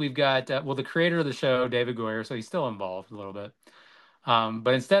 we've got the creator of the show, David Goyer, so he's still involved a little bit.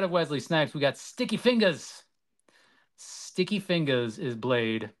 But instead of Wesley Snipes, we got Sticky Fingers. Sticky Fingers is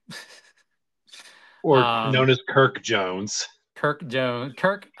Blade. or um, known as Kirk Jones. Kirk Jones.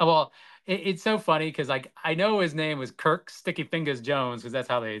 Kirk. Well, it's so funny because like I know his name was Kirk Sticky Fingers Jones because that's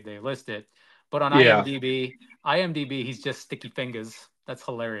how they list it. But on Yeah, IMDb, he's just Sticky Fingers. That's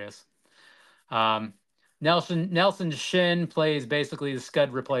hilarious. Um, Nelson Shin plays basically the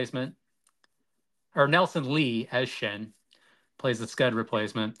Scud replacement, or Nelson Lee as Shin plays the Scud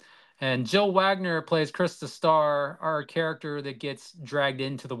replacement, and Jill Wagner plays Krista Starr, our character that gets dragged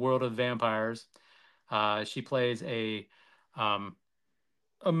into the world of vampires. She plays um,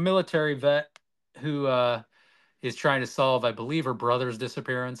 a military vet who is trying to solve, I believe, her brother's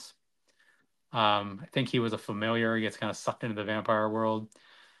disappearance. I think he was a familiar. He gets kind of sucked into the vampire world.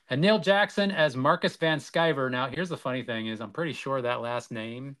 And Neil Jackson as Marcus Van Sciver. Now, here's the funny thing: is I'm pretty sure that last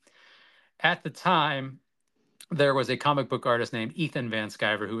name at the time there was a comic book artist named Ethan Van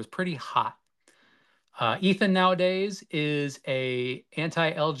Sciver who was pretty hot. Ethan nowadays is a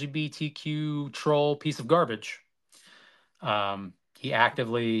anti-LGBTQ troll piece of garbage. He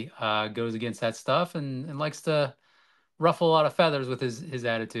actively goes against that stuff and likes to ruffle a lot of feathers with his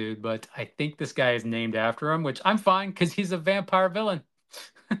attitude. But I think this guy is named after him, which I'm fine because he's a vampire villain.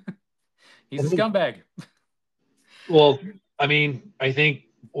 He's a scumbag. well, I mean, I think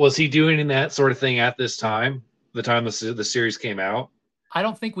was he doing that sort of thing at this time, the time the series came out? I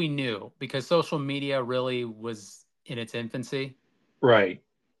don't think we knew because social media really was in its infancy. Right.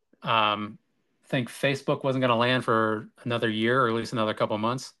 I think Facebook wasn't going to land for another year or at least another couple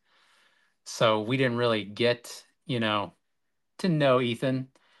months. So we didn't really get, to know Ethan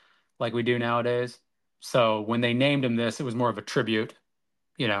like we do nowadays. So when they named him this, it was more of a tribute,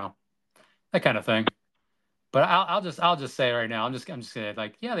 you know, that kind of thing. But I'll just say right now, I'm just gonna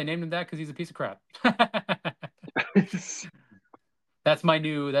like, yeah, they named him that because he's a piece of crap. That's my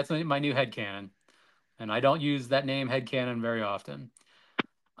new headcanon. And I don't use that name headcanon very often.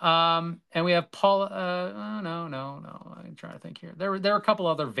 And we have Paul. Oh, no, no, no. I'm trying to think here. There are a couple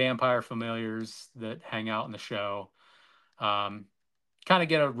other vampire familiars that hang out in the show. Um, Kind of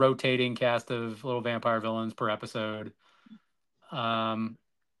get a rotating cast of little vampire villains per episode. Um,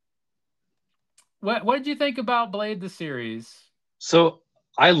 what did you think about Blade the series? So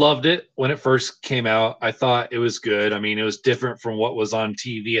I loved it when it first came out. I thought it was good. I mean, it was different from what was on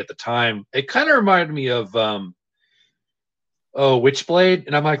TV at the time. It kind of reminded me of Witchblade,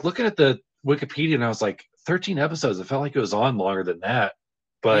 and I'm like looking at the Wikipedia, and I was like 13 episodes. It felt like it was on longer than that.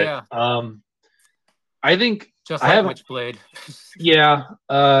 But Yeah, I think just I like haven't. Witchblade. Yeah,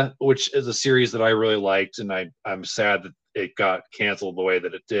 which is a series that I really liked, and I'm sad that it got canceled the way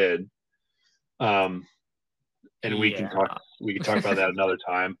that it did. Um, and Yeah. we can talk about that another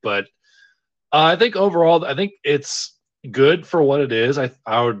time. But I think overall, I think it's good for what it is. I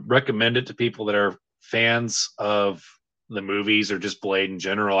would recommend it to people that are fans of the movies or just Blade in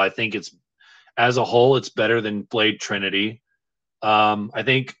general. I think it's as a whole, it's better than Blade Trinity. I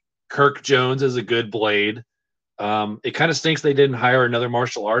think Kirk Jones is a good Blade. It kind of stinks they didn't hire another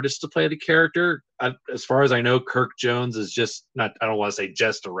martial artist to play the character. As far as I know, Kirk Jones is just not, I don't want to say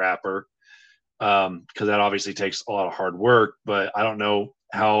just a rapper, because that obviously takes a lot of hard work, but I don't know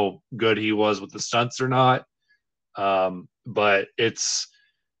how good he was with the stunts or not. But it's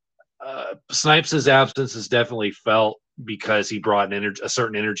Snipes' absence is definitely felt because he brought a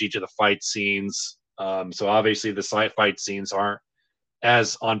certain energy to the fight scenes. So obviously the fight scenes aren't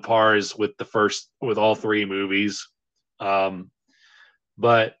as on par as with all three movies. Um,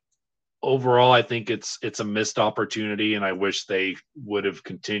 but overall, I think it's a missed opportunity, and I wish they would have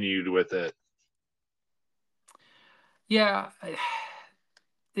continued with it. Yeah,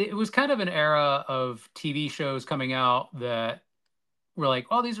 it was kind of an era of TV shows coming out that were like,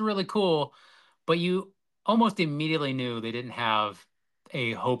 oh, these are really cool, but you almost immediately knew they didn't have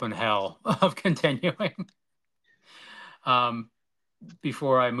a hope in hell of continuing. Um,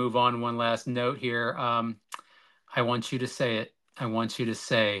 Before I move on, one last note here. I want you to say it. I want you to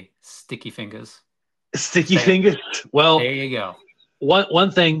say sticky fingers. Sticky Say it. fingers. Well, There you go.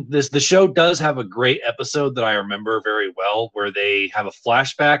 one thing, the show does have a great episode that I remember very well, where they have a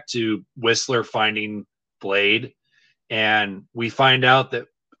flashback to Whistler finding Blade, and we find out that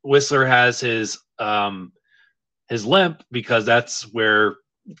Whistler has his limp because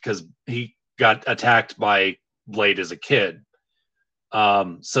he got attacked by Blade as a kid.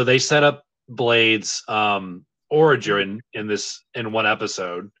 So they set up Blade's origin in one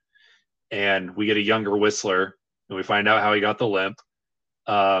episode, and we get a younger Whistler, and we find out how he got the limp.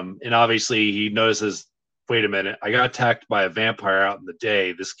 And obviously, he notices, wait a minute, I got attacked by a vampire out in the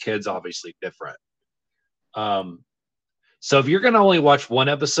day. This kid's obviously different. Um, so if you're going to only watch one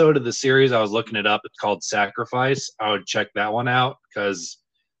episode of the series, I was looking it up. It's called Sacrifice. I would check that one out because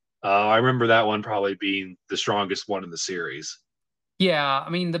I remember that one probably being the strongest one in the series. Yeah, I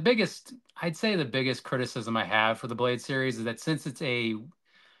mean I'd say the biggest criticism I have for the Blade series is that since it's a,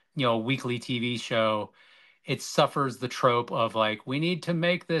 weekly TV show, it suffers the trope of like we need to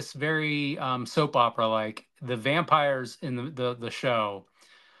make this very soap opera like the vampires in the show,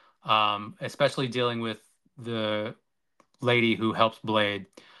 especially dealing with the lady who helps Blade.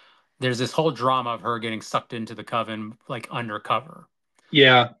 There's this whole drama of her getting sucked into the coven like undercover.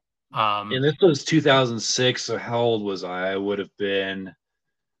 Yeah, and Um, this was 2006. So how old was I? I would have been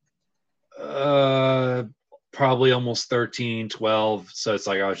uh, probably almost 13, 12. So it's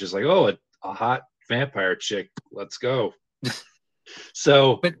like I was just like, oh, a hot vampire chick. Let's go.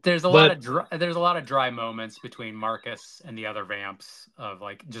 So, but but there's a lot of dry moments between Marcus and the other vamps of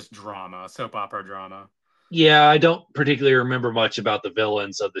like just drama, soap opera drama. yeah, I don't particularly remember much about the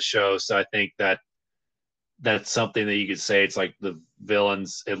villains of the show. So I think that's something that you could say. It's like the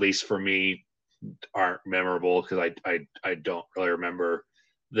villains, at least for me, aren't memorable because I don't really remember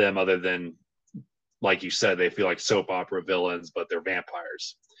them other than, like you said, they feel like soap opera villains, but they're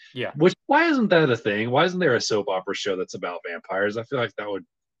vampires. Yeah, Which, why isn't that a thing? Why isn't there a soap opera show that's about vampires? I feel like that would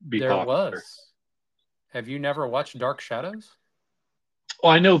be there popular. was. Have you never watched Dark Shadows? Oh,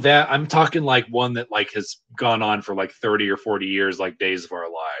 I know that. I'm talking like one that like has gone on for like 30 or 40 years, like Days of Our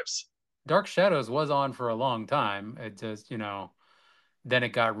Lives. Dark Shadows was on for a long time. It just, then it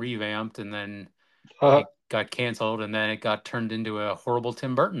got revamped and then Dark it got canceled and then it got turned into a horrible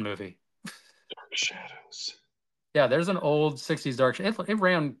Tim Burton movie. Shadows. Yeah, there's an old 60s it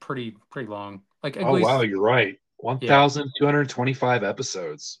ran pretty long. Like at Oh wow, least you're right. yeah. 1,225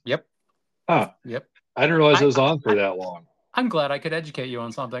 episodes. Yep. Huh. Yep. I didn't realize it I, was on for I that long. I'm glad I could educate you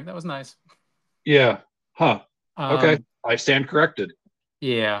on something. That was nice. Yeah. Huh. Okay. Um, I stand corrected.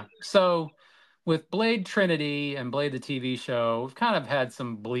 yeah. So with Blade Trinity and Blade the TV show, we've kind of had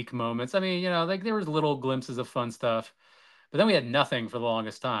some bleak moments. I mean, like there was little glimpses of fun stuff, but then we had nothing for the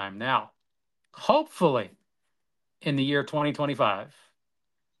longest time. Now, hopefully, in the year 2025,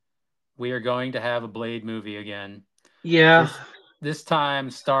 we are going to have a Blade movie again. Yeah. This time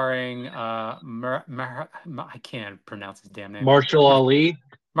starring I can't pronounce his damn name. Marshall Mar- Ali.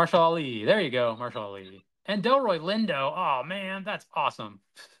 Marshall Ali. There you go, Marshall Ali. And Delroy Lindo. Oh man, that's awesome.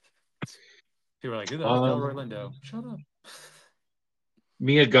 People were like, "Who the hell's Delroy Lindo?" Shut up.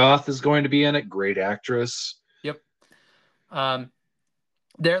 Mia Goth is going to be in it. Great actress. Yep. Um,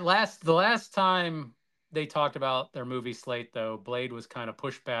 the last time they talked about their movie slate, though, Blade was kind of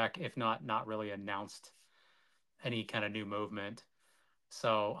pushed back, if not really announced any kind of new movement.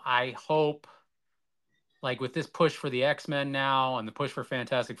 So I hope, like with this push for the X-Men now and the push for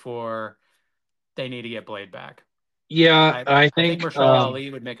Fantastic Four, they need to get Blade back. Yeah, I I I think think Mahershala Ali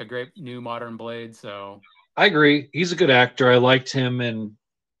would make a great new modern Blade. So I agree. He's a good actor. I liked him, and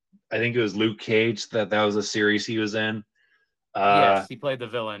I think it was Luke Cage that was a series he was in. Yes, he played the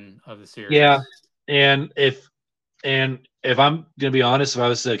villain of the Yeah, series. and if I'm gonna be honest, if I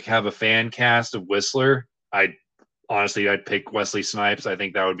was to have a fan cast of Whistler, I'd pick Wesley Snipes. I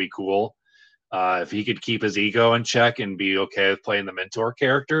think that would be cool. If he could keep his ego in check and be okay with playing the mentor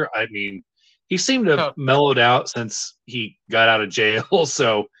character, I mean, he seemed to have Oh, mellowed out since he got out of jail,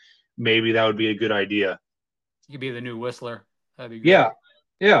 so maybe that would be a good idea. he could be the new Whistler. That'd be Yeah,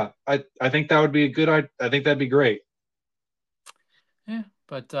 great. yeah, I think that would be a good. I think that'd be great. Yeah,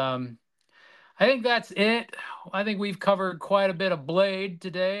 but I think that's it. I think we've covered quite a bit of Blade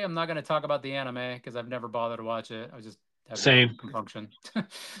today. I'm not going to talk about the anime because I've never bothered to watch it. I just have no Same. compunction.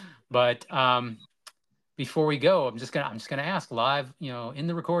 But before we go, I'm just gonna ask live, in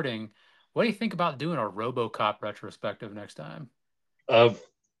the recording, what do you think about doing a RoboCop retrospective next time? Of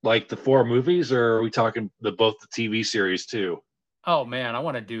like the four movies, or are we talking the both the TV series too? Oh man, I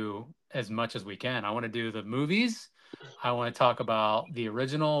want to do as much as we can. I want to do the movies. I want to talk about the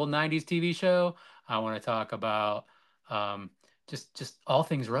original '90s TV show. I want to talk about um, just all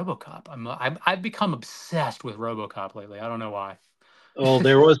things RoboCop. I've become obsessed with RoboCop lately. I don't know why. Well,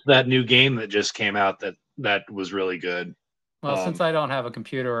 there was that new game that just came out that was really good. Well, since I don't have a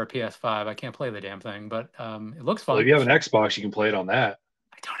computer or a PS5, I can't play the damn thing, but it looks Well, if fun. you have an Xbox, you can play it on that.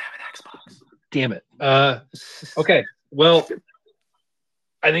 I don't have an Damn it. Xbox. Okay. Well,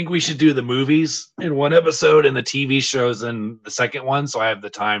 I think we should do the movies in one episode and the TV shows in the second one, so I have the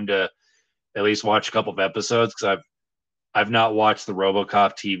time to at least watch a couple of episodes because I've not watched the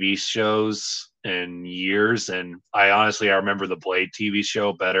RoboCop TV shows in years, and I remember the Blade TV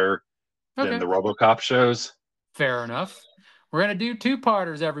show better than Okay, the RoboCop shows. fair enough. We're gonna do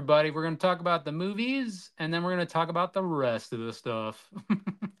two-parters, everybody. We're gonna talk about the movies, and then we're gonna talk about the rest of the stuff.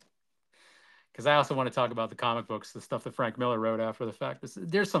 Because I also want to talk about the comic books, the stuff that Frank Miller wrote after the fact.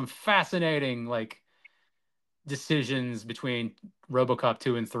 There's some fascinating decisions between RoboCop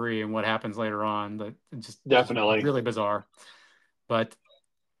 2 and 3 and what happens later on that just Definitely. really bizarre. But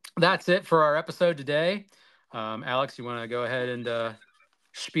that's it for our episode today. Alex, you want to go ahead and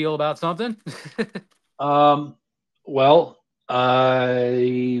spiel about something? Um, well,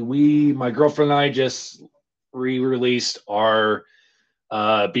 my girlfriend and I just re-released our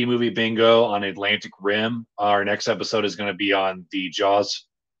B movie bingo on Atlantic Rim. Our next episode is going to be on the Jaws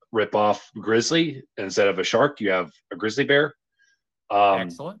ripoff grizzly. Instead of a shark, you have a grizzly bear. Um,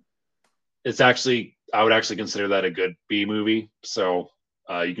 Excellent. I would actually consider that a good B movie. So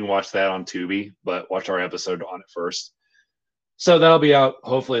you can watch that on Tubi, but watch our episode on it first. So that'll be out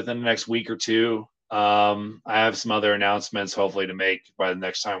hopefully within the next week or two. I have some other announcements hopefully to make by the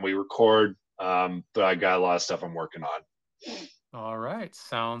next time we record, but I got a lot of stuff I'm working on. All right.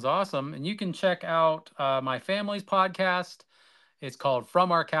 Sounds awesome. And you can check out my family's podcast. It's called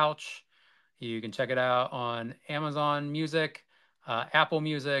From Our Couch. You can check it out on Amazon Music, Apple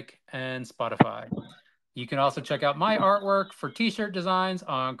Music, and Spotify. You can also check out my artwork for t-shirt designs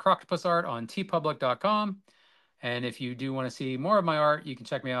on Croctopus Art on tpublic.com. And if you do want to see more of my art, you can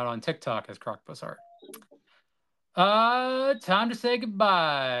check me out on TikTok as Croctopus Art. Time to say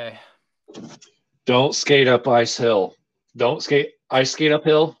goodbye. Don't skate up Ice Hill. Don't skate ice skate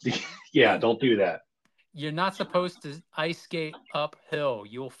uphill. Yeah, don't do that. You're not supposed to ice skate uphill.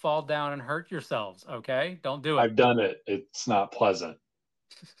 You'll fall down and hurt yourselves, okay? Don't do it. I've done it. It's not pleasant.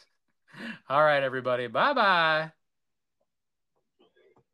 All right, everybody. Bye-bye.